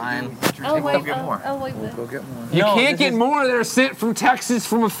I'm it. fine. I'll wipe. get more. I'll wipe it. Go get more. You No, can't this get is- more that are sent from Texas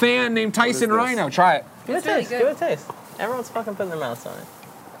from a fan named Tyson this? Rhino. Try it. Give it a It's really taste. good. Give it a taste. Everyone's fucking putting their mouths on it.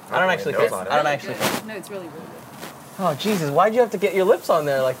 I don't actually nose care. on it. I don't Really actually good. care. No, it's really, really good. Oh Jesus! Why'd you have to get your lips on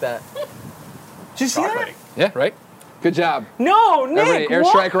there like that? Did you see that? Chocolatey. Yeah, right? Good job. No, Nick. Everybody,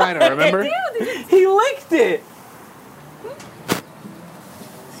 Airstrike why? Rhino, remember? He licked it.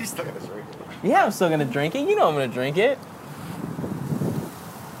 She's still gonna drink it. Yeah, I'm still gonna drink it. You know I'm gonna drink it.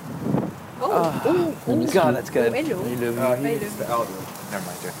 God, that's good. Hello. He's the elder. Never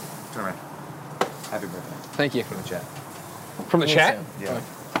mind, Jay. Turn around. Happy birthday. Thank you. From the chat. From the Me chat? too. Yeah.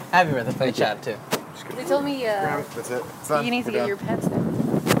 Happy birthday. Thank you. Chat too. They told me That's it. It's done. you need to We're get done. your pets now.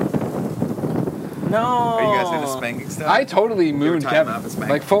 No. Are you guys into spanking stuff? I totally mooned time Kevin. out for spanking.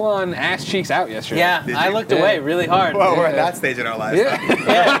 Like full on ass cheeks out yesterday. Yeah, Did I you? looked Yeah. away really hard. Well, we're at Yeah. that stage in our lives. Yeah.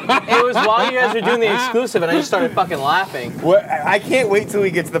 Yeah, it was while you guys were doing the exclusive, and I just started fucking laughing. Well, I can't wait till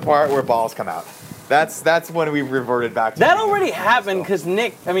we get to the part where balls come out. That's when we reverted back to That the already beginning. happened because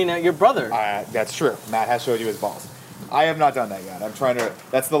Nick, your brother. That's true. Matt has showed you his balls. I have not done that yet. I'm trying to.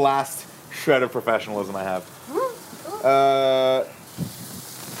 That's the last shred of professionalism I have.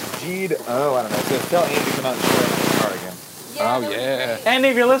 Jeed. Oh, I don't know. So tell Andy to come out and show his car again. Oh, that was yeah. great. Andy,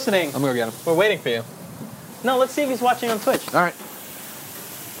 if you're listening, I'm gonna go get him. we're waiting for you. No, let's see if he's watching on Twitch. All right.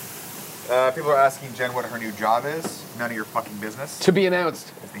 People are asking Jen what her new job is. None of your fucking business. To be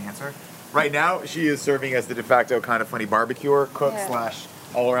announced. Is the answer. Right now, she is serving as the de facto kind of funny barbecuer, cook Yeah.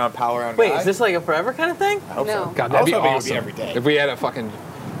 / all around pal around Wait, guy. is this like a forever kind of thing? I hope No. so. God, I that'd be also think it would awesome. every day. If we had a fucking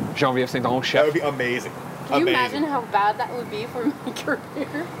Jean-Vive Saint-Don That chef. would be amazing. Can you amazing. imagine how bad that would be for my career?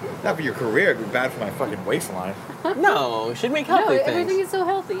 Not for your career, it'd be bad for my fucking waistline. No, we should make No, healthy everything things. is so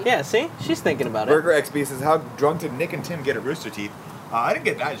healthy. Yeah, see? She's thinking about it. Burger XB says, how drunk did Nick and Tim get at Rooster Teeth? I didn't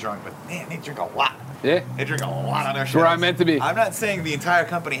get that drunk, but man, they drink a lot. Yeah. They drink a lot on their shows. Where I'm meant to be. I'm not saying the entire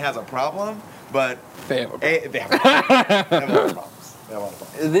company has a problem, but They have a they have a lot of problems. They have a lot of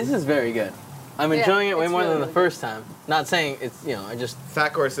problems. This is very good. I'm Yeah, enjoying it way it's more really than the good. first time. Not saying it's, I just,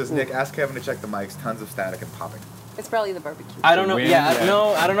 Fat Gore says, Nick, ask Kevin to check the mics. Tons of static and popping. It's probably the barbecue. I don't know. Wind, Yeah, yeah.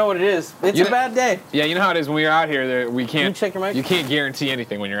 no, I don't know what it is. It's You a know- bad day. Yeah, you know how it is when we're out here. We can't. you check your mic? You can't guarantee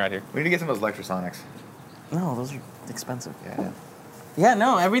anything when you're out here. We need to get some of those Electrosonics. No, those are expensive. Yeah. Yeah,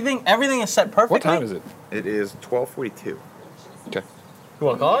 no, everything is set perfectly. What time is it? It is 12:42. Okay. You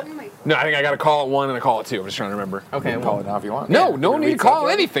want to call it? No, I think I got a call at 1 and a call at 2. I'm just trying to remember. Okay, Call well, it now if you want. No, Yeah. no Did we need to read call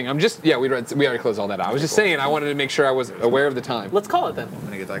something? anything. We already closed all that out. I was just saying I wanted to make sure I was aware of the time. let's call it then. I'm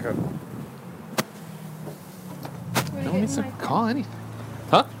gonna get that code. No one needs to call anything.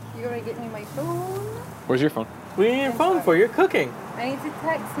 Huh? You're gonna get me my phone. Where's your phone? What do you need your phone for? You're cooking. I need to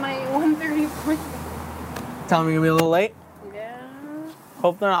text my 1:30 appointment. Tell me you're gonna be a little late. Yeah.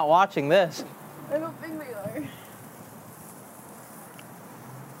 Hope they're not watching this. I don't think they are.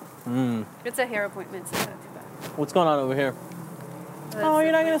 It's a hair appointment, so it's not too bad. What's going on over here? Oh,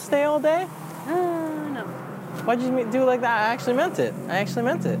 you're not gonna stay all day? No. Why'd you do it like that? I actually meant it.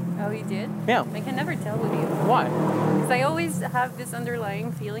 Oh, you did? Yeah. I can never tell with you. Why? Because I always have this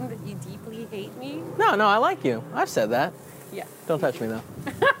underlying feeling that you deeply hate me. No, I like you. I've said that. Yeah. Don't touch me though.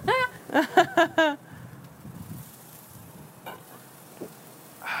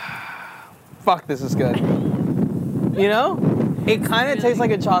 Fuck, this is good. You know? It kind of tastes like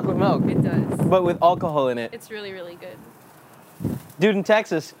a chocolate milk, It does. but with alcohol in it. It's really, really good. Dude in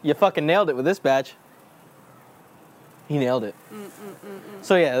Texas, you fucking nailed it with this batch. He nailed it.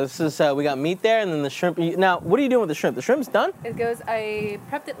 So yeah, this is we got meat there, and then the shrimp. Now, what are you doing with the shrimp? The shrimp's done. It goes, I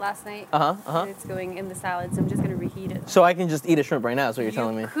prepped it last night. And It's going in the salad, so I'm just going to reheat it. So I can just eat a shrimp right now. Is what you're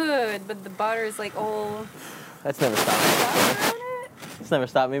telling me? You could, but the butter is like all That's never stopped me. butter on it. It's never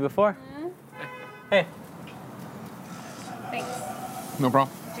stopped me before. Hey, Thanks. No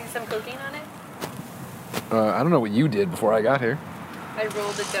problem. Do some cooking on it. I don't know what you did before I got here. I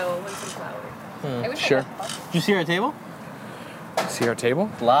rolled the dough and some flour. I wish Sure. I had pasta. did you see our table? See our table?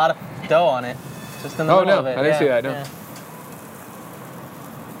 A lot of dough on it. Just in the Oh, middle no, of it. I didn't see that, no. yeah.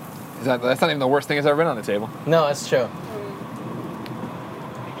 That's not even the worst thing that's ever been on the table. No, that's true.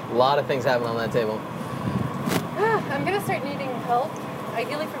 A lot of things happen on that table. I'm going to start needing help,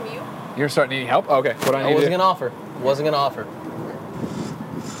 ideally from you. You're starting to need help? Okay. What do I I need wasn't to gonna offer.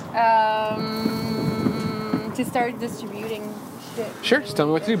 To start distributing shit. Sure, just tell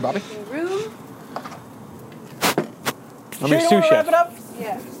me what to do, Bobby. Making room. I'm Sure your you sous wanna chef. wrap it up?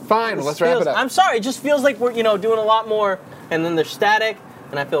 Yeah. Fine, well, let's wrap it up. I'm sorry, it just feels like we're, doing a lot more, and then there's static,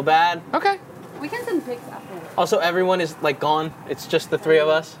 and I feel bad. Okay. We can send pics afterwards. Also, everyone is like gone. It's just the three of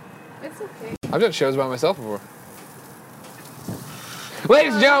us. It's okay. I've done shows by myself before.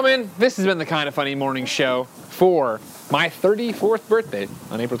 Ladies and gentlemen, this has been the Kind of Funny Morning Show for my 34th birthday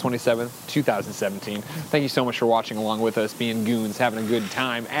on April 27th, 2017. Thank you so much for watching along with us, being goons, having a good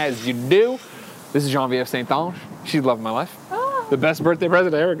time as you do. This is Jean-Vive Saint-Onge. She's loving my life. Oh. The best birthday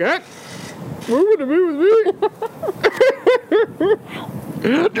present I ever got. What would it be with me?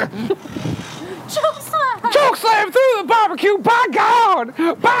 Choke slap! Choke choke slam through the barbecue. By God!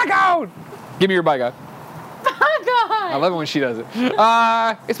 By God! Give me your by God. I love it when she does it.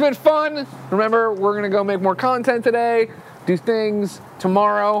 It's been fun. Remember, we're going to go make more content today, do things.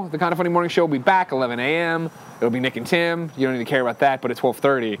 Tomorrow, the Kind of Funny Morning Show will be back, 11 a.m. It'll be Nick and Tim. You don't need to care about that, but at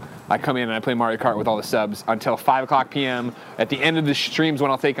 12:30, I come in and I play Mario Kart with all the subs until 5 o'clock p.m. At the end of the streams when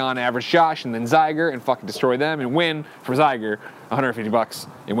I'll take on Average Josh and then Zyger and fucking destroy them and win for Zyger $150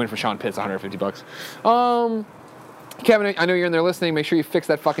 and win for Sean Pitts $150. Kevin, I know you're in there listening. Make sure you fix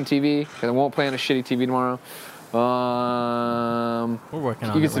that fucking TV because it won't play on a shitty TV tomorrow. We're working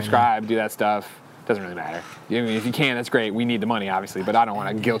on You it can subscribe, do that stuff. Doesn't really matter. I mean, if you can, that's great. We need the money, obviously, but I don't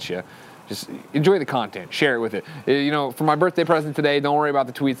want to guilt you. Just enjoy the content. Share it with it. You know, for my birthday present today, don't worry about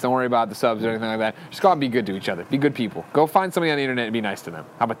the tweets. Don't worry about the subs or anything like that. Just go out and be good to each other. Be good people. Go find somebody on the internet and be nice to them.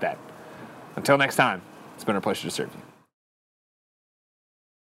 How about that? Until next time, it's been our pleasure to serve you.